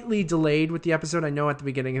slightly delayed with the episode. I know at the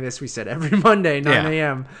beginning of this we said every Monday 9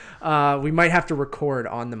 a.m. We might have to record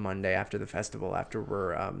on the Monday after the festival, after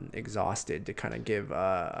we're exhausted, to kind of give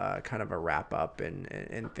kind of a wrap up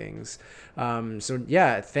and things. So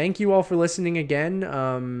yeah, thank you all for listening again.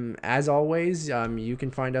 As always, you can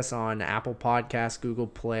find us on Apple Podcasts, Google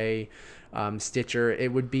Play, Stitcher.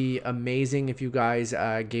 It would be amazing if you guys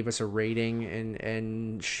gave us a rating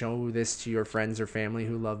and show this to your friends or family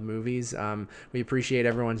who love movies. We appreciate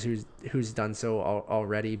everyone who's done so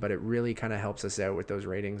already, but it really kind of helps us out with those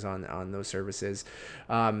ratings on those services.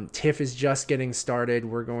 TIFF is just getting started.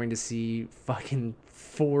 We're going to see fucking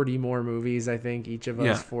 40 more movies, I think, each of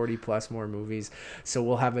us, 40 plus more movies. So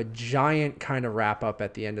we'll have a giant kind of wrap up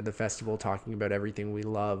at the end of the festival talking about everything we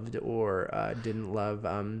loved or didn't love.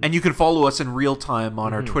 And you can follow us in real time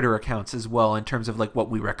on our Twitter accounts as well, in terms of like what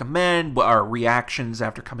we recommend, what our reactions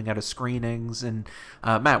after coming out of screenings. And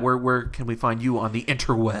Matt, where can we find you on the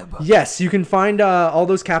interweb? Yes, you can find all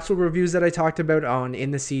those capsule reviews that I talked about on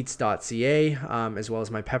intheseats.ca, as well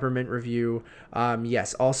as my Peppermint review.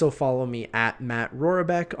 Yes, also follow me at Matt Rorabeck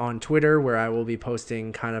on Twitter, where I will be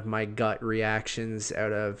posting kind of my gut reactions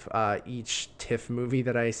out of each TIFF movie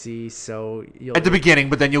that I see. So at the beginning,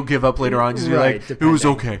 but then you'll give up later on because you're like, depending. It was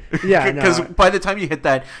okay. Yeah, because by the time you hit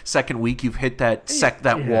that second week, you've hit that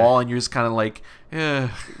wall, and you're just kind of like,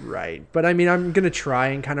 right. But I mean, I'm gonna try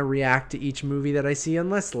and kind of react to each movie that I see,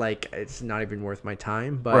 unless like it's not even worth my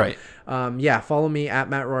time. But follow me at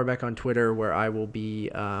Matt Rorabeck on Twitter, where I will be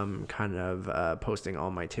kind of posting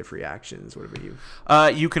all my TIFF reactions. What about you?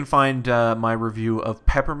 You can find my review of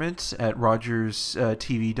Peppermint at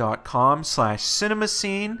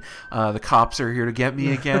rogerstv.com/cinemascene. The cops are here to get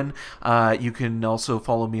me again. You can also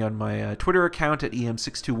follow me on my Twitter account at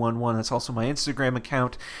em6211. That's also my Instagram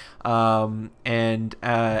account. And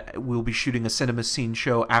we'll be shooting a Cinema Scene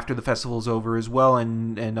show after the festival's over as well,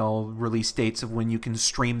 and I'll release dates of when you can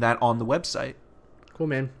stream that on the website. Cool,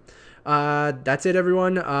 man. That's it,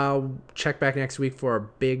 everyone. Check back next week for a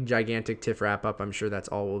big, gigantic TIFF wrap-up. I'm sure that's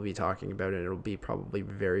all we'll be talking about, and it'll be probably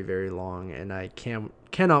very, very long, and I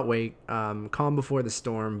cannot wait. Calm before the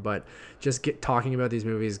storm, but just talking about these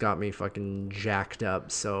movies got me fucking jacked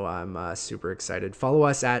up, so I'm super excited. Follow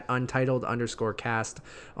us at Untitled_cast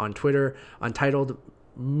on Twitter, Untitled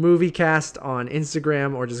Moviecast on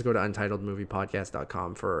Instagram, or just go to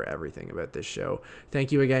untitledmoviepodcast.com for everything about this show.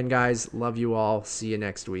 Thank you again, guys. Love you all. See you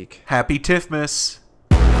next week. Happy TIFFmas.